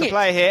dispossessed the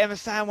player here. Emma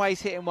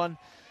Sandway's hitting one.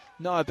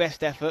 Not her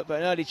best effort, but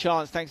an early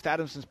chance thanks to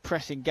Adamson's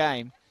pressing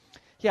game.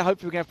 Yeah,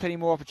 hopefully we're going to have plenty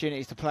more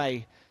opportunities to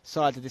play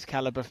sides of this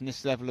calibre from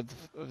this level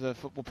of the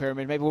football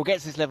pyramid. Maybe we'll get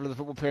to this level of the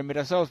football pyramid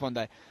ourselves one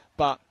day.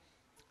 But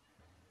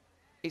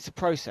it's a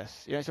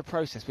process. You know, it's a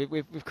process.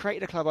 We've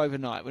created a club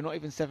overnight. We're not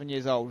even 7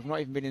 years old. We've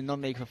not even been in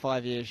non-league for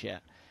 5 years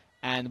yet.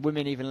 And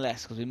women even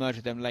less because we merged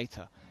with them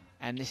later.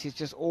 And this is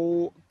just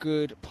all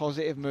good,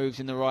 positive moves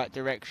in the right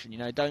direction. You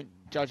know, don't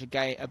judge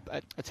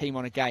a team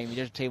on a game. You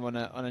judge a team on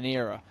an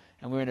era.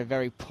 And we're in a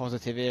very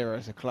positive era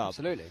as a club.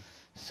 Absolutely.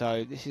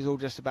 So this is all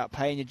just about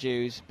paying your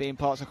dues, being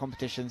parts of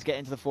competitions,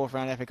 getting to the 4th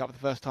round FA Cup for the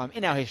first time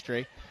in our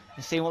history,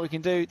 and seeing what we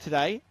can do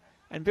today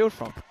and build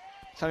from.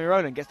 Sammy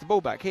Rowland gets the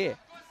ball back here.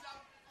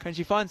 Can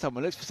she find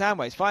someone? Looks for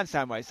Sandways. Find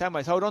Sandways.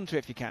 Sandways, hold on to it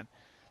if you can.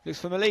 Looks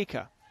for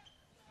Malika.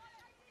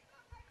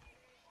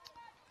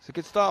 It's a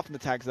good start from the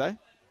tags, though.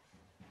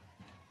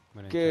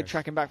 Good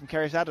tracking back from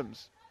Keris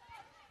Adams.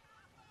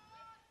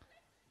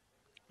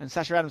 And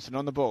Sasha Adamson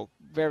on the ball.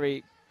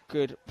 Very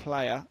good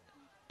player.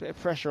 Bit of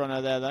pressure on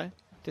her there, though.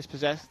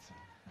 Dispossessed.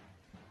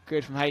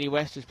 Good from Hayley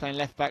West, who's playing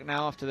left back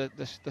now after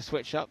the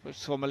switch up, which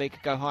saw Malika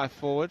go high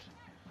forward.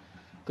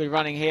 Good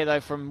running here,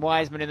 though, from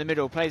Wiseman in the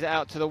middle. Plays it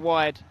out to the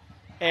wide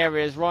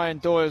areas. Ryan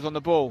Doyle's on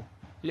the ball.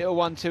 Little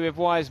 1-2 with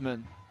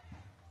Wiseman.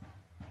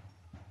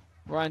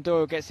 Ryan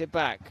Doyle gets it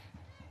back.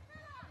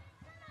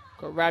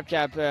 Got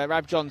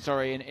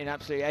Rabjohn, in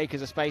absolutely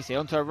acres of space here.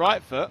 Onto her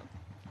right foot.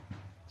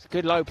 It's a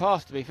good low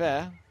pass, to be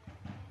fair.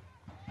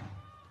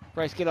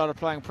 Grace Gillard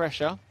applying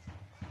pressure.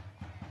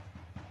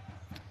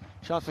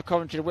 Chance for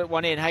Coventry to whip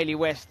one in. Hayley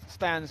West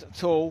stands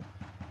tall.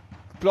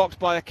 Blocked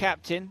by the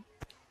captain.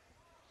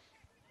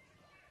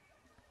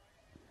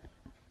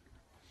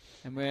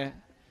 And we're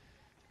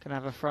going to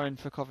have a throw in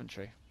for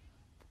Coventry.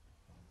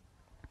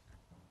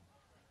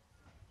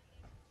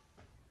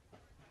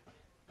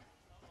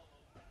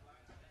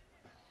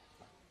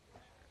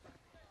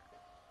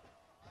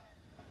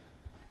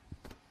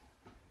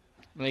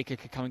 Malika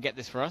could come and get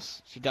this for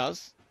us. She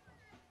does.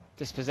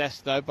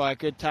 Dispossessed, though, by a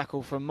good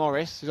tackle from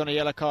Morris, who's on a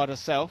yellow card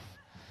herself.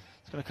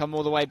 It's going to come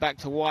all the way back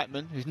to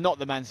Whiteman, who's not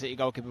the Man City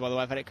goalkeeper, by the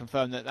way. I've had it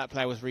confirmed that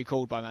player was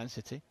recalled by Man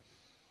City.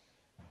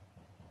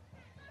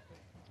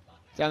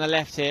 Down the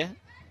left here.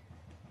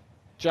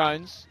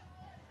 Jones.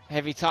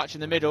 Heavy touch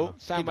in the middle.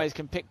 Sandways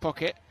can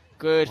pickpocket.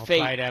 Good feet.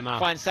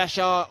 Finds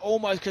Sasha.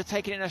 Almost could have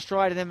taken it in her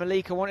stride, and then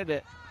Malika wanted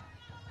it.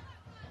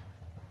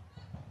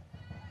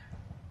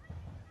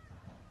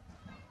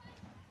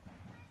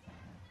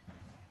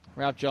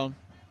 Rabjohn.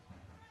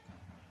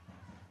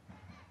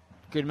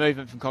 Good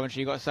movement from Coventry,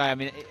 you've got to say. I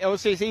mean,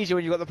 obviously it's easier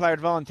when you've got the player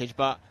advantage,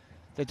 but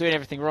they're doing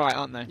everything right,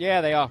 aren't they?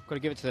 Yeah, they are. Got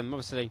to give it to them,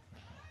 obviously.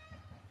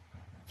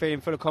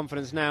 Feeling full of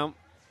confidence now.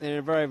 They're in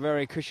a very,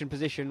 very cushioned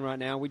position right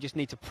now. We just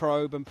need to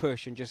probe and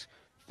push and just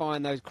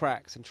find those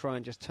cracks and try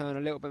and just turn a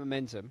little bit of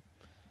momentum.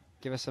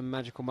 Give us some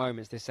magical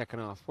moments this second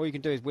half. All you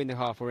can do is win the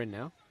half we're in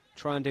now.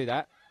 Try and do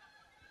that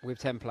with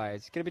 10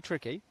 players. It's going to be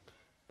tricky,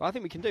 but I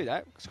think we can do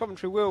that, because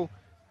Coventry will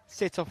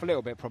sit off a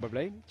little bit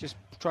probably. Just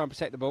try and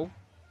protect the ball.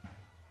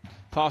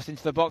 Passed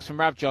into the box from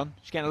Rabjohn.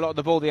 She's getting a lot of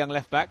the ball, the young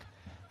left back.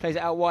 Plays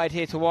it out wide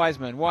here to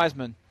Wiseman.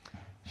 Wiseman.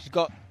 She's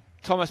got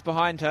Thomas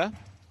behind her.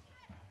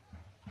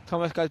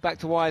 Thomas goes back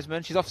to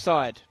Wiseman. She's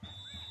offside.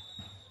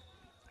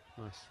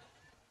 Nice.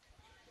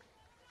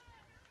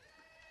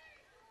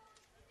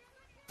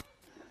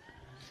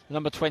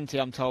 Number 20,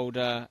 I'm told,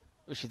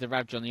 which is the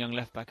Rabjohn, the young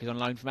left back, is on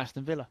loan from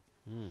Aston Villa.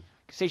 You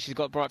can see she's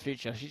got a bright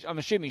future. I'm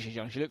assuming she's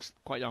young. She looks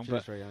quite young,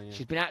 but very young, yeah.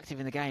 She's been active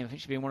in the game. I think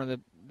she's been one of the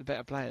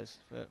better players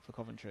for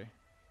Coventry.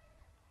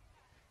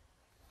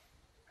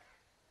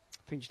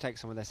 I think she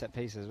takes some of their set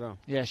pieces as well.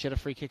 Yeah, she had a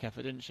free kick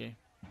effort, didn't she?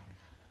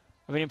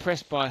 I've been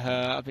impressed by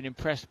her. I've been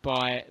impressed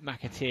by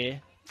McAteer.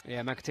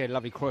 Yeah, McAteer,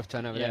 lovely Cruyff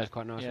turn over there. It was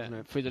quite nice, wasn't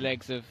it? Through the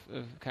legs of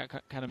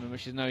Kahneman,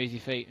 which is no easy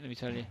feat, let me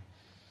tell you.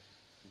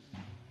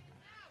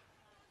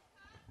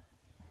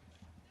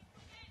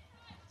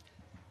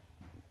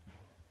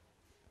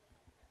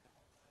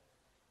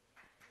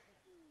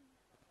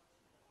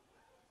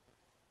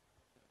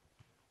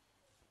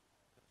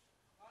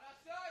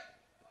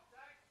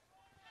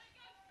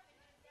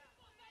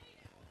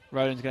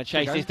 Rowland's going to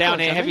chase this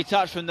down here. Heavy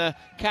touch from the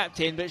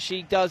captain, but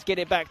she does get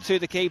it back to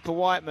the keeper,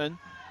 Whiteman.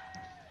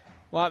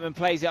 Whiteman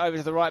plays it over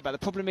to the right back. The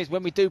problem is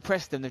when we do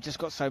press them, they've just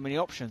got so many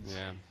options.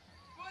 Yeah.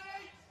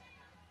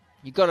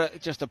 You've got to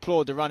just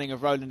applaud the running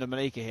of Rowland and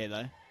Malika here,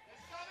 though.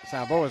 It's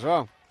our ball as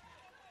well.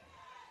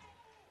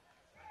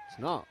 It's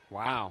not.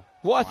 Wow.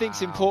 What I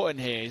think's important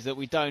here is that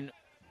we don't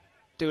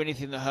do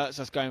anything that hurts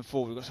us going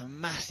forward. We've got some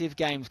massive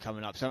games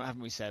coming up, so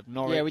haven't we, Seb?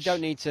 Norwich. Yeah, we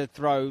don't need to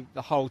throw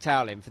the whole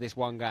towel in for this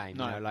one game.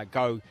 No. You know, like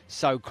go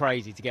so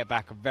crazy to get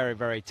back a very,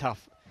 very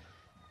tough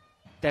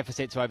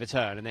deficit to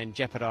overturn and then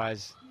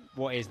jeopardise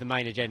what is the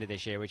main agenda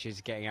this year, which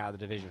is getting out of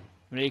the division.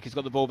 Malika's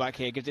got the ball back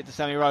here, gives it to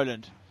Sammy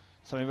Rowland.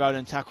 Sammy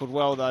Rowland tackled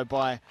well, though,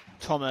 by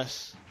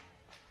Thomas.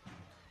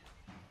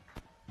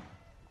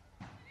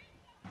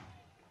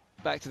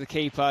 Back to the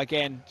keeper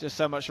again, just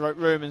so much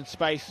room and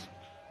space.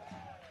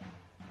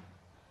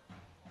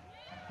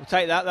 We'll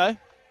take that, though.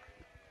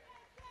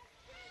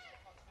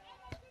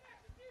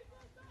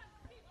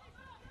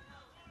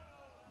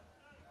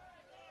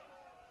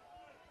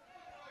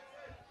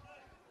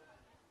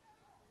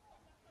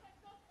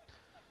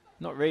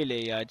 Not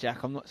really,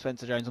 Jack. I'm not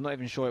Spencer Jones. I'm not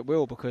even sure it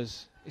will,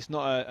 because it's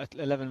not a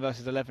 11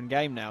 versus 11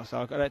 game now,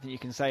 so I don't think you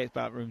can say it's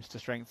about rooms to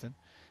strengthen.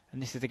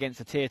 And this is against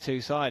a Tier 2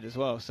 side as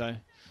well, so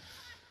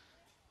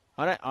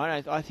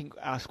I think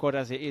our squad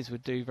as it is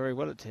would do very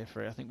well at Tier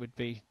 3. I think we'd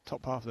be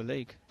top half of the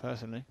league,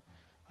 personally.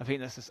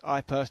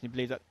 I personally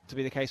believe that to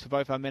be the case for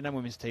both our men and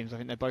women's teams. I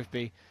think they'd both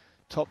be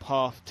top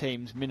half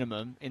teams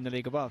minimum in the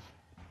league above.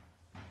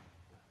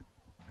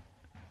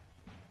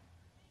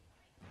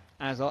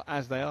 As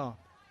they are.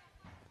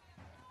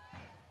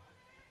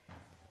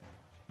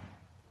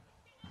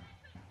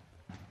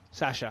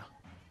 Sasha.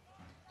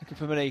 Looking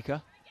for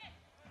Malika.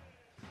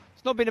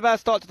 It's not been a bad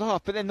start to the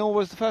half, but then nor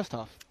was the first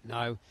half.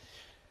 No.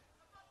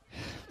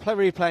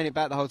 Replaying it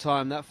back the whole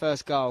time, that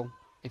first goal,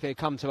 if it had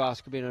come to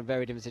us, could be in a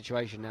very different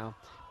situation now.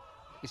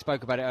 We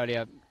spoke about it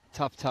earlier,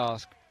 tough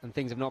task, and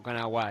things have not gone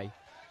our way.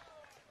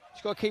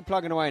 Just got to keep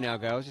plugging away now,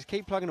 girls. Just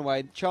keep plugging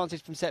away.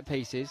 Chances from set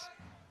pieces.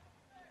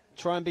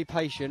 Try and be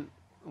patient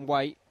and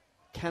wait.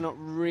 Cannot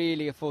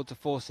really afford to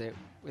force it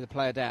with a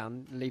player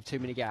down, leave too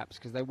many gaps,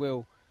 because they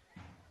will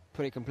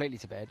put it completely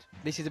to bed.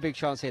 This is a big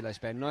chance here, though,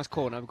 Spen. Nice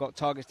corner. We've got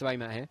targets to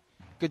aim at here.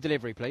 Good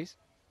delivery, please.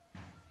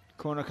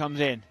 Corner comes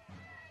in.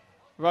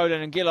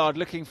 Rowland and Gillard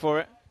looking for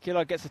it.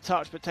 Gillard gets a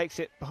touch, but takes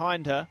it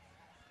behind her.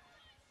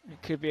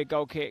 It could be a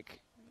goal kick.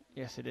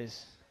 Yes, it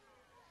is.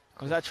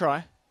 Was that a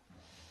try?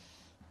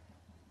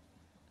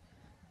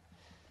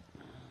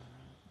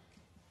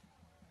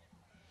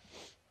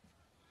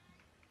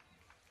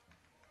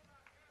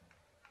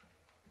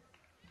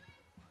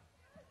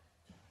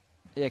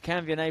 Yeah,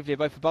 Canvey and Aveley are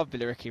both above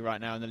Billericay right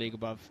now in the league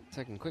above.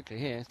 Taken quickly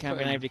here.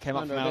 Canvey and Aveley came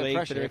up from our league,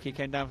 Billericay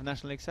came down from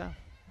National League South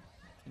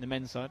in the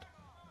men's side.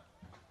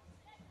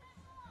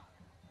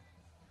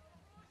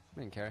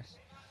 Thank you, Karis.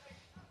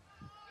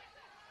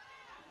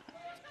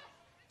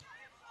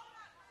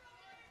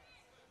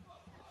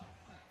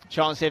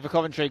 Chance here for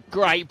Coventry.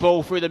 Great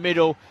ball through the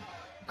middle.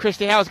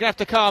 Christy Howe's going to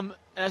have to come.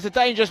 And it's a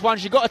dangerous one.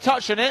 She got a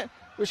touch on it,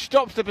 which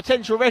stops the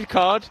potential red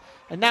card.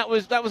 And that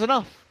was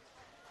enough.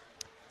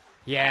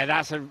 Yeah,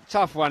 that's a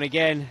tough one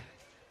again.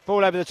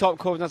 Ball over the top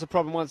corner, that's a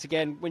problem once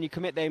again. When you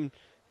commit them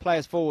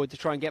players forward to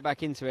try and get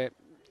back into it,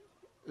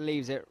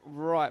 leaves it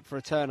right for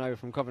a turnover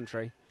from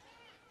Coventry.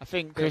 I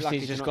think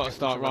Christy's just got to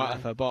start right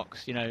off her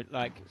box, you know,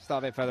 like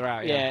start a bit further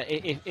out. Yeah,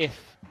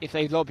 if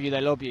they lob you,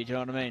 they lob you. Do you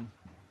know what I mean?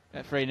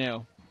 At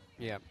 3-0.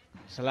 Yeah.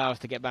 Just allow us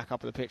to get back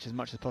up the pitch as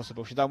much as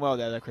possible. She's done well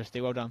there, though, Christy.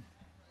 Well done.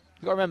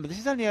 You've got to remember, this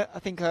is only, I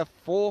think, her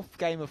 4th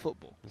game of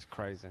football. That's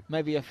crazy.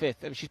 Maybe her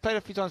 5th. She's played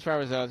a few times for our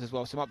reserves as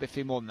well, so it might be a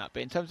few more than that.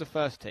 But in terms of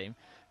first team,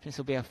 I think this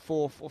will be her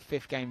 4th or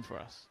 5th game for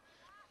us.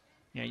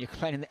 You know, you're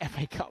playing in the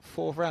FA Cup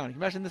 4th round. Can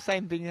you imagine the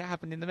same thing that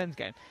happened in the men's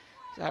game?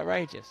 It's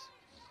outrageous.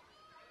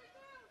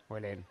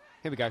 Well in.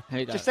 Here we go.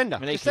 Just send her.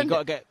 Malika, you've got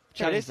to get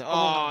challenged.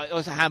 Oh, it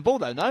was a handball,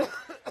 though, no?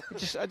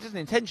 It wasn't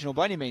intentional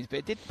by any means, but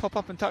it did pop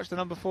up and touch the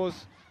number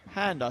 4's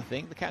hand, I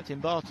think, the captain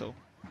Bartle.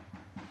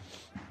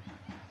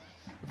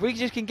 If we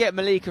just can get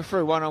Malika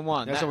through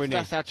one-on-one,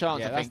 that's our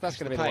chance, yeah, I think. That's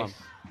going to be the one.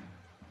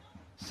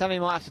 Sammy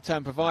might have to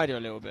turn provider a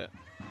little bit.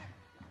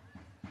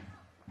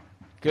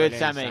 Good,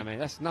 Sammy.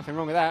 That's nothing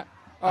wrong with that.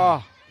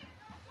 Oh.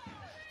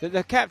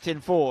 The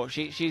captain 4,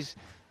 she's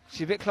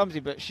a bit clumsy,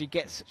 but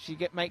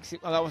makes it.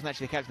 Oh, that wasn't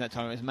actually the captain that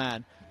time; it was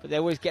Man. But they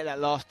always get that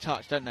last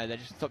touch, don't they? They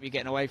just stop you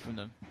getting away from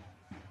them.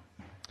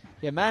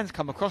 Yeah, Man's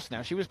come across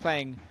now. She was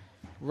playing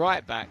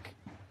right back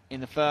in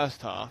the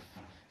first half,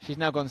 She's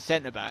now gone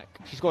centre-back.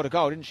 She scored a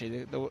goal, didn't she?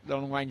 The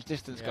long-range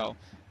distance goal.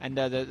 And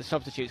the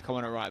substitute's come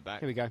on at right-back.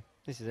 Here we go.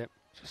 This is it.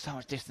 She's got so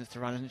much distance to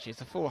run, isn't she?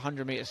 It's a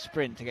 400-metre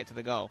sprint to get to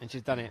the goal. And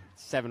she's done it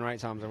 7 or 8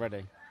 times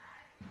already.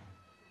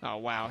 Oh,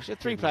 wow. She had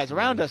 3 players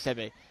around her,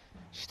 Sebi.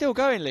 She's still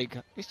going, League.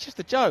 It's just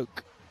a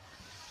joke.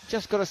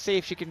 Just got to see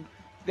if she can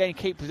then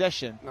keep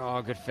possession.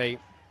 Oh, good feet.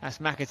 That's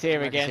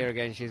McAteer again. McAteer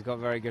again. She's got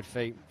very good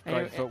feet.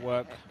 Great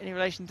footwork. Any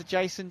relation to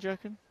Jason, do you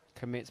reckon?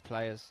 Commits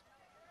players.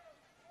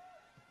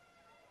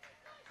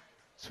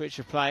 Switch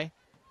of play.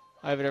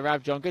 Over to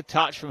Rabjohn. Good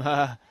touch from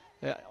her.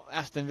 The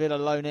Aston Villa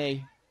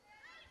loanee.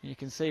 You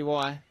can see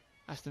why.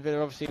 Aston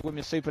Villa obviously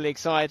Women's Super League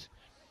side.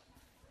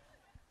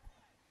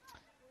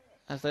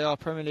 As they are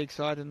Premier League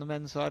side and the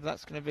men's side.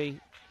 That's going to be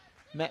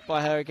met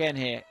by her again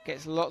here.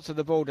 Gets lots of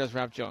the ball, does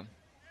Rabjohn.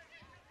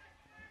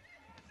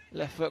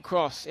 Left foot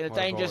cross in a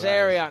dangerous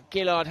area.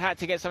 Gillard had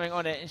to get something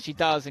on it, and she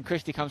does, and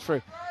Christie comes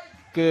through.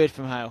 Good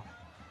from Hale.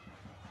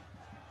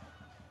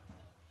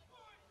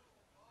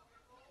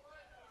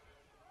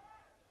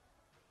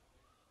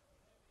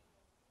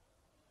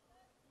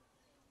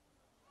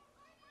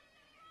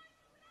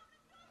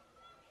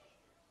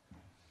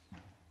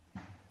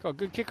 Got a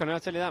good kick on her, I'll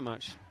tell you that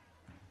much.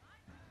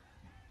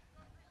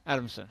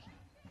 Adamson.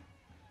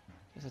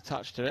 There's a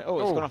touch to it. Oh,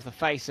 it's gone off the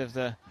face of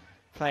the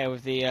player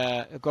with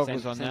the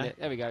goggles on there.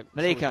 There we go.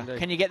 Malika,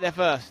 can you get there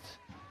first?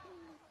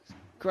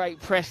 Great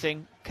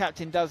pressing.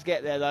 Captain does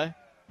get there, though.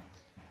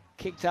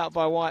 Kicked out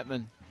by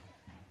Whiteman.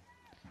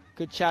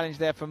 Good challenge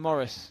there from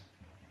Morris.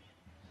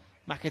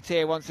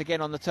 McAteer once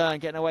again on the turn,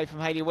 getting away from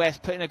Hayley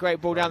West, putting a great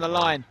ball down the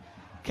line.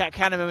 Kat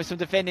Canterman with some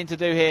defending to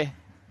do here.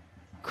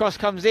 Cross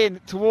comes in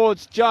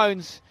towards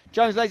Jones.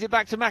 Jones lays it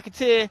back to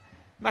McAteer.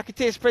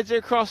 McAteer spreads it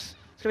across.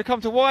 It's going to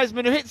come to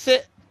Wiseman, who hits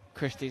it.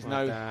 Christie's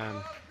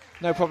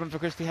no problem for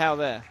Christie Howe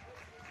there.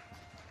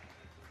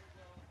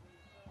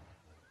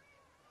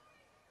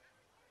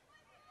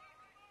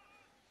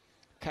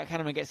 Kat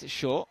Canterman gets it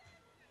short.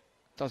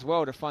 Does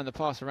well to find the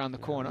pass around the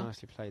corner.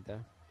 Nicely played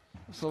there.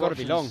 It's got to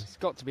be long. It's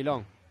got to be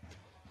long.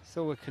 That's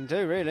all we can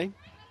do, really.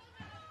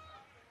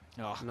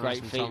 Oh,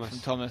 great feet from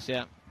Thomas,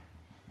 yeah.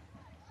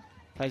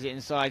 Plays it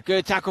inside.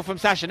 Good tackle from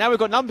Sasha. Now we've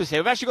got numbers here.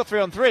 We've actually got 3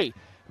 on 3.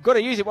 We've got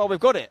to use it while we've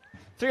got it.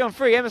 3 on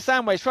 3. Emma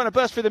Sandway's trying to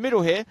burst through the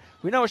middle here.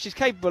 We know what she's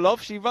capable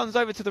of. She runs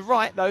over to the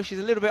right, though. She's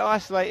a little bit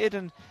isolated,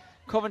 and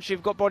Coventry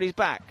have got bodies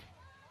back.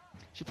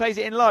 She plays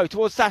it in low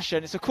towards Sasha,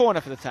 and it's a corner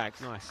for the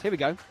Tags. Nice. Here we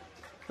go.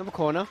 Number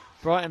corner.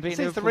 Brighton beating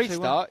Since the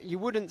restart, you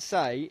wouldn't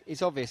say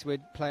it's obvious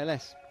we'd play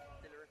less.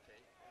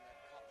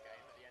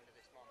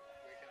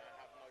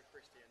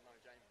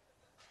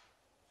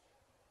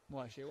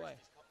 Why is she away?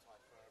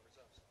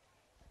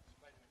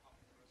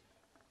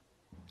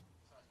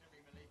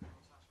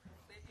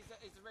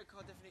 Is the red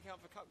card definitely count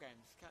for cup games?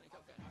 County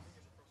cup games?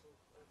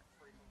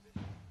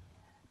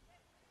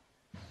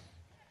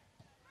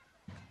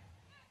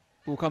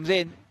 Ball comes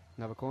in.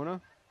 Another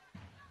corner.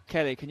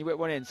 Kelly, can you whip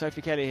one in?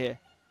 Sophie Kelly here.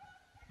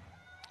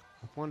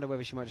 I wonder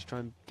whether she might just try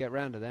and get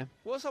round her there.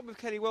 What's up with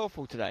Kelly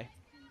Wellfall today?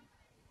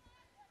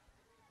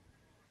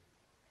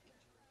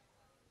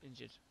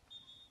 Injured.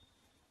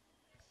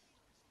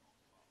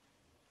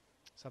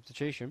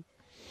 Substitution.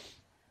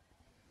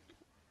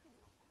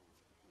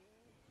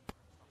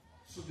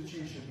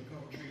 Substitution for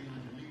Coventry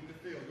leaving the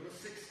field. Number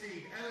 16,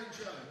 Ellen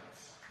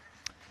Jones.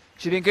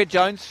 She's been good,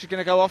 Jones. She's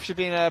going to go off. She's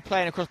been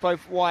playing across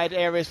both wide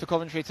areas for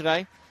Coventry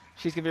today.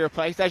 She's going to be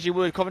replaced, as you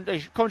would.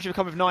 Coventry will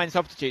come with 9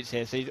 substitutes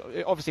here, so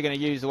you're obviously going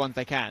to use the ones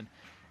they can.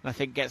 And I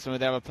think get some of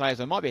their other players.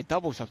 There might be a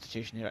double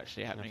substitution here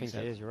actually happening. I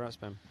think it is. You're right,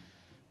 Spam.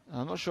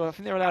 I'm not sure. I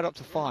think they're allowed up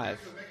to 5.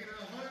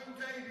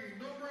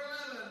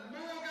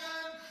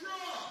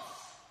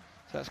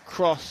 So that's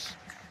Cross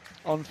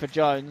on for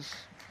Jones.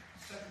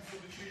 Second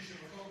substitution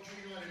for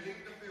Coventry United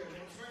leaving the field.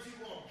 Number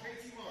 21,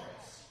 Katie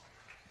Morris.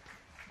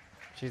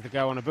 She's the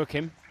girl on a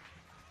booking.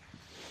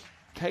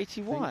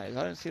 Katie Wise.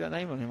 I don't see that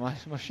name on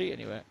my sheet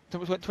anywhere.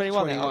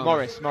 21. Oh,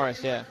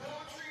 Morris, yeah.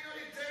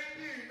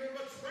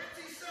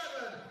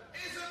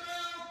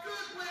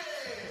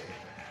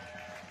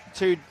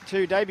 Two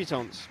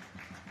debutantes.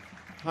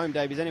 Home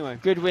debuts anyway.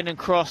 Goodwin and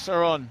Cross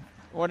are on.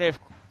 I wonder if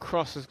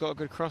Cross has got a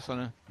good cross on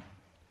her.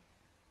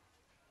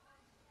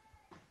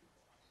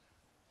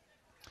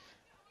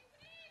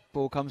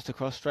 Ball comes to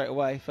Cross straight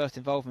away. First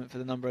involvement for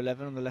the number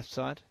 11 on the left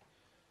side.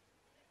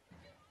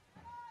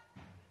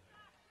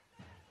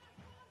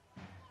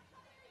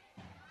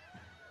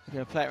 They're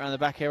going to play it around the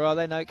back here, are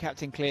they? No,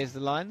 Captain clears the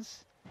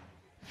lines.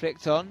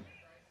 Flicked on.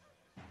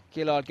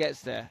 Gillard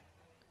gets there.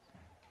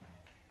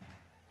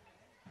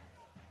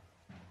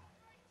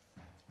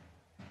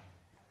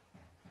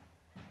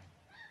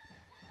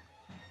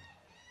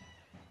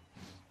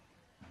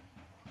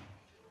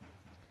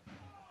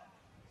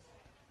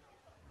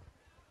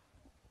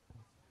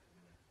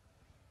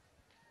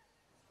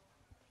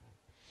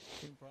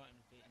 I think Brighton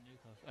have beaten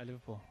Newcastle.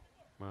 Liverpool.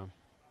 Wow.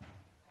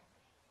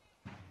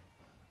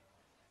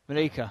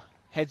 Malika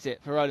heads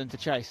it for Roland to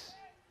chase.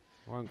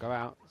 Won't go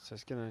out, so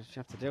it's gonna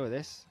have to deal with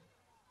this.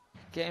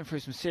 Getting through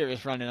some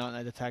serious running, aren't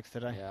they, the Tags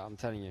today? Yeah, I'm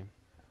telling you.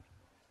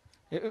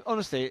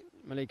 Honestly,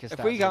 Malika's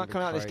if we can't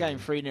come out of this game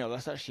 3-0,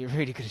 that's actually a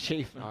really good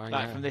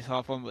achievement. From this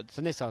half onwards.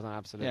 From this half on,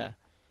 absolutely. Yeah.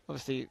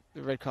 Obviously,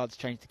 the red cards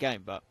changed the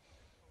game, but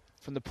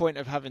from the point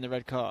of having the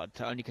red card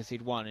to only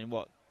concede 1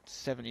 in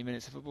 70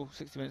 minutes of football,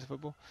 60 minutes of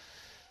football,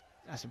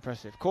 that's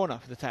impressive. Corner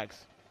for the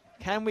Tags.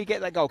 Can we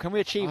get that goal? Can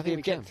we achieve the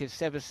objective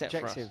Seb has set for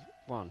us? Objective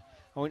 1.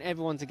 I want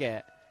everyone to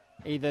get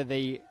either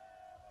the...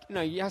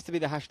 No, it has to be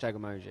the hashtag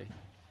emoji.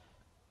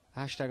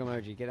 Hashtag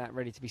emoji. Get that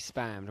ready to be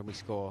spammed and we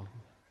score.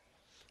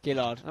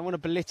 Gillard. I don't want to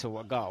belittle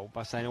a goal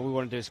by saying, we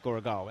want to do is score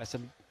a goal. It's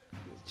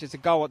just a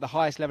goal at the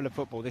highest level of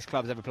football this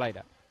club's ever played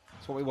at.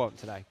 That's what we want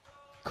today.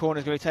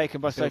 Corner's going to be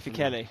taken by Sophie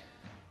Kelly.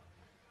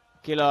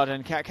 Gillard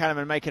and Kat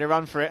Cannon making a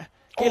run for it.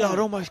 Gillard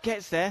almost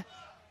gets there.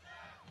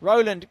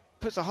 Rowland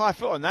puts a high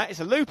foot on that. It's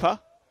a looper.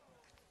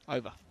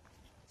 Over.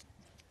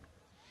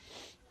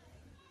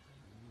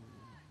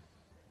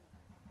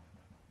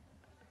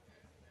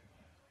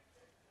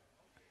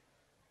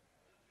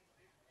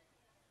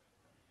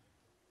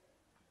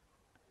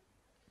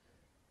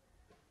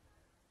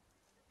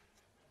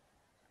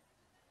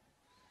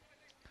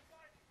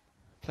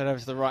 Played over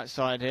to the right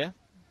side here.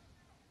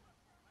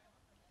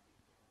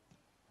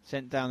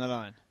 Sent down the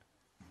line.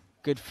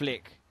 Good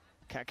flick.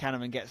 Kat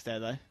Cannon gets there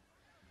though.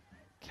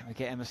 Can we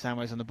get Emma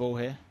Samways on the ball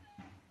here?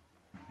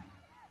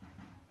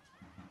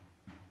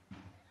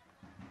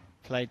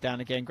 Played down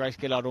again. Grace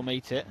Gillard will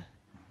meet it.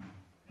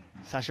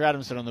 Sasha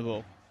Adamson on the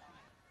ball.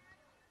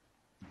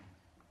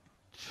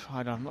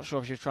 I'm not sure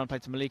if she was trying to play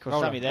to Malika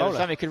or Sammy there.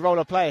 Sammy could roll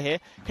a player here.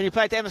 Can you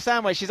play it to Emma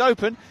Samways? She's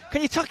open.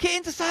 Can you tuck it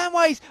into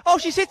Samways? Oh,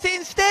 she hits it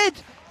instead.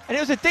 And it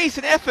was a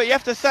decent effort, you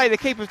have to say. The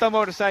keeper's done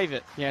well to save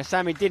it. Yeah,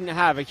 Sammy didn't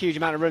have a huge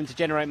amount of room to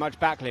generate much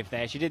backlift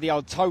there. She did the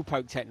old toe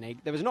poke technique.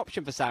 There was an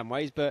option for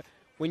Samways, but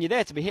when you're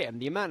there to be hit him,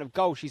 the amount of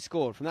goals she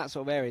scored from that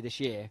sort of area this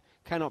year,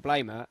 cannot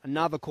blame her.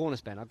 Another corner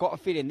spin. I've got a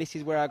feeling this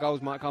is where our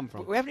goals might come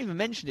from. But we haven't even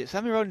mentioned it.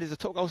 Sammy Rowland is the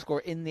top goal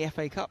scorer in the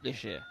FA Cup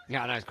this year.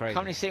 Yeah, I know, it's crazy.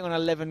 Currently sitting on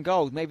 11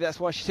 goals. Maybe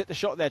that's why she took the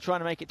shot there, trying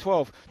to make it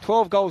 12.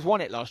 12 goals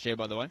won it last year,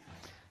 by the way.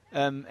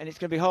 And it's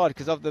going to be hard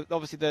because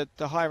obviously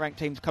the higher ranked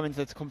teams come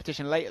into the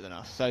competition later than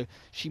us. So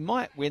she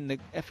might win the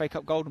FA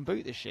Cup Golden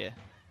Boot this year.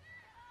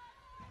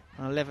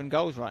 On 11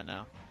 goals right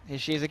now. Here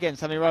she is again,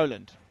 Sammy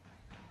Rowland.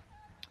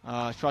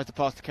 She tries to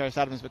pass to Keris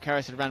Adams, but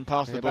Keris had ran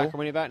past the ball. Back,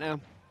 winning back now.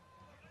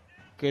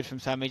 Good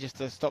from Sammy just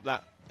to stop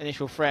that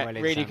initial threat.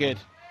 Really Sammy. Good.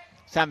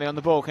 Sammy on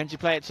the ball. Can she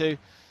play it to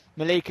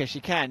Malika? She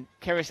can.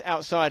 Keris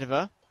outside of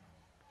her.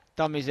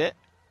 Dummies it.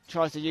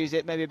 Tries to use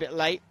it, maybe a bit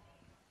late.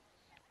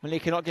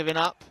 Malika not giving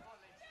up.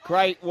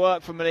 Great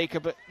work from Malika,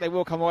 but they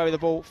will come away with the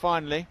ball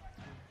finally.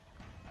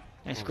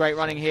 It's great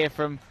running here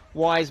from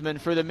Wiseman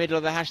through the middle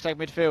of the hashtag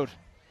midfield.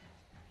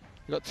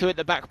 We've got 2 at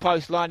the back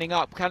post lining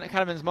up.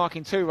 Canavan's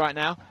marking 2 right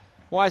now.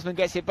 Wiseman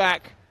gets it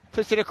back,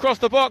 puts it across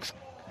the box.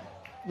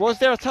 Was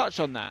there a touch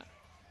on that?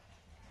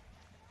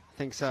 I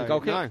think so.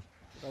 Goal kick? No.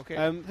 Goal kick.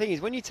 The thing is,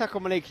 when you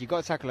tackle Malika, you've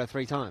got to tackle her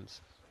 3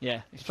 times.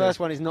 Yeah. The first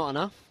one is not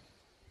enough.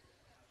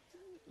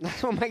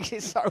 That's what makes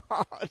it so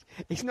hard.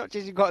 It's not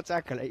just you've got to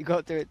tackle it, you've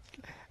got to do it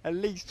at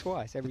least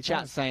twice every time.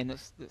 Chat's saying that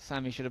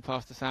Sammy should have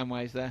passed to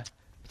Samways there.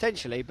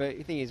 Potentially, but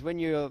the thing is, when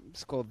you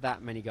scored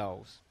that many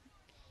goals...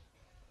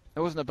 It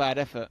wasn't a bad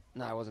effort.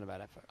 No, it wasn't a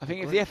bad effort. I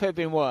think if the effort had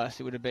been worse,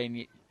 it would have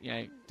been,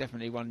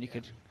 definitely one you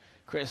could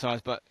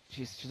criticise, but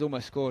she's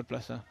almost scored,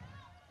 bless her.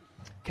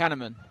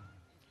 Cannon.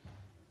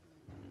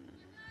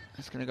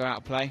 That's going to go out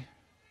of play.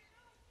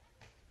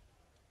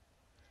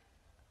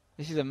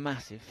 This is a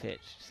massive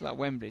pitch. It's like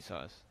Wembley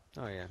size.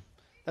 Oh, yeah.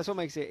 That's what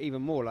makes it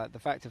even more like the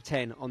fact of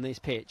 10 on this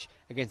pitch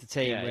against a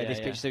team where this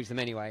pitch suits them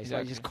anyway. It's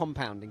like just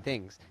compounding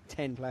things.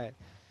 10 players.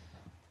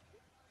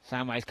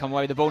 Samway's come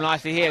away with the ball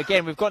nicely here.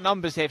 Again, we've got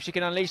numbers here if she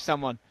can unleash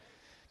someone.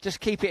 Just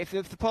keep it.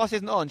 If the pass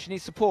isn't on, she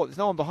needs support. There's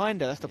no one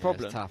behind her. That's the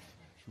problem. It's tough.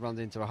 She runs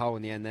into a hole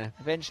in the end there.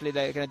 Eventually,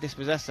 they're going to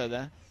dispossess her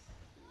there.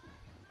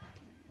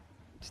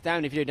 It's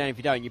down if you do, down if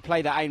you don't. You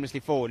play that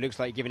aimlessly forward, looks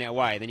like you're giving it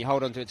away. Then you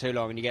hold on to it too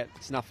long and you get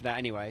snuffed at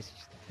anyways.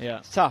 Yeah.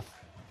 It's tough.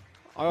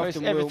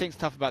 Everything's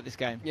tough about this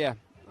game. Yeah.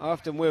 I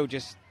often will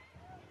just...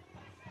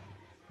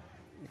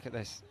 Look at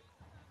this.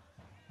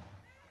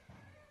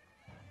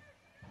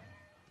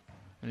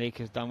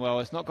 Malika's done well.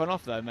 It's not gone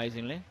off though,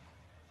 amazingly.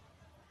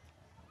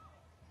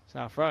 It's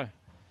our throw.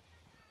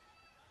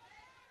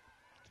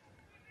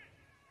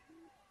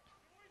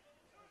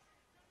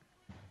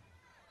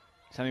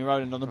 Sammy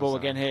Rowland on the ball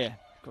again here.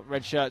 Got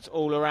red shirts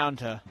all around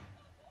her.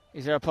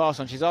 Is there a pass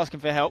on? She's asking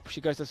for help.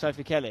 She goes to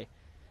Sophie Kelly.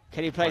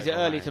 Kelly plays it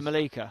early to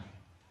Malika.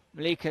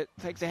 Malika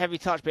takes a heavy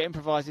touch but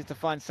improvises to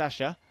find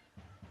Sasha.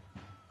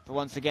 But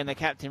once again, the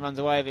captain runs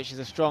away with it. She's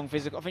a strong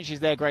physical. I think she's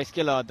there, Grace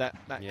Gillard, that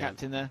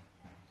captain there.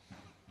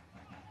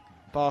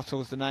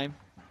 Bartle's the name.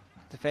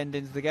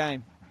 Defending's the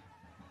game.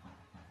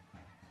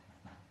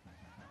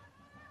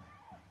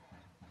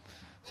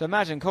 So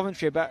imagine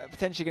Coventry about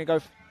potentially going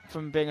to go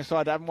from being a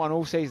side that haven't won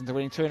all season to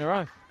winning 2 in a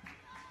row.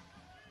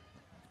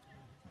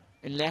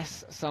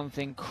 Unless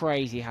something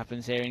crazy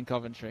happens here in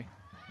Coventry.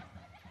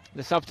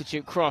 The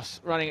substitute cross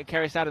running at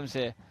Keris Adams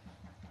here.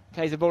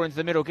 Plays the ball into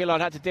the middle.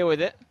 Gillard had to deal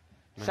with it.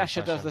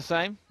 Sasha does the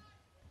same.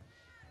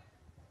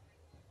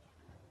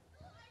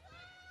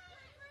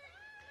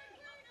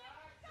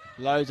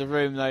 Loads of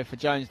room though for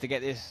Jones to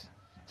get this.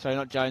 Sorry,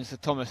 not Jones, for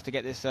Thomas to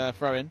get this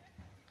throw in.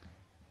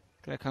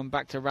 Going to come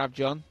back to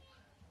Rabjon.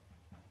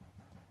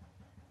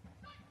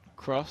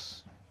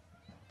 Cross.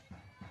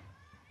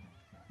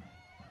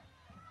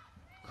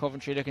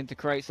 Coventry looking to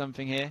create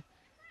something here.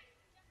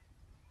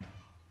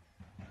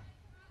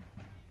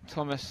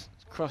 Thomas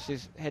cross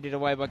is headed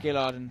away by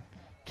Gillard, and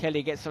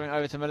Kelly gets something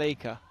over to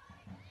Malika.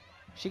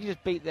 She can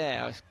just beat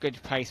there. Oh, it's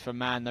good pace for a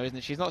man though, isn't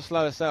it? She's not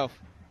slow herself.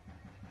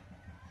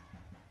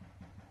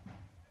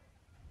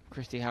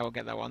 Christy Howell will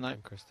get that one though.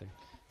 Christy.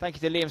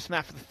 Thank you to Liam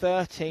Smath for the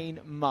 13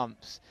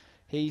 months.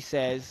 He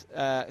says,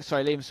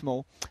 sorry, Liam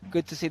Small,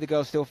 good to see the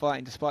girls still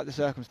fighting despite the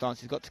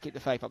circumstances. Got to keep the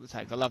faith up the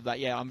tank. I love that.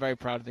 Yeah, I'm very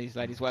proud of these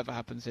ladies, whatever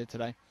happens here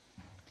today.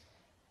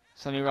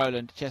 Sammy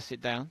Rowland, chest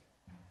it down.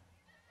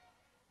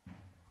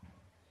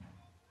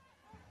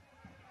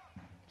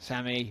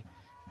 Sammy,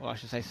 or I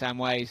should say Sam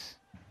Ways,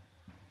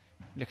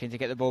 looking to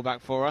get the ball back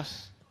for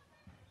us.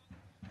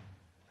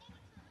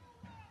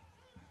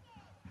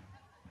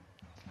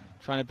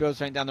 Trying to build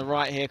something down the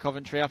right here,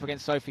 Coventry up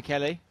against Sophie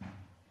Kelly.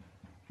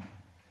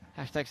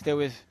 Hashtag still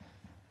with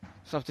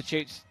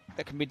substitutes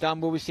that can be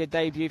done. Will we see a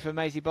debut for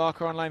Maisie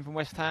Barker on loan from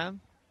West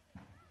Ham?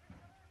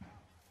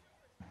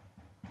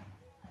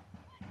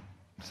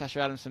 Sasha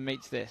Adamson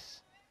meets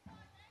this.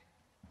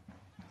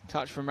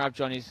 Touch from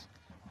Rabjon is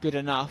good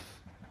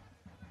enough.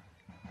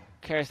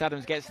 Keris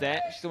Adams gets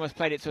there. She's almost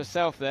played it to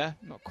herself there.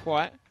 Not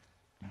quite.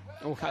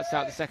 Oh, cuts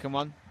out the second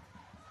one.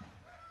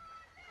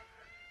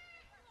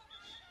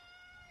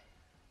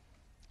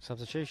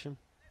 Substitution.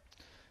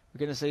 We're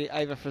going to see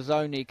Ava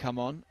Frazzoni come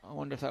on. I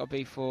wonder if that will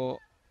be for...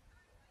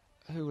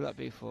 Who will that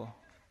be for?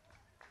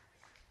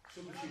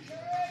 Substitution.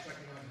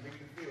 Second line to lead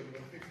the field,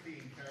 number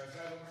 15, Keris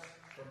Adams.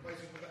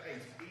 Replacing number 8,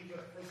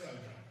 Eva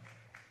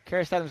Frazzoni.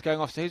 Keris Adams going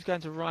off. So who's going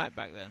to right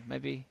back then?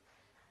 Maybe...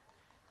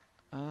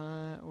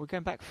 we're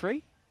going back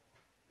free?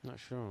 Not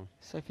sure.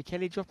 Sophie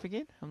Kelly dropping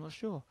in? I'm not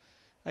sure.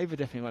 Ava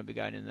definitely won't be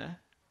going in there.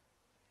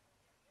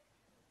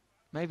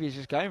 Maybe he's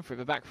just going for it,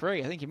 but back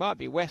free. I think he might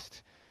be.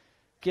 West,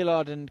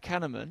 Gillard and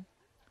Kahneman,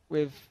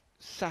 with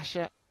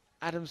Sasha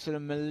Adamson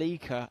and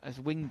Malika as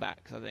wing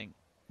backs, I think.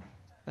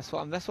 That's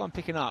what I'm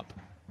picking up.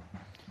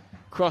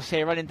 Cross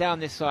here, running down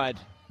this side.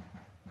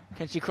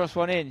 Can she cross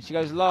one in? She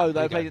goes low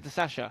though, plays it to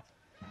Sasha.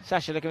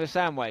 Sasha looking for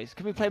Samways.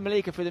 Can we play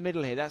Malika through the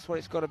middle here? That's what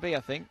it's got to be, I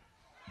think.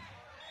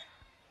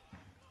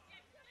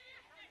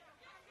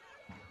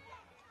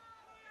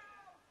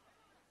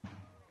 A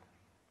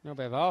little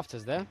bit of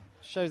afters there.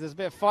 Shows there's a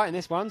bit of fight in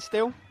this one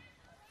still.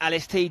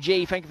 Alice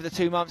TG, thank you for the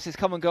 2 months. Says,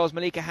 come on, girls.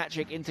 Malika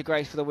hat-trick into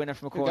Grace for the winner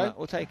from a corner.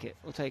 We'll take it.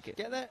 We'll take it.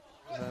 Get there.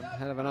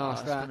 Hell of an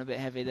arse, that. A bit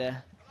heavy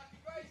there.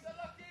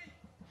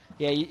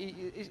 Yeah,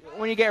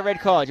 when you get a red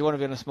card, you want to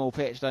be on a small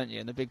pitch, don't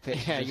you? And the big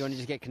pitch. Yeah, you want to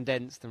just get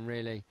condensed and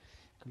really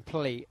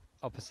complete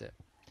opposite.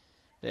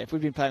 Yeah, if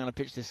we'd been playing on a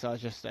pitch this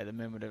size yesterday, the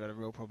men would have had a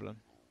real problem.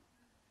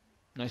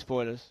 No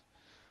spoilers,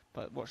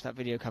 but watch that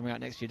video coming out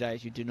next few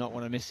days. You do not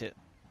want to miss it.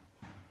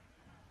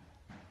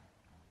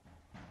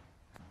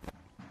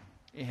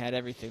 He had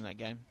everything that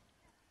game.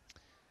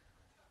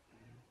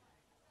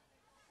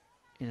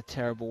 In a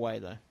terrible way,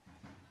 though.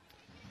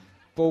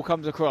 Ball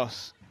comes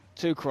across.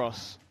 2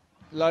 cross.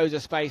 Loads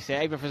of space here.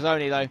 Ava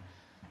Frazzoni, though,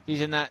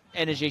 using that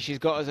energy she's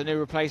got as a new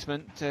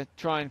replacement to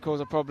try and cause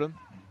a problem.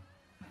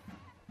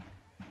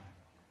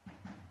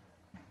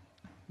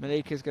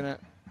 Malika's going to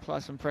apply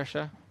some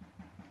pressure.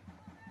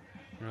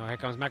 Oh, here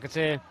comes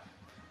McAteer.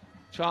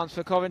 Chance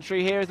for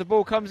Coventry here as the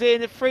ball comes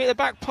in. Free at the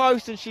back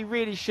post, and she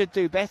really should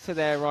do better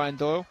there, Ryan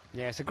Doyle.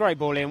 Yeah, it's a great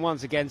ball in.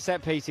 Once again,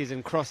 set pieces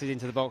and crosses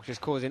into the box,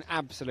 just causing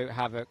absolute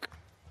havoc.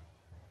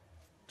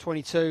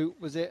 22,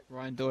 was it?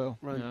 Ryan Doyle.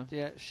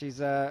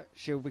 Yeah,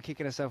 she'll be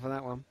kicking herself on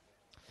that one.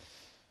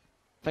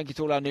 Thank you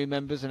to all our new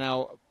members and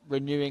our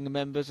renewing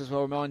members as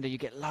well. Reminder, you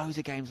get loads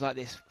of games like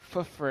this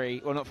for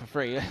free. Well, not for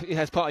free.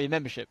 As part of your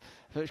membership,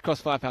 which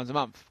costs £5 a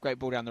month. Great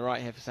ball down the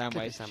right here for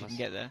Samways. She can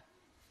get there.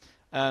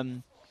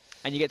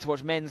 And you get to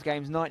watch men's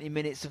games, 90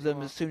 minutes of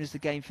them as soon as the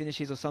game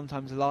finishes, or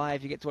sometimes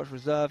live. You get to watch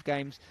reserve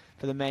games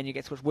for the men. You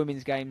get to watch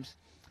women's games,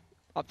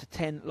 up to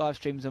 10 live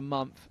streams a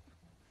month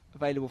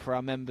available for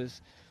our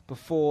members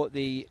before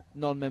the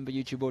non-member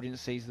YouTube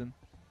audience sees them.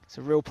 It's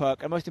a real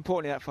perk. And most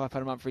importantly, that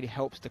 £5 a month really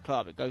helps the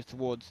club. It goes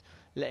towards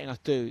letting us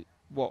do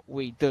what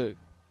we do.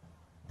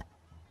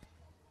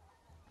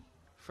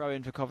 Throw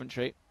in for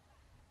Coventry.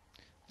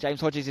 James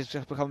Hodges has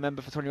just become a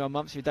member for 21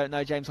 months. If you don't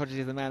know, James Hodges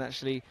is the man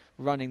actually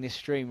running this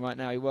stream right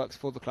now. He works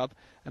for the club.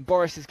 And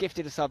Boris has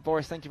gifted a sub.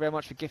 Boris, thank you very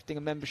much for gifting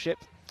a membership.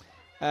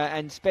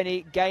 And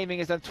Spenny Gaming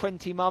has done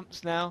 20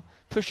 months now.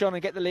 Push on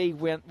and get the league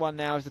one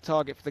now as the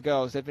target for the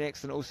girls. They've been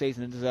excellent all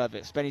season and deserve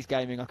it. Spenny's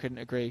Gaming, I couldn't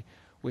agree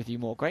with you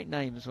more. Great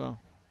name as well.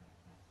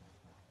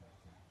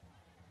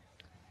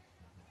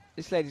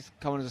 This lady's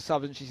come on as a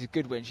sub, and she's a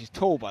good win. She's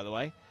tall, by the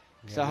way.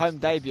 It's her home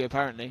debut,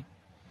 apparently. And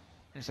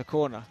it's a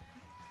corner.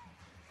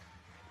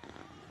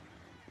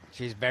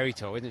 She's very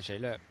tall, isn't she?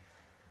 Look.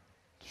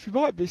 She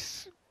might be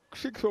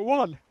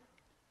 6'1".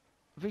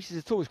 I think she's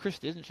as tall as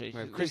Christy, isn't she?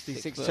 Well,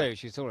 Christy's 6'2".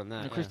 She's taller than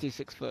that. And Christy's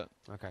 6 foot.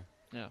 Okay.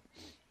 Yeah.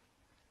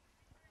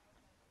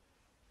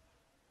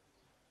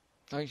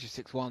 I think she's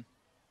 6'1".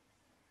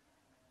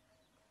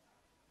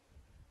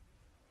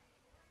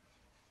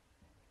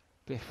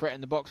 Be a threat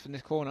in the box from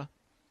this corner.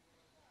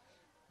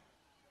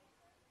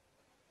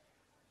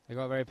 They've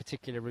got a very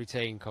particular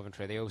routine,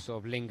 Coventry. They all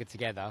sort of linger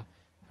together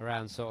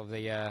around sort of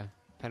the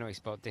penalty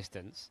spot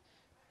distance,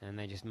 and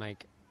they just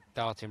make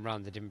darting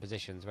runs at different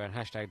positions, where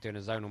Hashtag doing a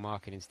zonal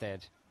marking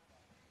instead.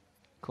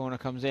 Corner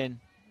comes in.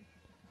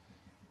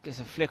 Gets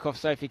a flick off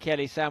Sophie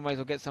Kelly. Samways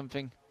will get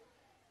something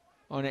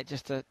on it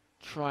just to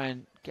try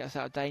and get us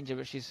out of danger,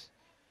 but she's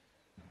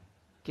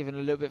given a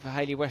little bit for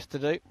Hayley West to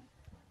do.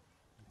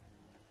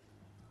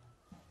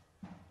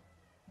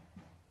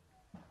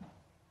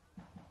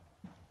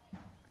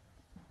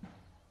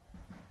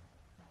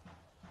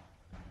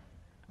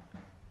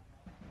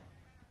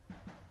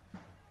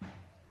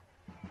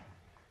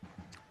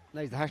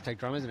 That's the Hashtag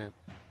drum, isn't it?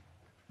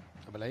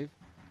 I believe.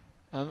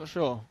 I'm not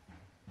sure.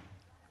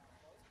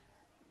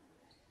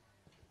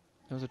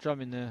 There was a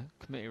drum in the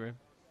committee room.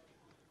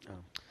 Oh.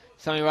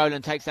 Sammy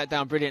Rowland takes that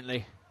down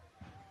brilliantly.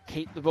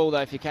 Keep the ball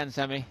though if you can,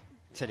 Sammy.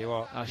 Tell you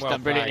what. Oh, she's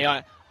done brilliantly.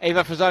 Right.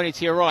 Ava Frazzoni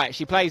to your right.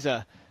 She plays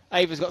her.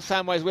 Ava's got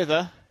Samways with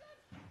her.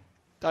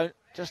 Don't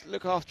just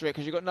look after it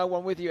because you've got no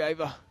one with you,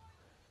 Ava.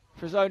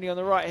 Frazzoni on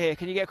the right here.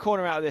 Can you get a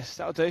corner out of this?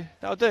 That'll do.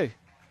 That'll do.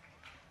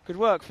 Good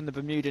work from the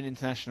Bermudan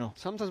international.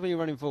 Sometimes when you're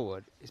running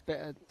forward, it's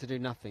better to do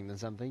nothing than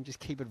something. Just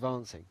keep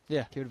advancing.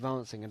 Yeah. Keep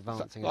advancing.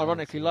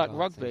 Ironically, like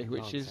rugby,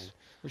 which is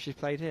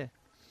played here.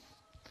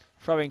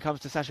 Throw-in comes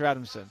to Sasha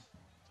Adamson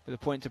with a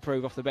point to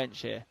prove off the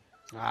bench here.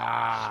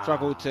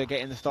 Struggled to get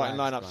in the starting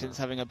lineup since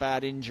having a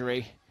bad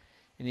injury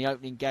in the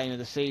opening game of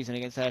the season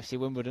against AFC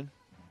Wimbledon.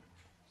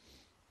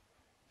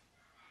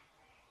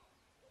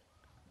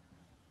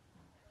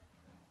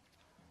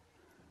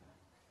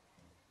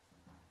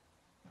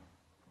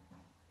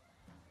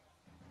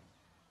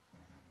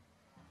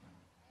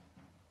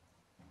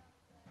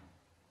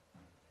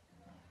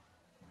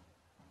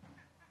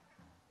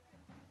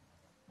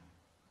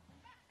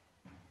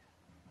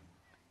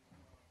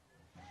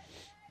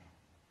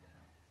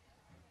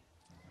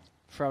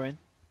 Throw-in.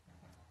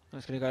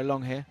 That's going to go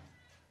long here.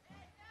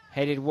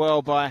 Headed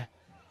well by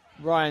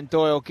Ryan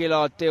Doyle.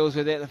 Gillard deals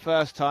with it the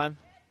first time.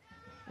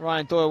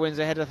 Ryan Doyle wins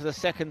the header for the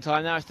second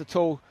time. Now it's the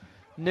tall,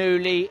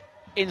 newly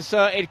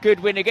inserted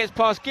Goodwin. It gets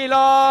past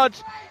Gillard.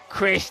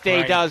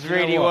 Christie does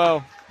really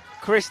well.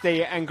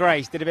 Christie and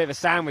Grace did a bit of a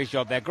sandwich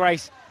job there.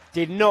 Grace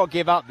did not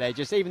give up there.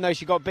 Just even though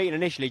she got beaten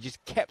initially,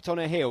 just kept on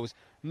her heels,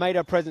 made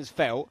her presence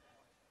felt.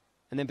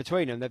 And then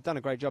between them, they've done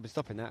a great job of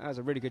stopping that. That was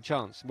a really good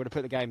chance. Would have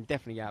put the game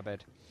definitely out of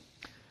bed.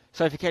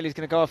 Sophie Kelly's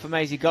going to go off for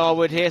Maisie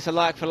Garwood here. So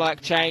like for like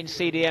change.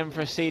 CDM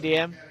for a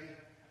CDM.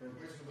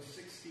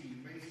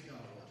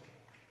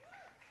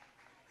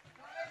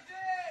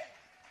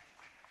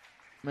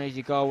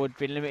 Maisie Garwood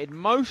been limited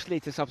mostly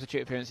to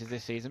substitute appearances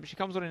this season, but she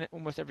comes on in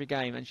almost every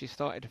game, and she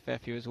started a fair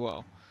few as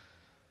well.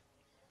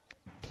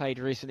 Played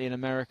recently in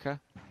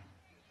America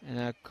in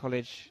a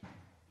college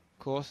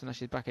course, and now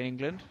she's back in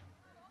England.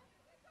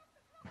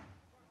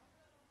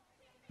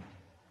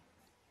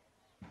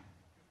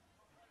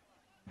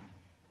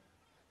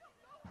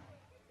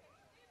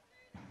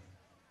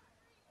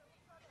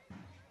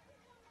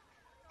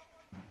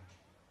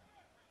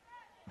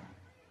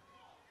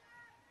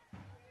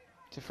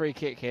 It's a free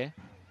kick here.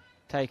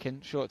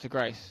 Taken short to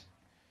Grace.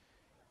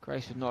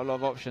 Grace with not a lot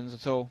of options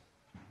at all.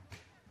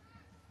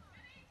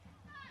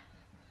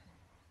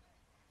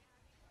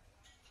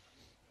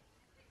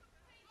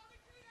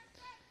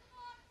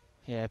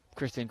 Yeah,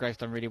 Christie and Grace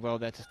done really well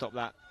there to stop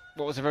that.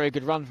 What was a very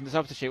good run from the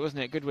substitute,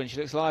 wasn't it? Goodwin, she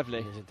looks lively.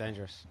 Is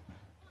dangerous?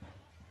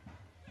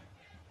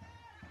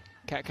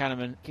 Kat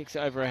Kanneman kicks it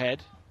over her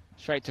head.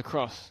 Straight to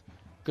cross.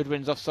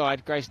 Goodwin's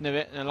offside. Grace knew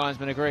it, and the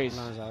linesman agrees.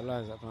 Lines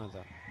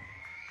out.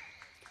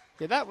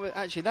 Yeah, that was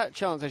actually that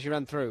chance as she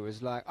ran through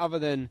was like, other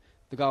than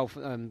the goal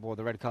or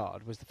the red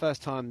card, was the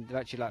first time they've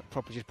actually like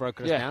properly just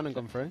broken us down and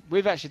gone through.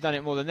 We've actually done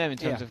it more than them in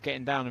terms of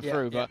getting down and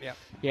through, but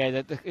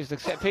it was the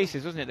set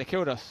pieces, wasn't it? They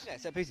killed us. Yeah,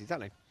 set pieces,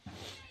 exactly.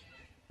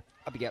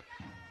 Up you get.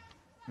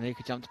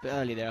 Malika jumped a bit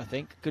early there, I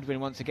think.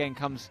 Goodwin once again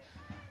comes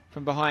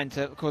from behind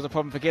to cause a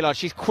problem for Gillard.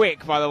 She's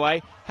quick, by the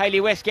way.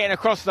 Hayley West getting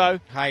across though.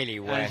 Hayley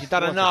West, and she's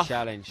done enough.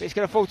 Challenge. But it's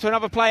going to fall to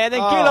another player. And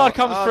then Gillard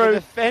comes through.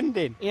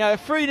 Defending. You know,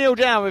 3-0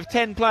 down with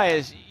 10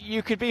 players.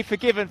 You could be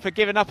forgiven for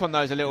giving up on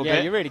those a little bit.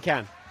 Yeah, you really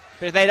can.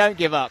 But they don't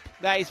give up.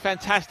 That is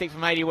fantastic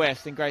from Hayley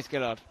West and Grace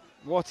Gillard.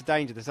 What a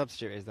danger the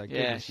substitute is, though.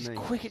 Yeah, she's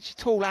quick. She's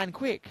tall and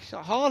quick. She's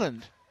like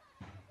Haaland.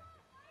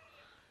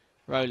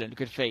 Rowland,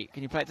 good feet.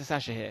 Can you play it to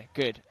Sasha here?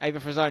 Good. Ava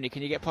Frazzoni,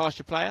 can you get past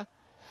your player?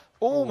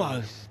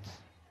 Almost.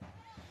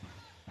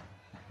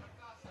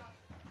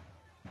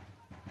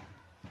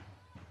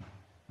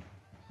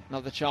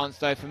 Another chance,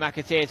 though, for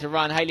McAteer to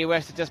run. Hayley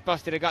West has just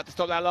busted a gut to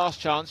stop that last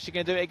chance. She's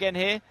going to do it again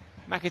here.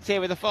 McAteer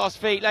with the fast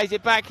feet, lays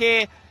it back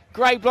here.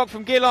 Great block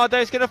from Gillard,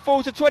 though. It's going to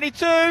fall to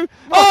 22.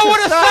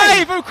 What a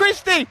save from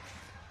Christie!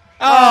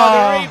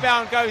 The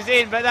rebound goes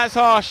in, but that's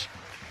harsh.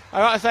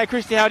 I've got to say,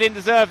 Christie Howe didn't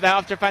deserve that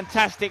after a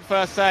fantastic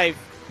first save.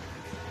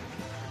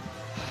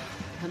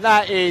 And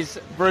that is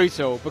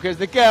brutal, because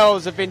the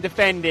girls have been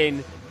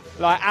defending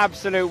like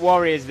absolute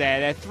warriors there.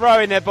 They're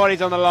throwing their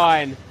bodies on the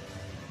line.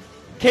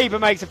 Keeper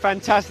makes a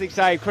fantastic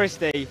save,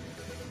 Christie.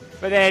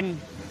 But then,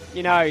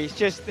 you know, it's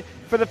just,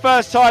 for the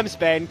first time,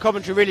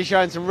 Coventry really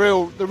showing the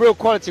real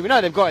quality we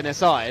know they've got in their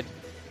side.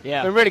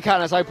 Yeah. They're really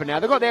cutting us open now.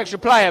 They've got the extra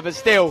player, but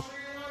still.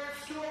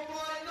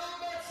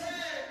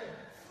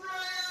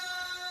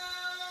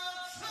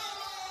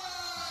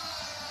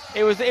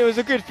 It was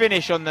a good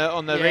finish on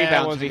the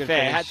rebound, to be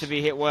fair. It had to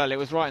be hit well. It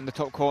was right in the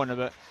top corner,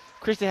 but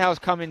Christy Howe's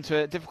come into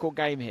a difficult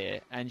game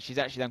here, and she's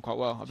actually done quite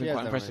well. I've been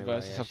quite impressed with her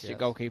as a substitute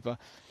goalkeeper.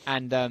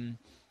 And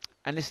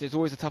listen, it's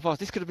always a tough ask.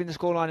 This could have been the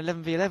scoreline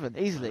 11v11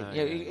 easily.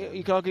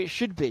 You could argue it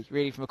should be,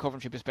 really, from a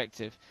Coventry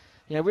perspective.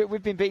 You know,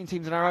 we've been beating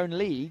teams in our own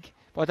league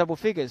by double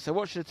figures. So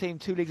what should a team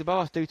 2 leagues above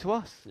us do to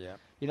us? Yeah.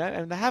 You know,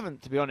 and they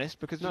haven't, to be honest,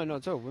 because no,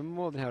 not at all. We're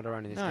more than held our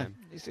own in this game.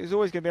 It's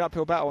always going to be an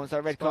uphill battle once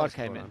that red card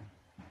came in.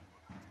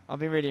 I've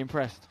been really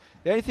impressed.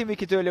 The only thing we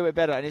could do a little bit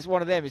better, and it's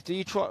one of them, is do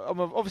you try?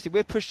 Obviously,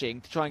 we're pushing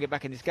to try and get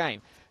back in this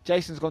game.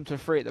 Jason's gone to a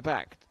 3 at the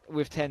back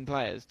with 10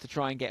 players to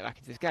try and get back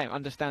into this game.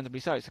 Understandably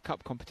so. It's a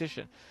cup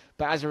competition,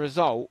 but as a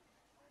result,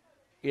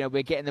 you know,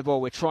 we're getting the ball,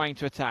 we're trying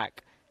to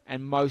attack,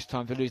 and most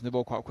times we're losing the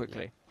ball quite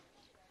quickly.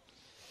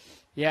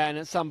 Yeah, and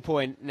at some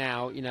point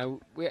now, you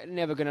know, we're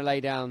never going to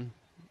lay down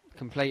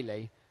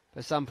completely. But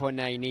at some point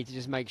now, you need to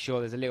just make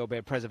sure there's a little bit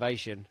of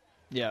preservation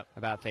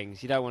about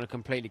things. You don't want to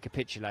completely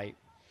capitulate.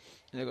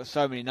 And they've got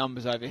so many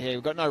numbers over here.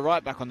 We've got no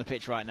right back on the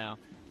pitch right now.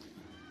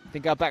 I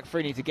think our back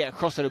 3 need to get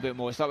across a little bit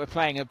more. It's like we're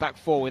playing a back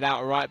 4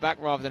 without a right back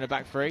rather than a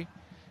back 3.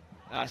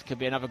 That could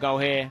be another goal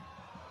here.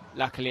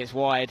 Luckily, it's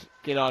wide.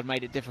 Gillard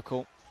made it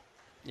difficult.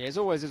 Yeah, it's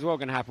always as well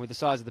going to happen with the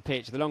size of the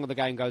pitch. The longer the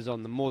game goes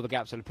on, the more the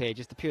gaps will appear.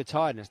 Just the pure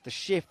tiredness, the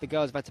shift the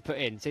girls have had to put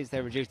in since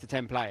they're reduced to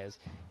 10 players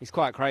is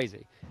quite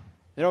crazy.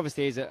 There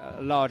obviously is a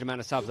large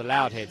amount of subs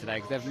allowed here today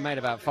because they've made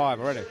about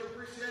 5 already.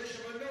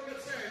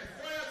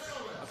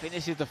 I think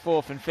this is the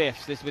 4th and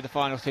 5th. This will be the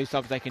final 2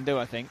 subs they can do,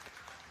 I think.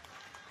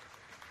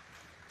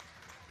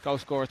 Goal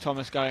scorer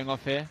Thomas going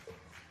off here.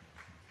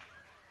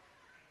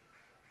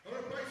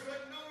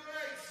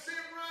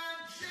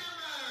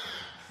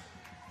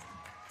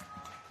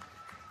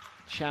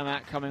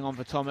 Chamat coming on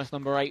for Thomas,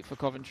 number 8 for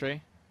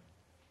Coventry.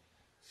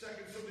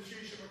 Second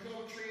substitution for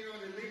Coventry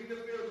United, leaving the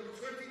field number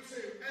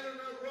 22,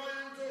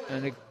 Ryan Doyle.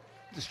 And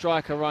the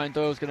striker Ryan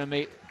Doyle is going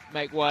to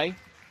make way.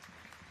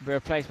 Be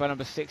replaced by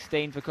number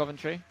 16 for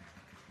Coventry.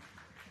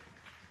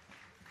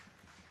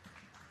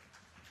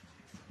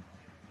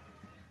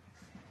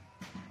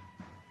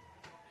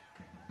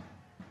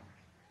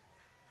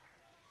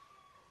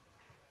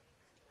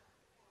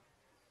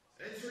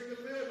 Entering the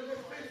field number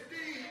 15,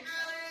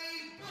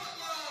 Ellie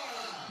Butler.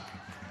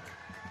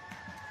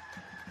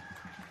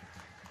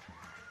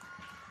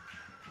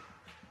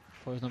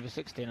 Thought it was number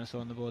 16 I saw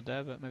on the board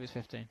there, but maybe it's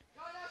 15.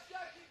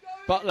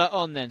 Butler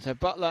on then. So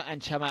Butler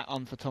and Chamat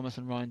on for Thomas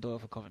and Ryan Doyle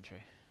for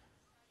Coventry.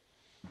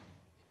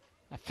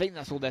 I think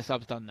that's all their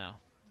subs done now.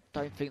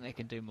 Don't think they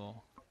can do more.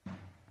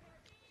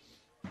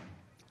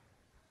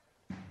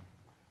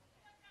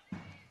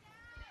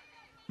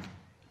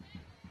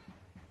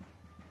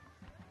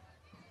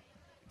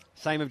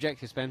 Same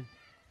objective, Ben.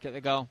 Get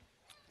the goal.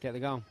 Get the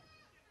goal.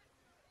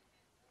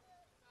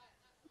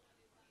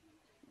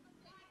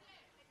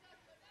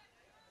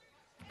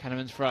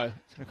 Kahneman's throw.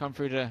 It's going to come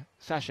through to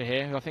Sasha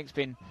here, who I think's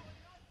been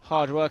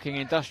hard-working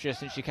and industrious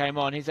since she came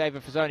on. He's Ava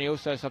Frazzoni,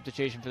 also a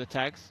substitution for the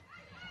Tags.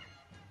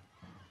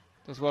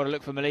 Does well to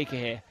look for Malika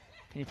here.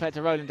 Can you play it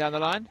to Roland down the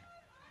line?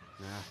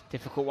 Yeah.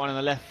 Difficult one on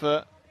the left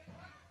foot.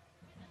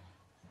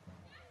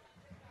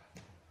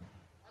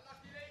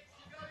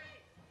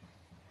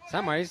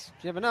 Some ways,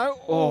 you never know.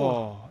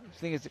 Oh, the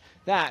thing is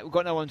that we've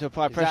got no one to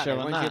apply pressure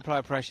on. Once you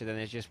apply pressure, then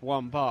there's just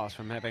one pass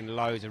from having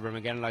loads of room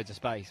again, loads of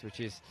space, which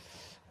is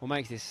what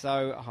makes this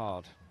so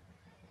hard.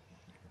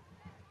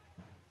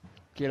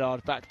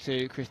 Gillard back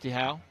to Christy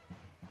Howe.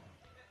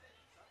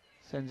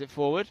 Sends it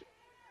forward.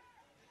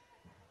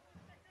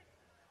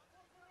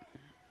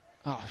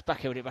 Oh, he's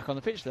backheeled it back on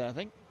the pitch there, I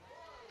think.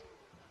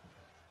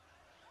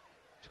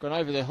 He's gone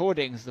over the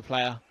hoardings, the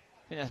player.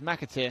 I think that's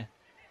McAteer.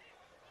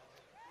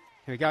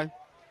 Here we go.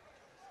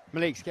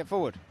 Malik, get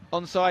forward.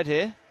 Onside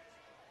here.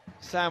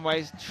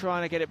 Samway's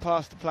trying to get it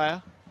past the player.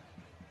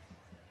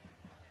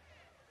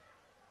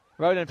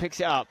 Roland picks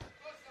it up.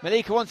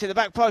 Malika wants it at the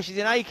back post. She's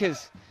in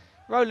acres.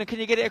 Roland, can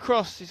you get it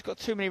across? She's got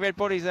too many red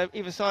bodies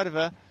either side of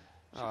her.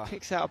 She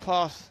picks out a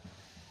pass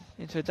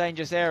into a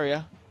dangerous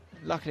area.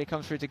 Luckily, it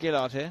comes through to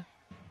Gillard here.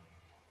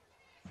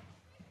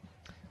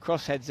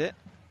 Crossheads it.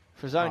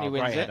 Frazzoni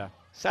wins it. Header.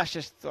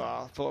 Sasha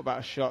thought about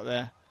a shot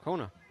there.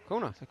 Corner.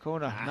 It's a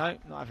corner. No,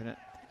 not having it.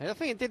 I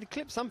think it did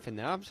clip something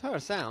there. I just heard a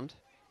sound.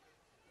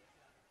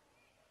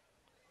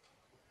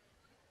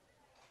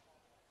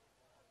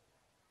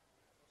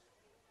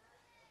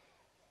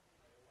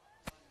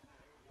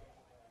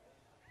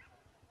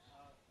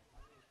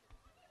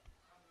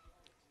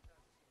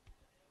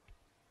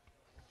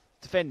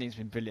 Defending's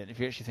been brilliant if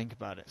you actually think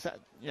about it. So,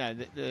 you know,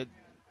 it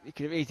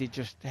could have easily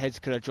heads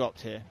could have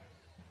dropped here.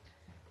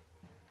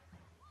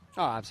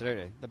 Oh,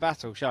 absolutely. The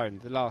battle shown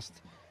the last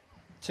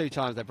 2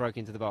 times they broke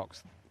into the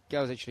box.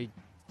 Girls actually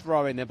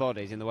throwing their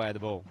bodies in the way of the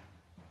ball.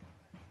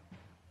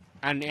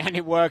 And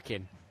it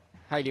working.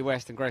 Hayley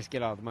West and Grace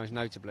Gillard, the most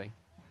notably.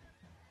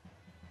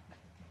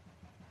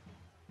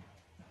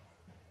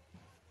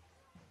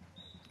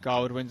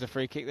 Garwood wins a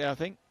free kick there, I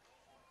think.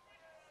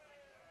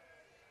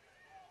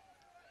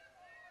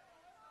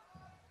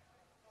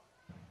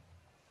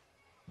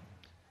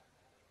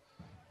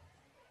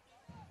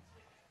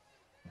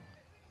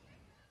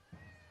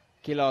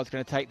 Gillard's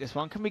going to take this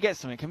one. Can we get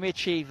something? Can we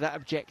achieve that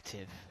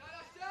objective?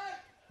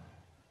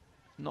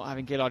 Not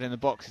having Gillard in the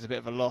box is a bit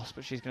of a loss,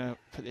 but she's going to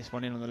put this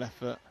one in on the left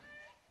foot.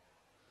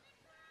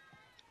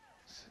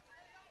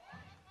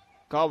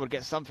 Garwood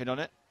gets something on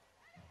it.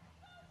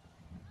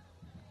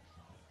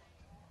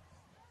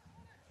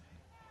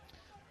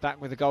 Back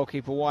with the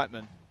goalkeeper,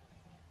 Whiteman.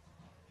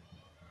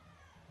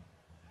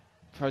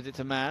 Throws it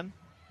to Mann.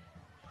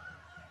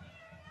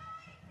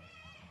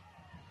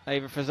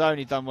 Ava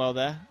Frazzoni done well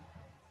there.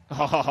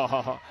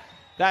 Oh,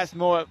 that's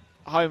more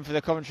home for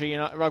the Coventry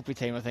United rugby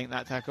team, I think,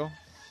 that tackle.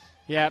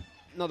 Yeah,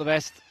 not the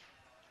best.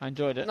 I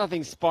enjoyed it.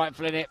 Nothing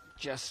spiteful in it,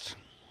 just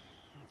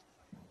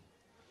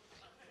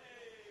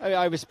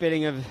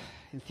overspilling of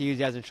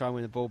enthusiasm trying to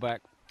win the ball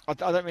back. I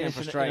don't mean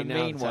this in a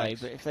mean way,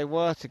 but if they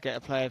were to get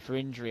a player for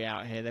injury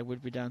out here, they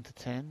would be down to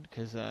 10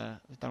 because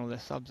they've done all their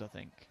subs, I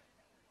think.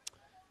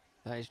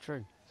 That is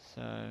true.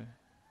 So,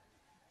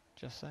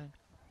 just saying.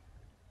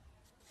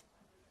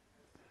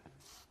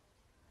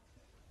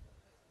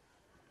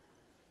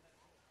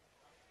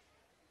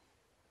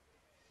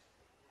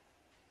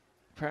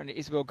 Apparently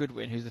Isabel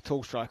Goodwin, who's the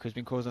tall striker who's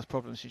been causing us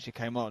problems since she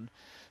came on,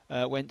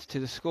 went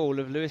to the school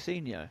of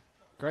Luisinho.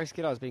 Grace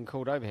Gillard's been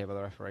called over here by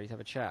the referee to have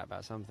a chat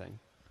about something.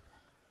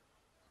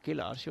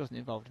 Gillard, she wasn't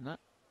involved in that.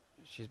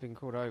 She's been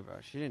called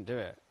over. She didn't do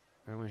it.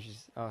 And when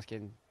she's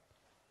asking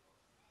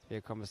to be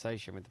a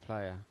conversation with the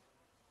player,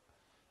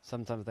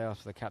 sometimes they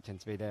ask for the captain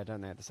to be there,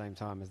 don't they, at the same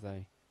time as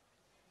they...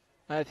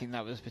 I don't think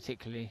that was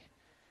particularly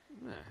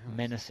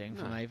menacing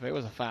from Ava. It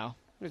was a foul.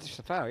 It was just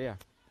a foul, yeah.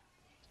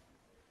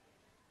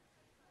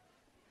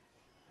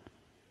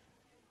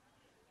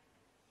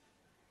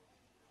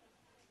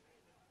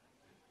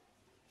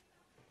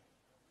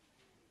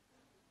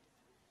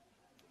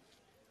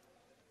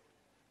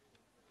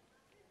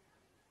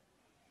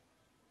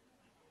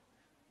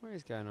 What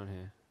is going on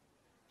here?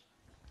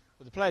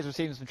 Well, the players were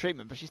receiving some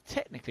treatment, but she's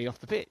technically off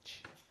the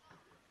pitch.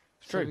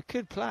 It's true. We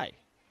could play.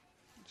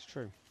 It's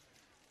true.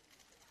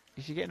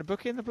 Is she getting a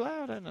booking in the play?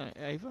 I don't know,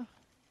 Ava.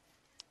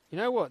 You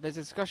know what? There's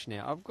a discussion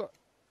here. I've got...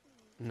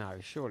 No,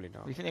 surely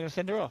not. You think they're going to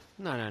send her off?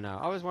 No.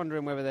 I was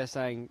wondering whether they're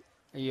saying,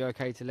 are you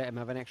okay to let him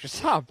have an extra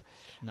sub?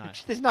 No.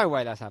 There's no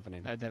way that's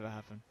happening. That'd never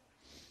happen.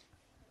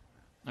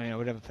 I mean, I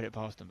would never put it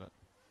past them, but...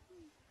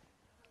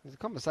 There's a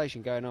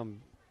conversation going on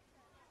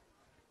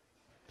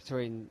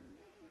between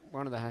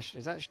one of the hash...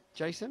 Is that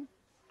Jason?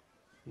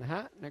 In the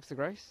hat, next to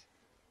Grace?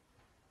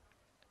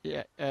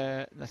 Yeah,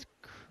 that's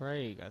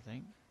Craig, I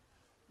think.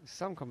 There's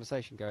some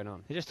conversation going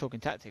on. They're just talking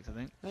tactics, I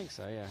think. I think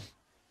so, yeah.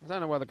 I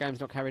don't know why the game's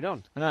not carried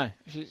on. I know.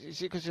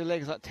 Is it because your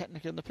leg's like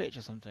technically on the pitch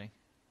or something?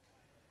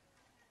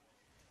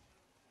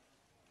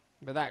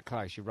 But that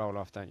close, you roll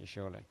off, don't you,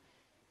 surely?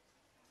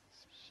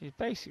 She's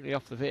basically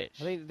off the pitch.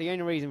 I think the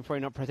only reason for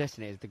not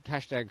protesting it is the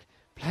hashtag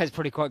player's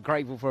probably quite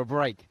grateful for a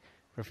break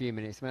for a few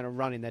minutes. The amount of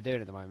running they're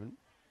doing at the moment.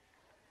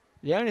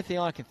 The only thing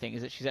I can think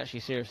is that she's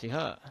actually seriously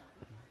hurt.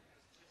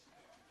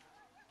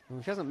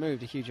 Well, she hasn't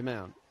moved a huge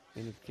amount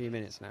in a few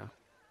minutes now.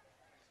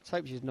 Let's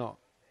hope she's not.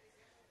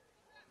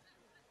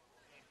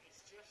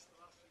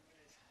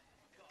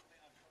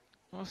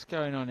 What's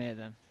going on here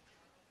then?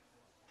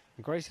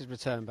 And Grace has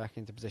returned back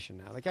into position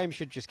now. The game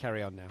should just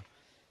carry on now.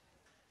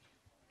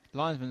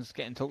 Linesman's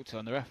getting talked to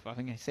on the ref. I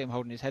think I see him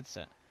holding his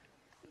headset.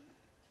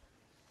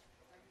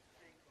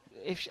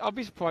 I'd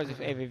be surprised if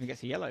Eva even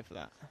gets a yellow for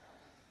that.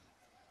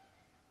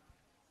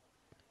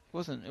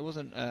 It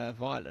wasn't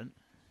violent.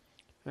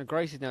 Now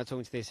Grace is now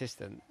talking to the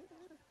assistant.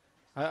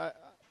 I'm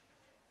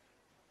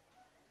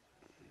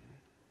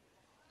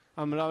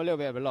a little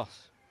bit of a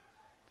loss.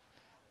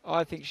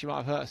 I think she might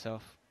have hurt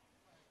herself.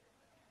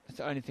 That's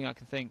the only thing I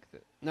can think.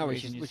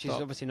 Which is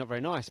obviously not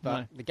very nice,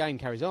 but the game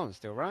carries on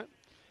still, right?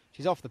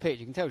 She's off the pitch.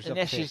 You can tell she's off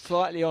the pitch. Unless she's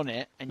slightly on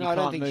it and you can't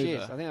move her. I don't think she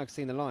is. I think I've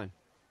seen the line.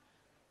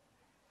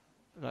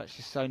 Like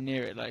she's so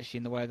near it, like she's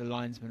in the way of the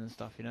linesman and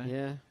stuff, you know?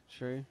 Yeah,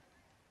 true.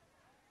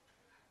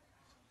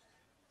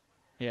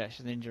 Yeah,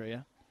 she's an injury,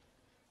 yeah.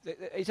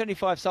 It's only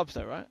 5 subs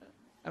though, right?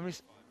 I mean,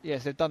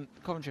 yes,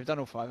 Coventry have done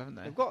all 5, haven't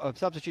they? They've got a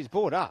substitutes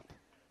board up.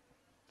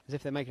 As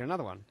if they're making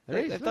another one.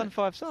 They've done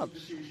 5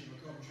 subs.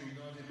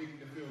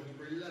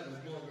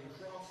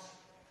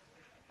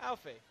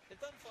 Alfie, they've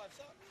done 5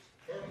 subs.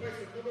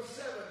 Replacement number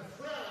 7,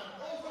 Fran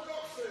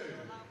Orthodoxu.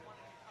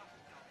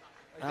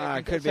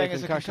 It could be a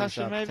concussion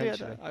sub, maybe.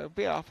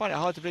 I find it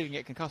hard to believe you can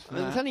get concussed from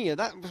that. I'm telling you,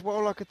 that was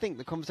all I could think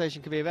the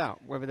conversation could be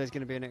about, whether there's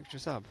going to be an extra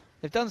sub.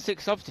 They've done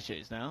 6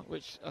 substitutes now,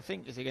 which I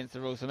think is against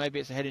the rules, so maybe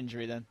it's a head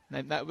injury then.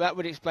 That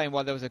would explain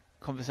why there was a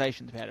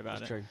conversation to be had about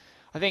That's it. True.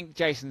 I think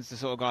Jason's the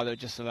sort of guy that would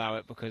just allow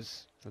it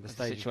because of the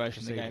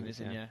situation the game is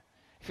in, yeah.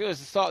 If it was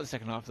the start of the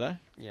second half, though.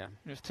 Yeah.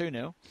 It was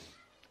 2-0.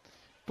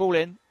 Ball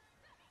in.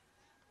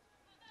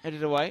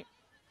 Headed away.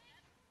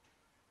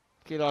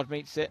 Gillard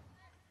meets it.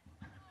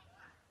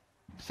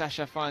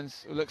 Sasha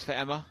looks for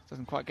Emma.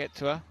 Doesn't quite get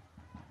to her.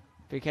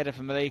 Big header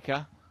for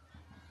Malika.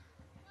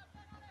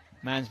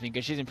 Man's been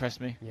good. She's impressed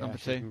me. Yeah, number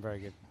 2. She's been very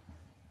good.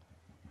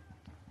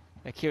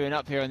 They're queuing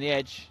up here on the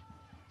edge.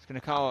 It's going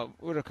to come.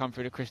 Would have come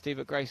through to Christie,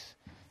 but Grace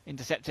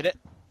intercepted it.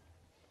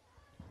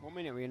 What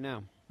minute are we in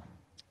now?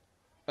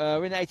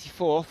 We're in the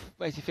 84th,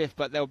 85th,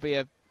 but there'll be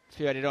a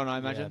few added on, I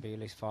imagine. Yeah, there'll be at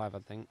least 5, I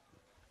think.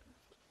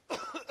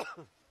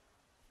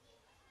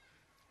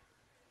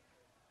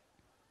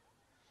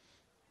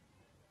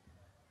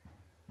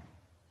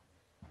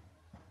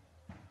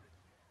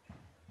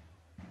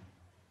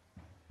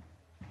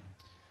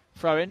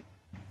 Throw in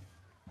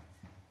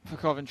for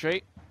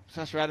Coventry.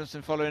 Sasha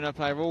Adamson following her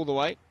player all the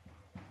way.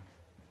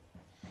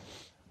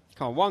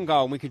 Come on, 1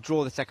 goal and we could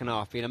draw the second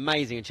half. Be an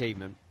amazing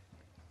achievement.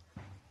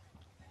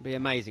 Be an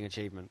amazing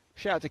achievement.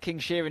 Shout out to King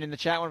Sheeran in the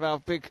chat. One of our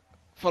big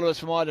followers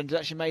from Ireland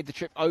has actually made the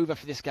trip over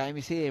for this game.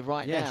 He's here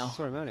right now. Yes,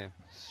 saw him earlier.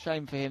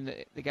 Shame for him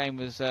that the game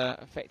was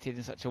affected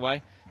in such a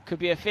way. Could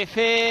be a 5th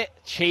here.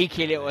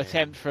 Cheeky little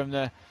attempt from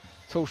the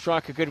tall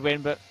striker. Good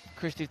win, but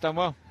Christie's done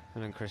well.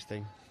 And then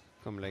Christie.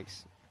 Come on,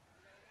 Leaks.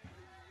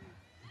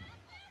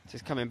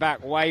 Just coming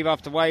back, wave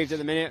after wave at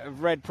the minute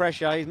of red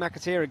pressure. He's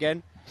McAteer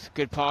again. It's a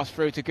good pass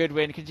through to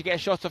Goodwin. Can she get a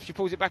shot off? She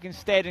pulls it back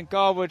instead, and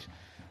Garwood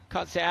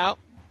cuts it out.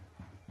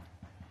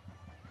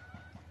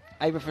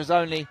 Ava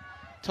Frazzoni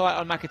tight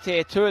on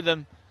McAteer. 2 of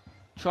them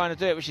trying to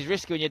do it, which is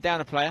risky when you're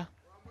down a player.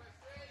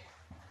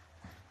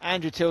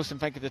 Andrew Tilson,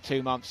 thank you for the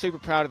 2 months. Super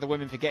proud of the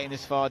women for getting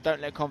this far.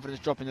 Don't let confidence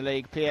drop in the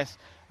league. P.S.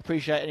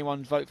 Appreciate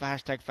anyone's vote for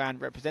 #fan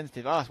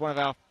representative. That's one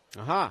of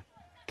our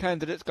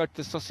candidates. Go to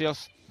the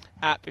Socios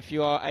app if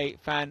you are a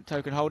fan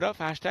token holder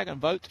for hashtag and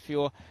vote for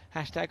your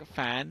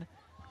 #fan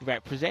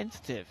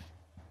representative.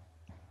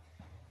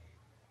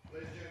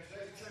 Ladies and gentlemen,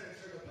 today's attendance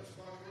over at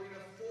Park Arena,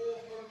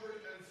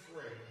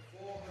 403.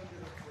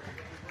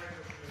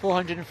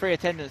 403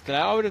 attendance today.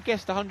 I would have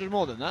guessed 100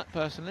 more than that,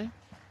 personally,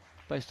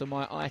 based on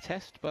my eye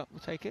test, but we'll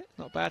take it.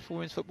 Not bad for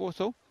women's football at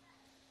all.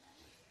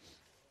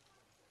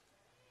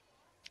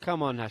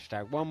 Come on,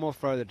 one more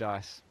throw the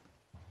dice.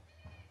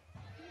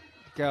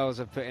 The girls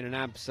have put in an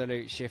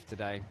absolute shift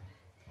today.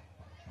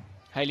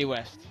 Hayley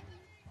West.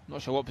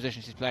 Not sure what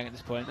position she's playing at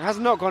this point. It has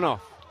not gone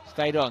off.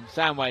 Stayed on.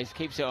 Samways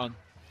keeps it on.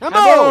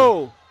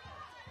 Handball!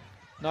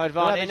 No advantage.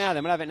 We'll have it now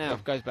then, we'll have it now.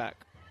 Goes back.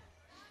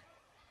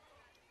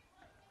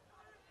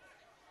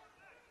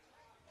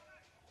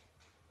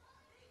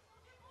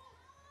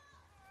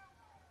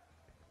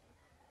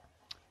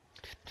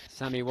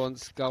 Sammy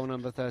wants goal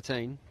number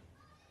 13.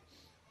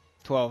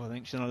 12, I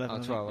think. She's on 11.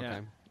 Oh, 12, okay.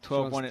 Yeah.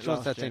 12 won it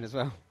last 13 year. as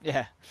well.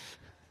 Yeah.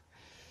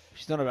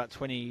 She's done about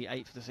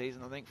 28 for the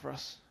season, I think, for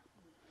us.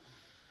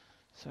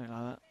 Something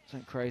like that.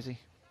 Something crazy.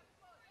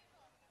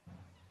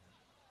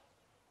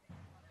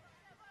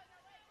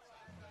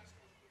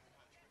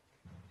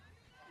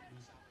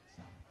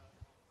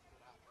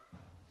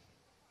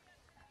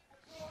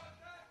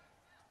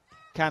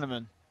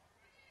 Kahneman.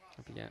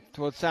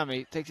 Towards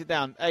Sammy. Takes it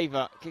down.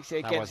 Ava kicks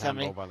it against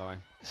Sammy. Handball, by the way.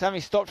 Sammy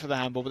stopped for the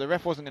handball, but the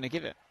ref wasn't going to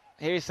give it.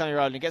 Here is Sammy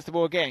Rowland. Gets the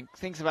ball again.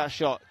 Thinks about a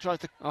shot. Tries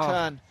to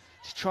turn.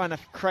 Just trying to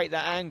create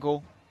that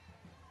angle.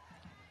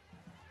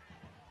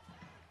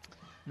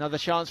 Another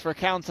chance for a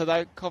counter,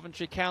 though.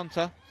 Coventry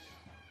counter.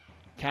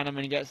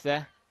 Kahneman gets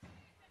there.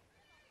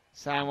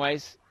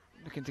 Samways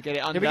looking to get it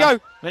under. Here we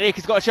go.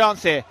 Malika's got a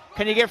chance here.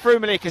 Can you get through,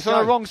 Malika? It's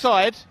on the wrong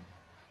side.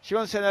 She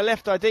wants it on the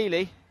left,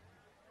 ideally.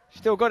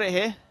 Still got it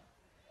here.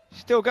 She's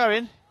still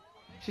going.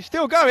 She's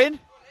still going.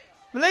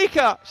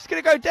 Malika, she's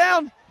going to go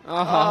down.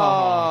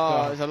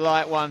 Oh, it was a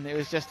light one. It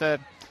was just a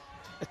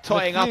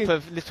totting up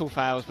of little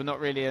fouls, but not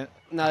really a...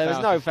 No, there was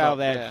no foul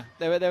there.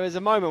 Yeah. There was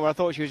a moment where I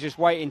thought she was just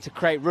waiting to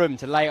create room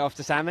to lay it off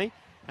to Sammy,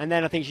 and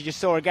then I think she just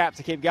saw a gap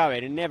to keep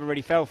going and never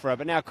really fell for her.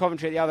 But now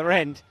Coventry at the other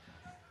end,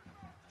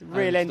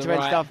 real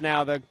end-to-end stuff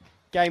now. The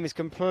game is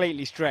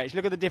completely stretched.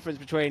 Look at the difference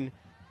between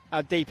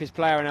our deepest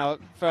player and our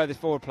furthest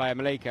forward player,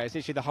 Malika. It's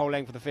literally the whole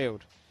length of the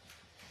field.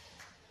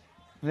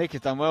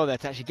 Malika's done well there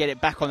to actually get it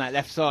back on that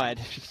left side.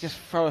 If she could just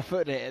throw her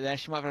foot at it there,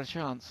 she might have had a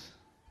chance.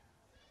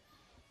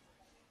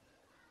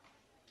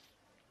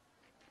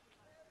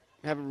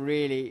 We haven't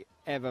really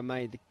ever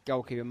made the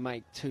goalkeeper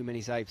make too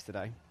many saves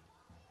today.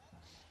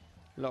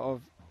 A lot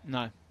of...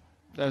 No.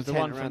 There was the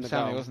one from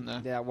Sammy, wasn't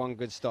there? Yeah, one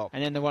good stop.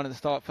 And then the one at the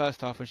start,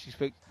 first half, when she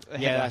spoke...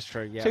 Yeah, that's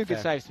true. Yeah, Two good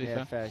saves, to be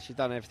fair. Fair. She's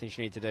done everything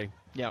she needs to do.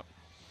 Yep.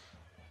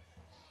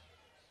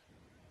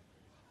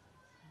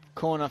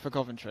 Corner for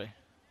Coventry.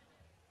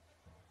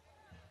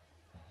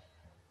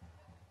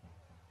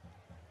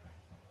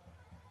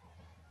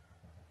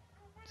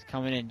 It's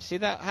coming in. See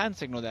that hand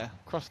signal there?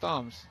 Crossed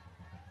arms.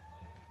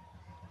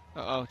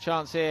 Uh-oh,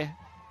 chance here.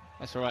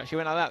 That's all right. She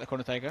went like that, the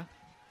corner taker.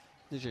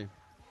 Did she?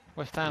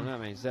 West Ham.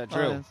 That means that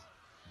drill. Islands.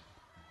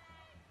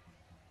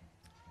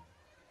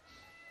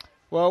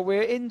 Well,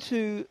 we're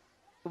into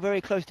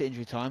very close to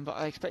injury time, but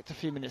I expect a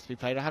few minutes to be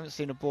played. I haven't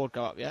seen a board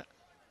go up yet.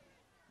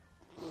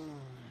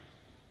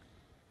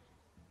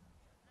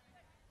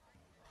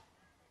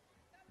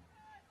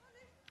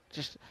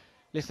 just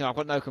listen, I've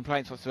got no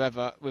complaints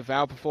whatsoever with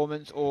our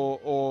performance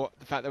or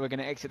the fact that we're going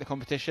to exit the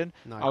competition.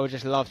 No. I would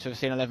just love to have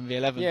seen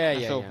 11v11. Yeah,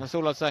 that's yeah, all. yeah. That's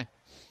all I'd say.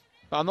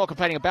 But I'm not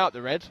complaining about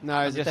the red. No,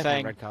 I'm just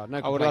saying red card. No,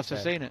 I would love to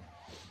have there. seen it.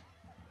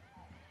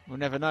 We'll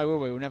never know, will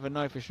we? We'll never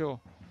know for sure.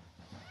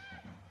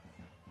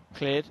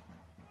 Cleared.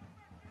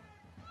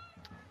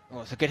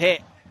 Oh, it's a good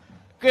hit.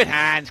 Good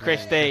hands,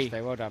 Christy.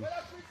 Christy, well done.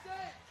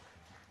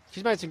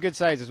 She's made some good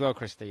saves as well,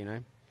 Christy, you know.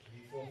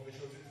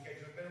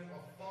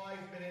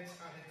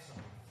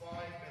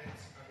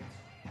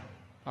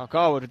 Oh,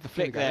 Garwood with the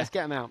flick there. Let's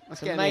get him out.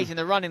 It's amazing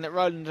the running that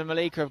Roland and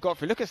Malika have got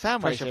through. Look at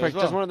Samways here as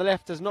well. Does one on the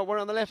left, does not one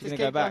on the left. She's going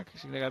to go back.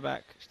 She's going to go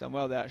back. She's done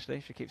well there, actually,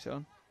 if she keeps it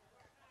on.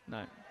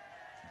 No.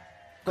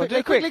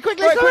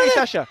 Quickly,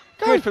 Sasha.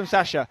 Good from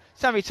Sasha.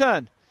 Sammy,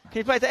 turn. Can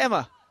you play it to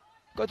Emma?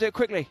 Got to do it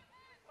quickly.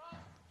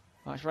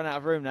 Right, she's run out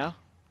of room now.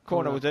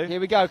 Corner will do. Here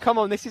we go. Come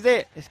on, this is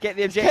it. Let's get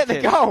the objective.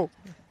 Get the goal.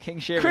 King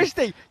Shearer.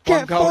 Christy,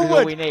 get goal forward. Is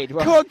all we need.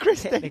 Well, come on,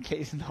 Christy. Technically,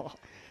 it's not.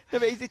 No,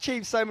 but he's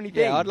achieved so many things.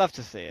 Yeah, I'd love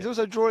to see it. He's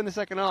also drawing the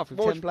second half with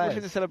 10 players. What do you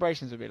think the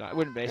celebrations would be like? It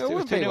wouldn't be. It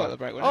was 2-0 at the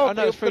break. Oh,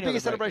 no, the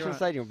biggest celebration on the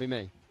stadium would be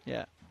me.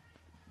 Yeah.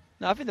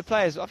 No, I think the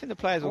players will give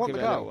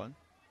it a little one.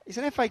 It's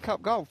an FA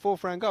Cup goal,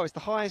 4th round goal. It's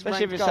the highest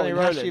Especially ranked goal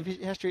in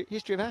the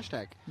history of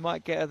hashtag.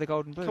 Might get her the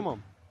golden boot. Come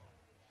on.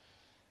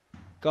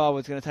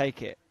 Garwood's going to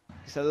take it.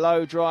 It's a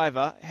low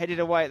driver, headed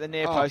away at the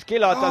near post.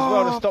 Gillard does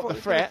well to stop the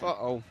threat.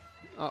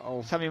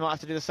 Uh-oh. Sammy might have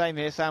to do the same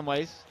here,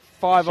 Samways.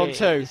 5 on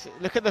 2.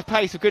 Look at the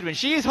pace of Goodwin.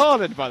 She is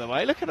Haaland, by the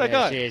way. Look at her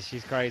go. She is.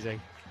 She's crazy.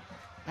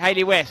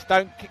 Hayley West.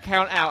 Don't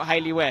count out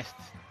Hayley West.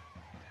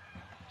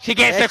 She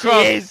gets there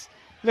across. She is.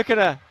 Look at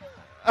her.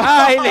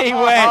 Hayley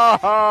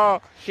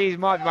West. She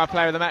might be my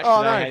player of the match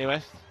today, no. Hayley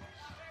West.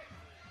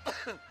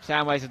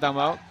 Samways have done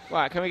well.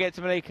 Right, can we get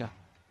to Malika?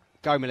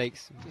 Go, Malik.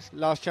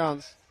 Last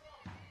chance.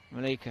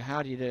 Malika,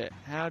 how do you do it?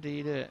 How do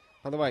you do it?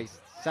 By the way,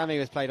 Sammy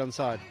was played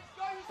onside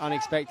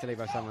unexpectedly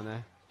by someone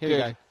there. Here we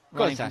go.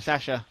 Go on,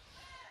 Sasha.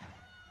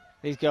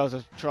 These girls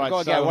have tried so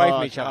hard. They've got to get away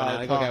from each other now.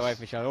 They've got to get away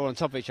from each other. All on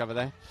top of each other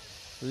there.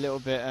 A little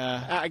bit...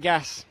 out of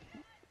gas.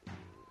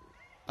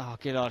 Oh,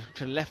 Gillard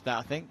should have left that,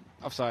 I think.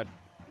 Offside.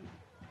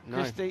 No.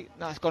 Christy,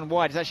 no, it's gone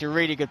wide. It's actually a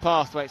really good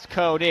pass the way it's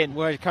curled in.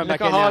 Look at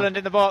Haaland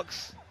in the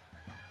box.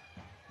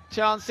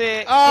 Chance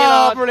it. Oh,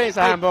 Gillard. brilliant. It's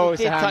a handball.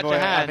 It's a handball.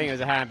 I think it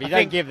was a hand. But you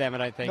don't give them, I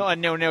don't think. Not a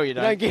 0-0, you don't. You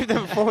don't give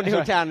them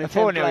 4-0 down in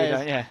 10 4-0, players. you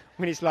don't, yeah.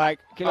 When it's like,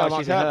 Gillard,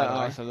 she's hurt. Oh,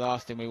 that's the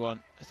last thing we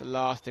want. That's the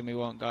last thing we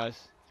want,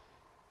 guys.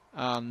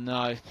 Oh,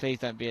 no. Please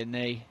don't be a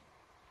knee.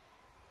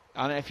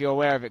 I don't know if you're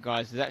aware of it,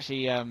 guys. There's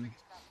actually,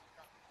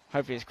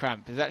 hopefully it's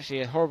cramped. There's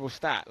actually a horrible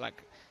stat.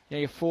 Like, you know,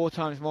 you're 4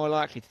 times more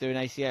likely to do an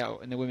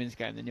ACL in the women's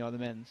game than you are the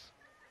men's.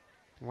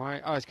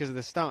 Why? Oh, it's because of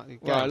the start.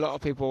 Well, a lot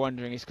of people are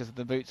wondering it's because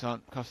the boots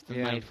aren't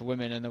custom made for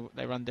women and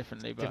they run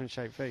differently. But different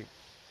shaped feet.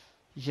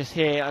 You just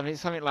hear, I mean,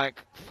 it's something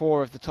like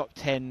 4 of the top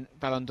 10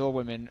 Ballon d'Or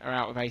women are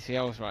out with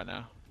ACLs right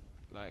now.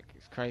 Like,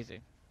 it's crazy.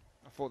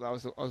 I thought that I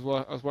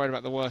was worried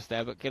about the worst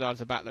there, but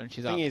Gillard's a battler and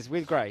she's up. The thing is,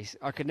 with Grace,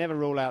 I could never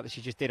rule out that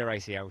she just did her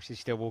ACL. She's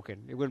still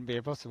walking. It wouldn't be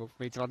impossible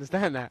for me to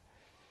understand that.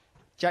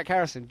 Jack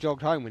Harrison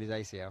jogged home with his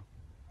ACL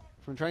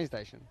from the train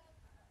station.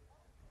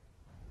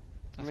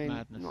 That's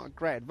madness. Not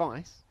great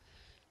advice.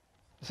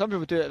 Some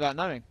people do it without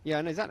knowing. Yeah,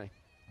 I know exactly.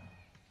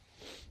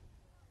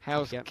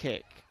 How's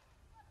kick?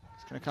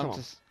 It's going to come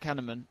to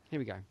Kahneman. Here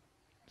we go.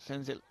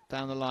 Sends it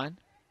down the line.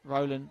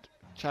 Roland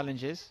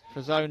challenges.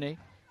 Frazzoni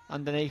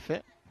underneath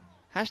it.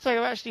 Hashtag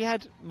have actually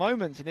had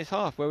moments in this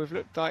half where we've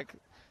looked like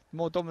the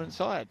more dominant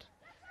side.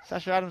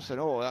 Sasha Adamson.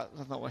 Oh,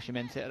 that's not where she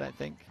meant it, I don't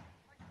think.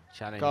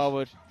 Challenge.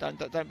 Garwood. Don't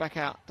back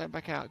out. Don't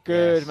back out.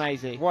 Good,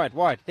 Maisie.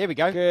 Wide. Here we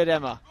go. Good,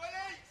 Emma.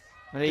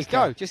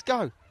 Malika. Just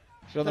go.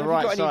 She's on the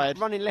right side.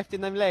 Running left in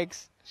them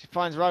legs. She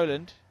finds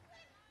Roland.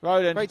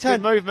 Roland, great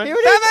turn. Good movement. Here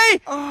it is.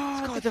 Sammy! Oh,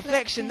 it's got a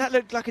deflection. That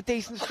looked like a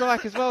decent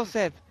strike as well,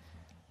 Seb.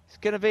 It's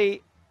going to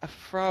be a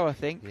throw, I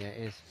think. Yeah,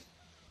 it is.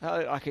 That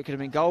looked like it could have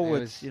been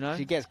goalwards, you know.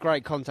 She gets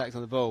great contact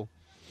on the ball.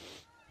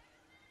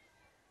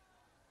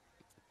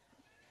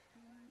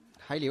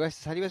 Hayley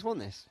West. Has Hayley West won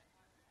this?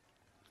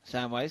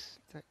 Samways.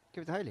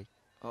 Give it to Hayley.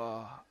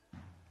 Oh,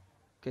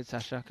 good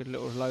Sasha. Good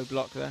little low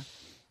block there.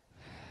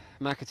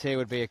 McAteer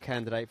would be a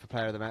candidate for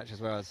player of the match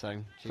as well.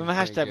 So from a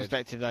hashtag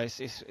perspective, though,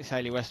 it's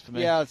Hayley West for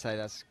me. Yeah, I'd say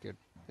that's good.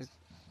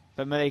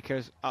 But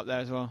Malika's up there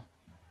as well.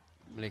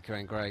 Malika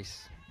and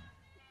Grace.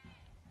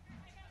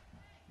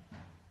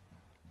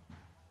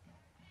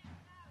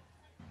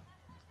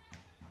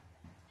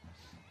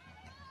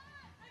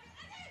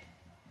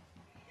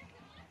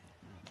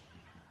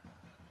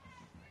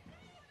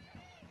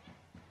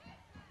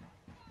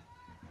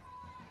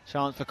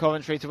 Chance for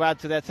Coventry to add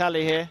to their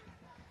tally here.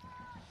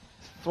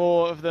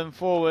 4 of them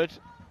forward.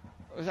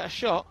 Was that a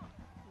shot?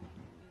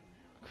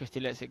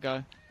 Christie lets it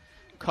go.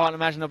 Can't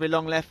imagine there'll be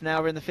long left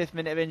now. We're in the 5th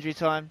minute of injury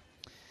time.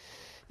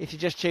 If you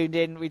just tuned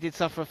in, we did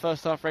suffer a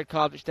first half red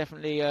card, which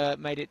definitely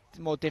made it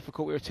more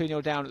difficult. We were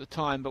 2-0 down at the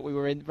time, but we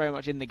were very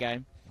much in the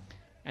game.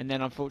 And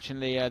then,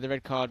 unfortunately, the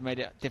red card made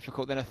it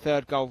difficult. Then a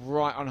 3rd goal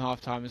right on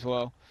half-time as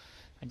well.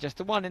 And just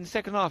the one in the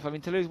second half. I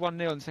mean, to lose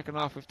 1-0 in the second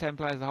half with 10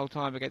 players the whole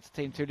time against a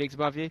team 2 leagues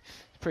above you,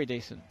 it's pretty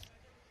decent.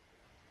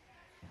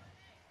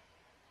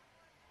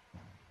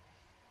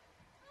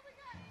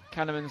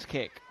 Kahneman's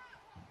kick.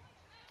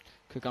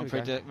 Could come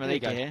through to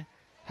Malika here.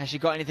 Has she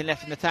got anything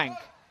left in the tank?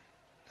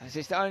 Is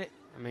this the only...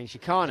 I mean, she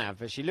can't have,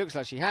 but she looks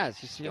like she has.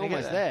 She's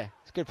almost there.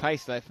 It's good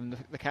pace, though, from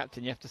the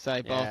captain, you have to say.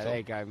 Yeah, Bartle. there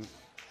you go.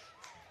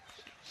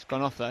 It's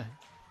gone off, though.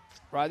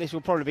 Right, this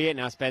will probably be it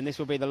now, Spen. This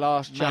will be the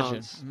last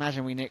chance.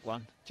 Imagine we nick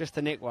one. Just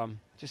to nick one.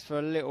 Just for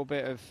a little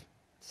bit of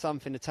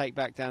something to take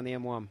back down the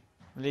M1.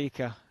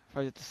 Malika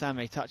throws it to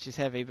Sammy. Touches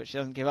heavy, but she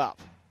doesn't give up.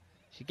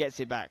 She gets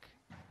it back.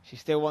 She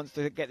still wants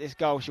to get this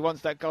goal. She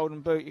wants that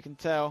golden boot, you can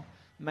tell.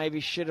 Maybe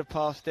should have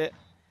passed it.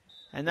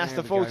 And that's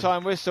the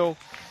full-time whistle.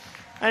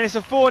 And it's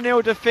a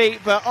 4-0 defeat,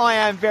 but I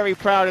am very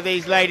proud of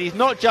these ladies,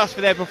 not just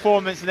for their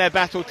performance and their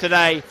battle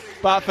today,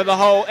 but for the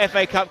whole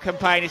FA Cup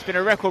campaign. It's been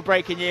a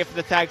record-breaking year for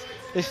the Tags.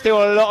 There's still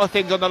a lot of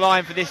things on the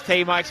line for this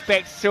team. I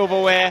expect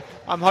silverware.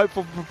 I'm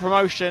hopeful for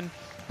promotion.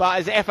 But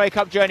as the FA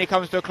Cup journey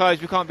comes to a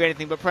close, we can't be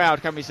anything but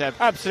proud, can we, Seb?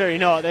 Absolutely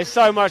not. There's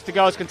so much the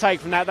girls can take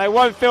from that. They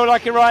won't feel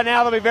like it right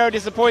now. They'll be very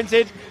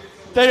disappointed.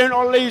 They do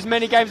not lose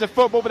many games of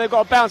football, but they've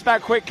got to bounce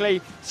back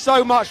quickly.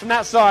 So much from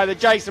that side that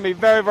Jason will be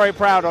very, very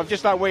proud of,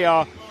 just like we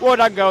are. Well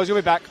done, girls. You'll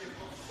be back.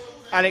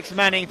 Alex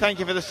Manning, thank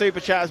you for the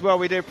super chat as well.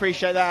 We do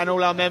appreciate that, and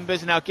all our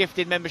members and our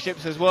gifted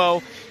memberships as well.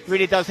 It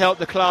really does help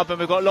the club, and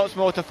we've got lots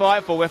more to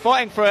fight for. We're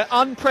fighting for an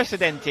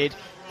unprecedented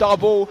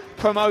double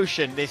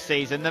promotion this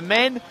season. The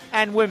men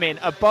and women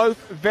are both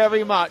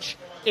very much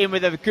in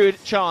with a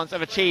good chance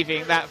of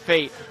achieving that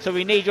feat. So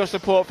we need your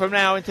support from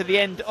now until the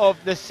end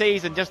of the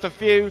season. Just a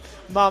few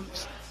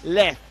months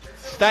left.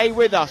 Stay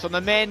with us on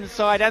the men's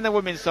side and the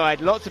women's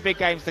side. Lots of big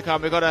games to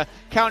come. We've got a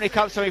County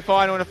Cup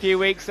semi-final in a few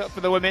weeks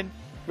for the women.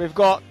 We've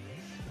got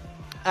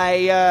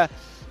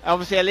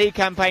obviously a league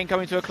campaign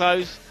coming to a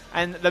close,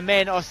 and the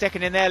men are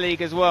second in their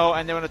league as well,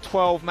 and they're on a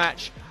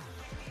 12-match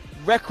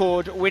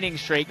record winning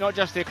streak, not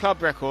just the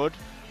club record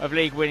of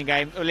league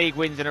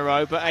wins in a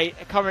row, but a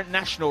current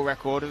national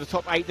record of the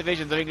top 8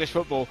 divisions of English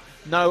football.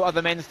 No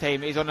other men's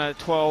team is on a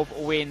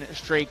 12-win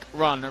streak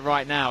run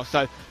right now.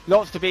 So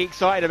lots to be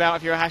excited about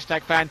if you're a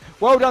hashtag fan.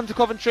 Well done to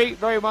Coventry,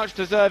 very much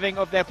deserving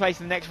of their place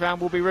in the next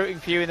round. We'll be rooting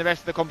for you in the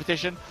rest of the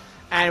competition,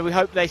 and we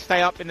hope they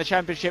stay up in the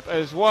championship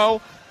as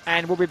well.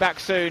 And we'll be back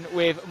soon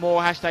with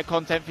more hashtag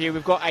content for you.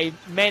 We've got a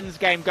men's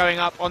game going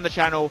up on the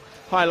channel,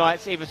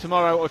 highlights either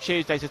tomorrow or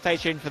Tuesday, so stay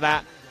tuned for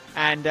that.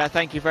 And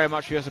thank you very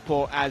much for your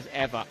support as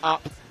ever.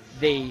 Up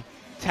the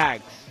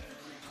Tags.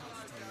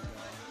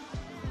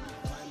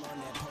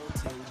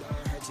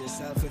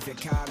 If your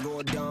car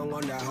go down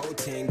on the whole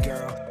thing,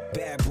 girl.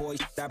 Bad boy,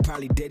 I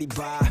probably did it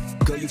by.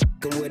 Girl, you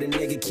fucking with a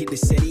nigga, keep the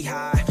city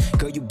high.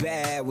 Girl, you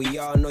bad, we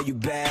all know you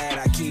bad.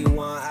 I keep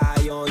one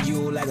eye on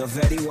you like a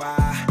very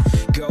wide.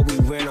 Girl, we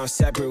went on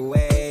separate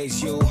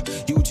ways. You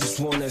just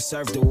wanna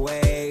surf the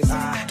wave.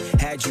 I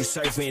had you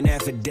surfing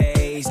that for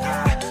days.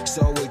 I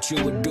saw what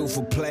you would do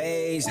for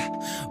plays.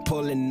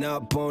 Pulling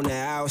up on the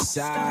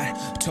outside.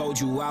 Told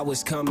you I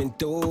was coming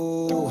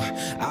through.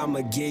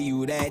 I'ma give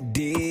you that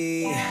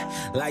D.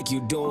 Like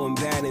you doing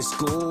bad in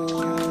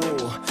school.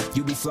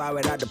 You be fly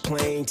without the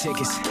plane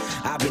tickets.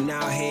 I been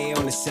out here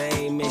on the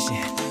same mission.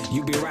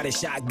 You be riding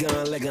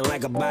shotgun looking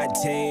like a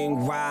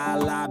batting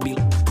while I be.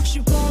 She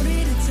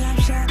wanted a top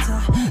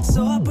shot,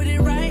 so I put it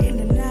right in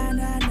the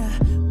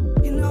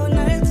na-na-na. You know,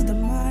 nothing to the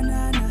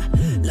ma-na-na.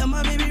 Love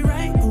my baby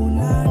right, ooh,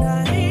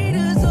 na-na.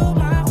 Haters on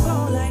my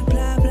phone like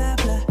blah, blah,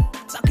 blah.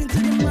 Talking to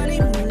the money,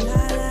 ooh,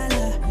 la, la,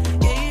 la.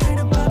 Yeah, you heard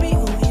a Bobby,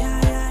 ooh,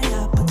 yeah, yeah,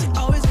 yeah. But they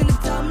always gonna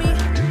tell me,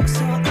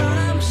 so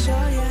I'm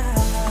sure, yeah.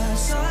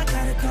 So I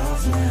gotta go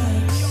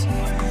flex.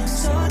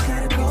 So I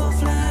gotta go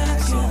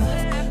flex,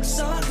 yeah.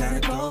 So I gotta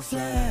go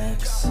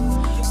flex.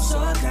 So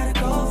I gotta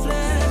go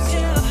flex,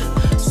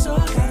 yeah. So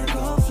I gotta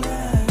go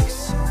flex.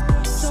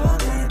 So I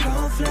gotta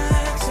go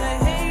flex. Say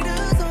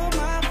haters on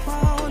my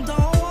phone,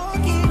 don't walk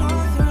it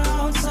on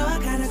ground. So I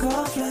gotta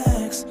go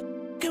flex.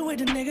 Get with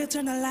the nigga,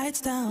 turn the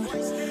lights down.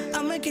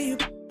 I'ma get you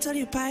till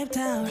you pipe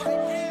down.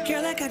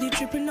 Girl, I got you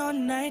tripping all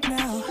night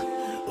now.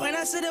 When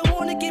I said I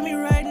wanna get me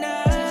right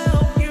now,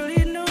 girl,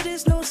 you know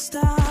there's no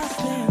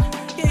stopping.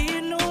 Yeah,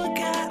 you know I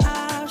got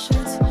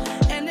options,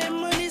 and that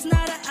money's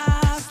not an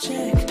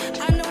object.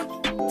 I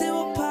know they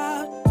will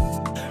pop.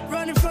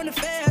 Running from the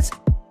feds,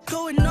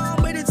 going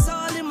on, but it's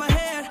all in my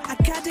head. I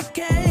got the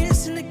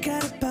gas and I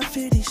got about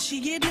 50.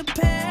 She in the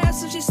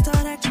past, so she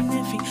start acting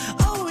iffy.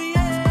 Oh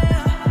yeah.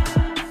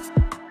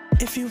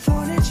 If you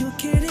want it, you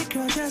get it,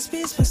 girl, just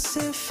be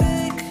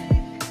specific.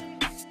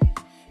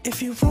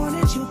 If you want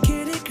it, you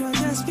get it, girl,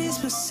 just be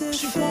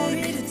specific. She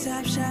wanted a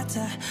top shot,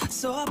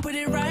 so I put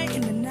it right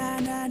in the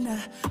na-na-na.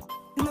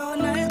 No,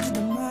 nothing to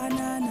the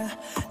ma-na-na.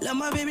 Love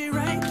my baby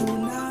right, ooh,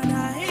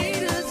 na-na.